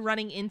Dagwood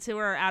running into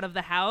her out of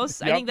the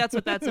house? I Yep. think that's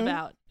what that's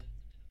about.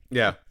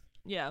 Yeah.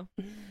 Yeah.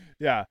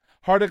 Yeah,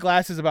 Heart of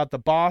Glass is about the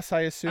boss.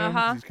 I assume 'cause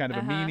Uh-huh, he's kind of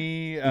a uh-huh.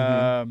 meanie.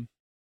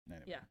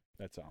 Anyway, Yeah.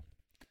 that's all.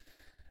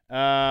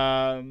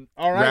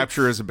 All right.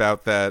 Rapture is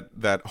about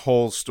that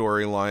whole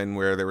storyline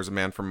where there was a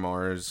man from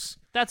Mars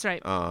That's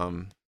right.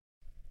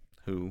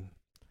 who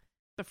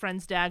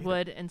Befriends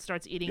Dagwood and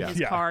starts eating Yeah. his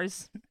Yeah.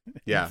 cars.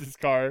 yeah. His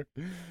car.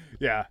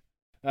 Yeah.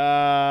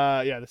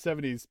 Yeah, the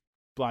 70s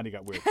Blondie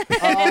got weird.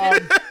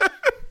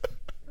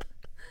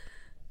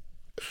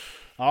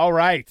 All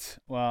right.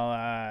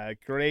 Well,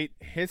 great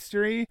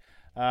history.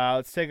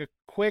 Let's take a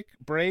quick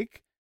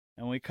break.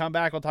 And when we come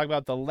back, we'll talk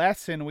about the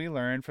lesson we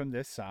learned from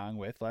this song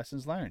with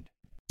Lessons Learned.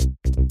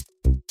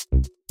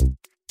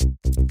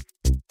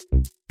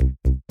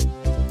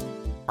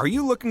 Are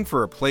you looking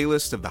for a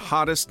playlist of the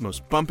hottest,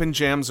 most bumpin'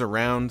 jams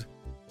around?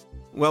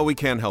 Well, we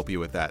can't help you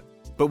with that.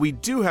 But we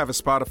do have a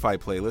Spotify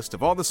playlist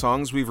of all the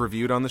songs we've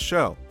reviewed on the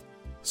show.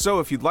 So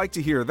if you'd like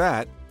to hear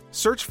that,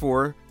 search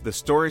for the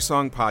Story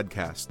Song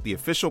Podcast, the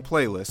official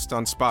playlist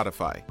on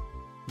Spotify.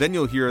 Then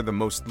you'll hear the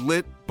most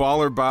lit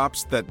baller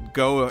bops that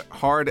go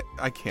hard.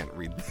 I can't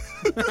read this.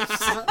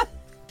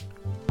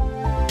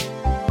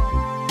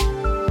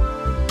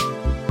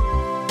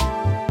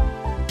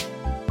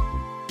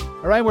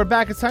 All right, we're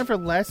back. It's time for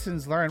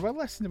Lessons Learned. What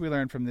lesson did we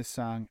learn from this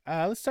song?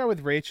 Let's start with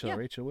Rachel. Yeah.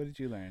 Rachel, what did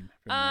you learn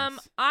from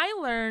this? I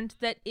learned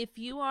that if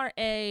you are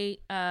a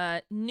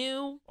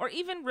new or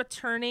even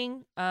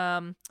returning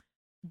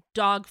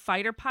dog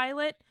fighter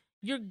pilot,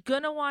 you're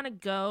gonna want to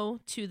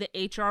go to the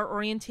HR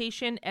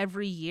orientation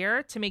every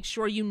year to make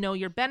sure you know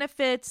your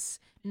benefits,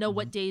 know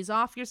what days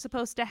off you're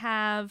supposed to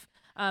have.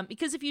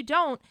 Because if you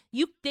don't,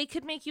 they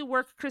could make you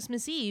work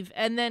Christmas Eve,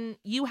 and then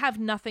you have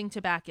nothing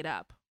to back it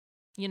up.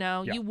 You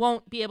know, Yeah. you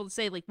won't be able to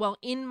say, like, well,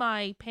 in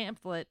my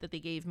pamphlet that they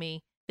gave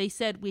me, they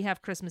said we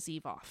have Christmas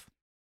Eve off.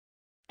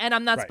 And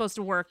I'm not Right. supposed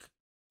to work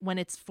when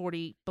it's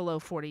below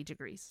 40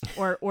 degrees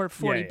or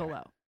 40 yeah.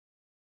 below.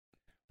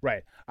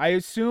 Right. I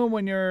assume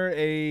when you're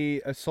a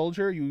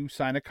soldier, you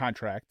sign a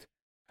contract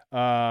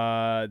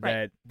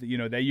that you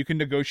know that you can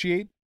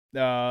negotiate. You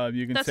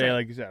can That's say, right.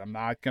 like you said, I'm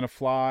not gonna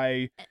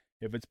fly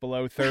if it's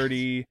below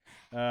 30.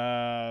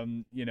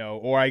 You know,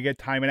 or I get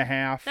time and a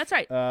half. That's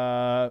right.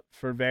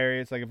 For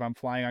various, like if I'm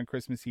flying on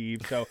Christmas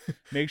Eve. So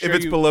make sure If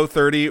it's you, below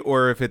 30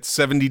 or if it's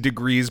 70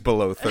 degrees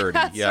below 30.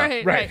 That's yeah.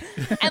 right. Right.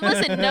 And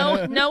listen,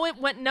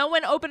 know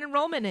when open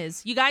enrollment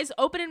is. You guys,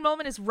 open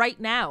enrollment is right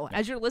now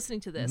as you're listening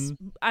to this.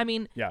 I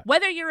mean, Yeah.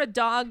 whether you're a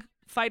dog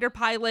fighter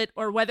pilot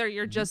or whether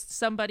you're Mm-hmm. just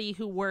somebody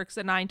who works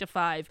a 9 to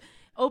 5,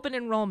 open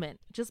enrollment.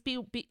 Just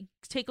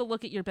take a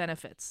look at your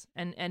benefits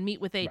and meet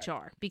with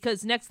HR,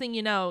 because next thing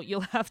you know,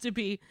 you'll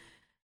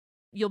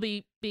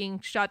be being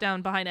shot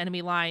down behind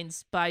enemy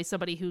lines by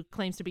somebody who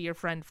claims to be your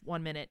friend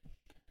 1 minute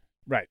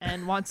right.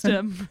 and wants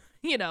to,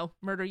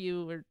 murder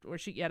you or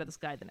shoot you out of the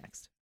sky the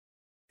next.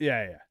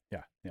 Yeah.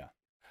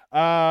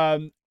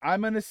 I'm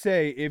gonna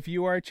say if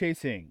you are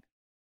chasing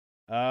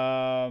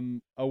a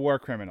war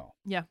criminal,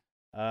 Yeah.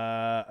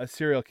 a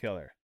serial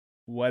killer,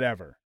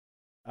 whatever,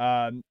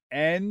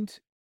 and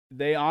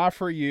they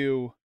offer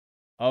you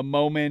a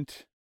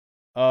moment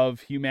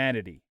of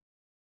humanity,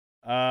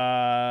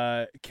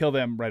 kill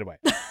them right away.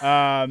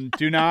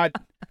 Do not,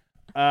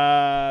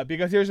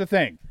 because here's the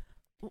thing.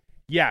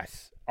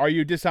 Yes. Are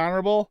you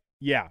dishonorable?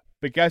 Yeah.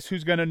 But guess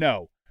who's gonna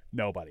know?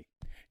 Nobody.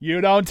 You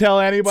don't tell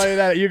anybody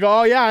that. You go,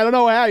 oh yeah, I don't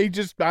know how. He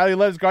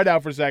let his guard down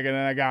for a second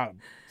and I got him.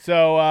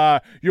 So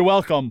you're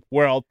welcome,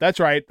 world. That's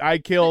right. I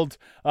killed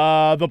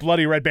the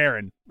bloody Red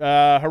Baron.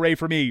 Hooray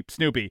for me,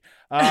 Snoopy.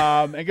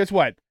 And guess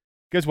what?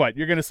 guess what?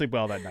 You're gonna sleep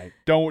well that night.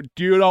 Don't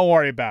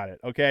worry about it.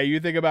 Okay, you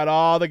think about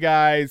all the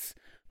guys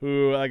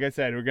who, like I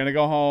said, we're gonna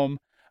go home.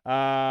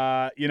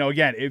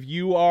 Again, if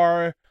you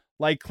are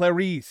like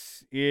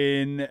Clarice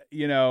in,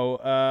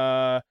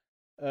 Silence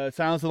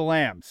of the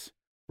Lambs,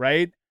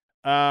 right?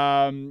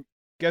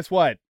 Guess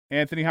what?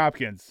 Anthony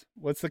Hopkins.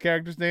 What's the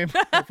character's name?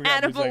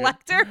 Hannibal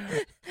Lecter.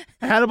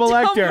 Hannibal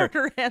Don't Lecter.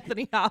 murder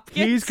Anthony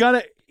Hopkins.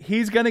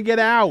 He's gonna get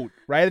out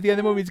right at the end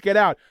of the movie. He's get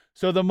out.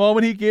 So the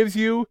moment he gives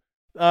you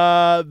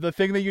the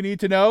thing that you need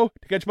to know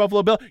to catch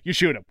Buffalo Bill, you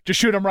shoot him. Just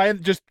shoot him right.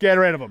 Just get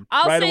rid of him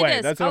right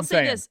away. That's what I'm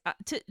saying. I'll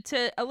say this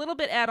to a little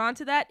bit add on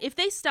to that. If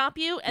they stop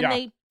you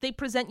and they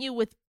present you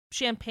with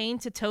champagne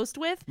to toast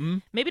with,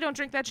 maybe don't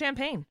drink that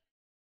champagne.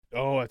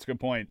 Oh, that's a good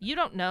point. You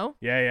don't know.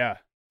 Yeah.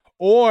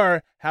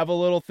 Or have a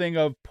little thing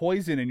of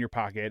poison in your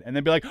pocket and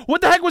then be like,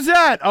 what the heck was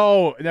that?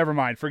 Oh, never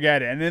mind.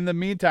 Forget it. And in the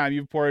meantime,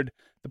 you've poured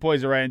the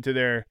poison right into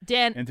their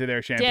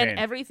champagne. Dan,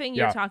 everything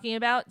you're talking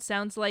about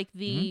sounds like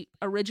the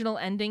original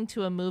ending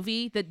to a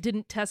movie that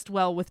didn't test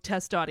well with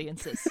test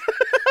audiences.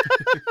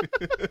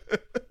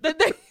 They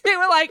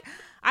were like,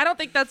 I don't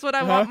think that's what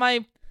I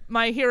want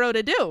my hero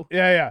to do.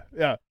 Yeah.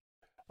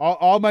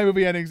 All my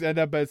movie endings end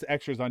up as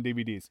extras on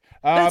DVDs.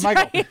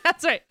 Michael. Right.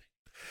 That's right.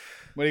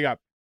 What do you got?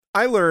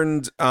 I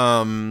learned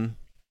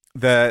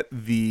that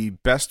the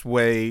best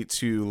way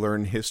to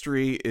learn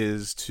history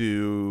is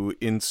to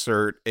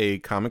insert a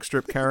comic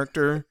strip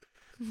character.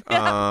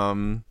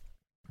 One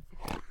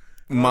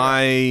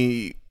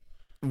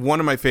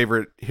of my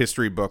favorite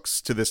history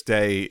books to this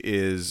day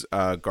is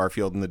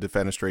Garfield and the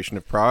Defenestration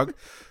of Prague.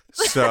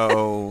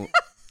 So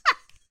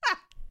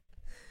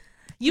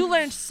you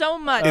learned so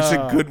much. It's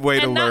a good way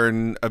to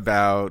learn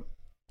about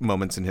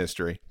moments in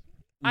history.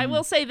 I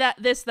will say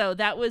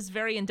that was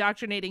very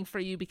indoctrinating for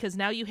you because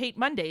now you hate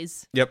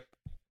Mondays. Yep.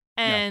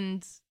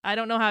 And I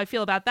don't know how I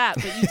feel about that,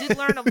 but you did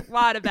learn a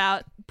lot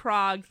about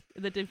Prague,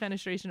 the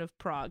Defenestration of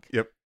Prague.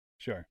 Yep.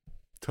 Sure.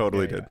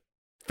 Totally did.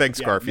 Thanks,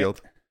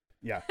 Garfield.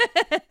 Yeah.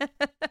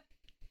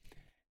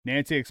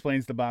 Nancy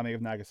explains the bombing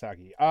of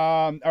Nagasaki.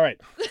 All right.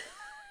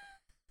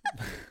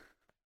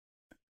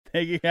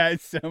 Thank you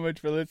guys so much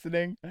for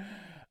listening.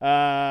 This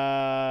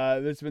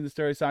has been the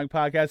Story Song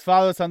Podcast.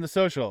 Follow us on the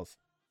socials.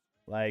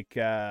 Like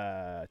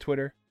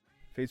Twitter,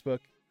 Facebook,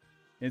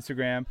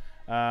 Instagram.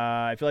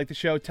 If you like the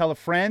show, tell a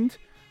friend,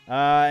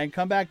 and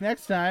come back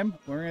next time.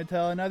 We're going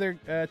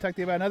to talk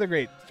to you about another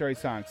great story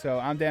song. So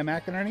I'm Dan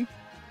McInerney.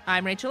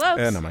 I'm Rachel Oakes.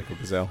 And I'm Michael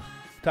Gazelle.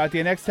 Talk to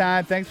you next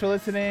time. Thanks for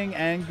listening,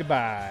 and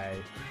goodbye.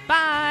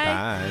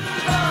 Bye.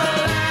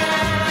 Bye.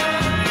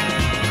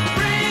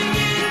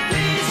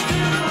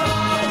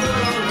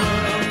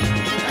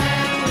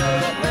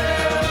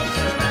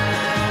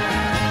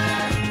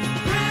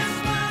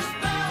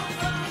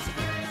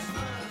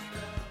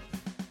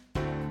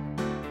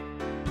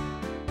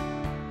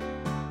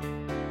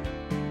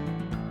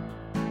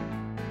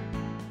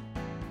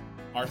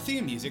 Our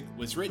theme music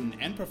was written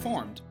and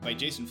performed by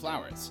Jason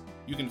Flowers.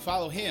 You can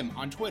follow him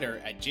on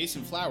Twitter at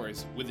Jason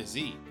Flowers with a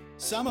Z.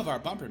 Some of our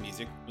bumper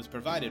music was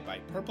provided by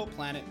Purple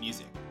Planet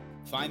Music.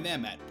 Find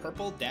them at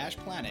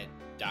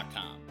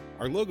purple-planet.com.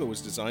 Our logo was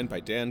designed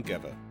by Dan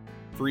Geva.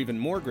 For even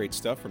more great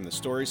stuff from the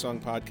Story Song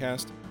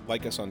Podcast,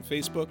 like us on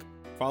Facebook,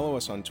 follow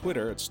us on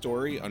Twitter at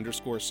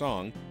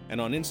story_song,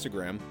 and on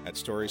Instagram at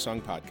Story Song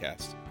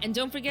Podcast. And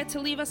don't forget to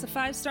leave us a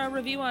 5-star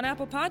review on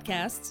Apple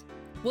Podcasts.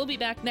 We'll be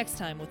back next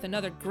time with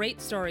another great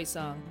story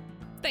song.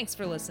 Thanks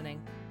for listening.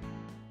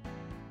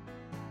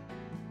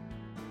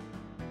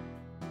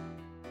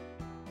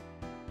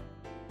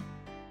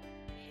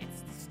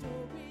 It's the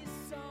Story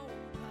Song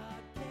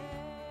Podcast.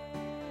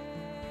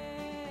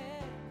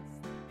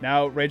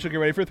 Now, Rachel, get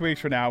ready for 3 weeks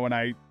from now when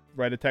I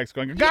write a text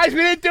going, guys, we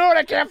didn't do it.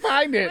 I can't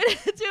find it.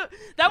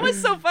 That was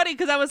so funny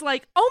because I was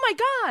like, oh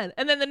my God.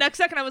 And then the next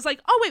second I was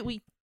like, oh, wait,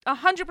 we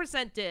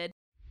 100% did.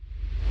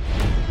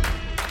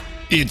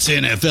 It's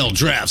NFL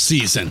draft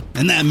season,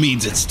 and that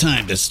means it's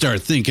time to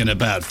start thinking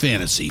about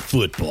fantasy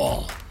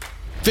football.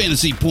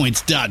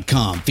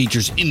 FantasyPoints.com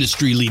features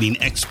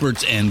industry-leading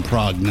experts and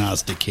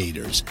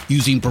prognosticators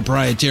using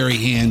proprietary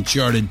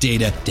hand-charted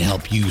data to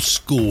help you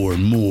score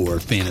more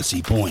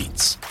fantasy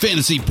points.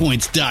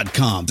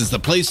 FantasyPoints.com is the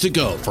place to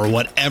go for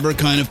whatever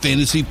kind of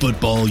fantasy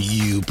football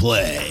you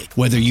play.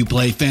 Whether you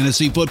play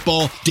fantasy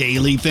football,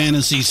 daily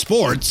fantasy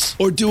sports,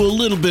 or do a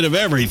little bit of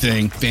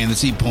everything,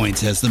 Fantasy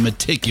Points has the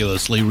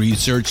meticulously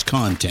researched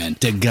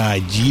content to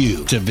guide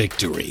you to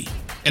victory.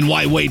 And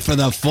why wait for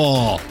the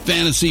fall?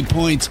 Fantasy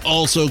Points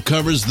also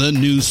covers the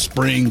new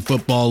spring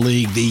football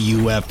league, the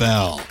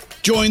UFL.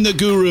 Join the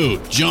guru,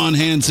 John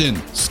Hansen,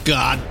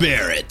 Scott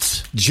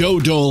Barrett, Joe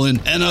Dolan,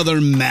 and other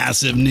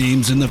massive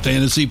names in the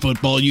fantasy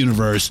football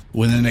universe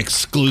with an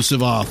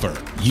exclusive offer.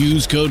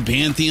 Use code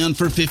Pantheon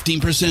for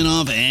 15%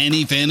 off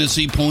any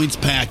Fantasy Points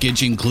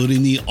package,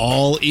 including the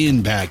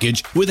all-in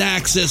package, with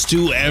access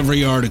to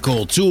every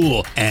article,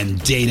 tool, and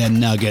data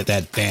nugget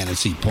that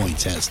Fantasy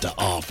Points has to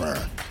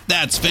offer.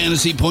 That's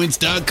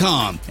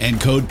FantasyPoints.com and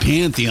code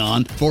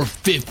Pantheon for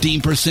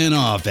 15%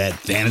 off at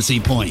Fantasy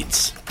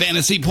Points.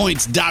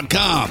 FantasyPoints.com.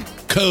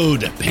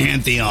 Code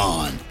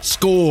Pantheon.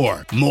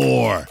 Score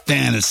more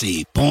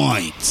fantasy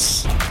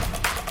points.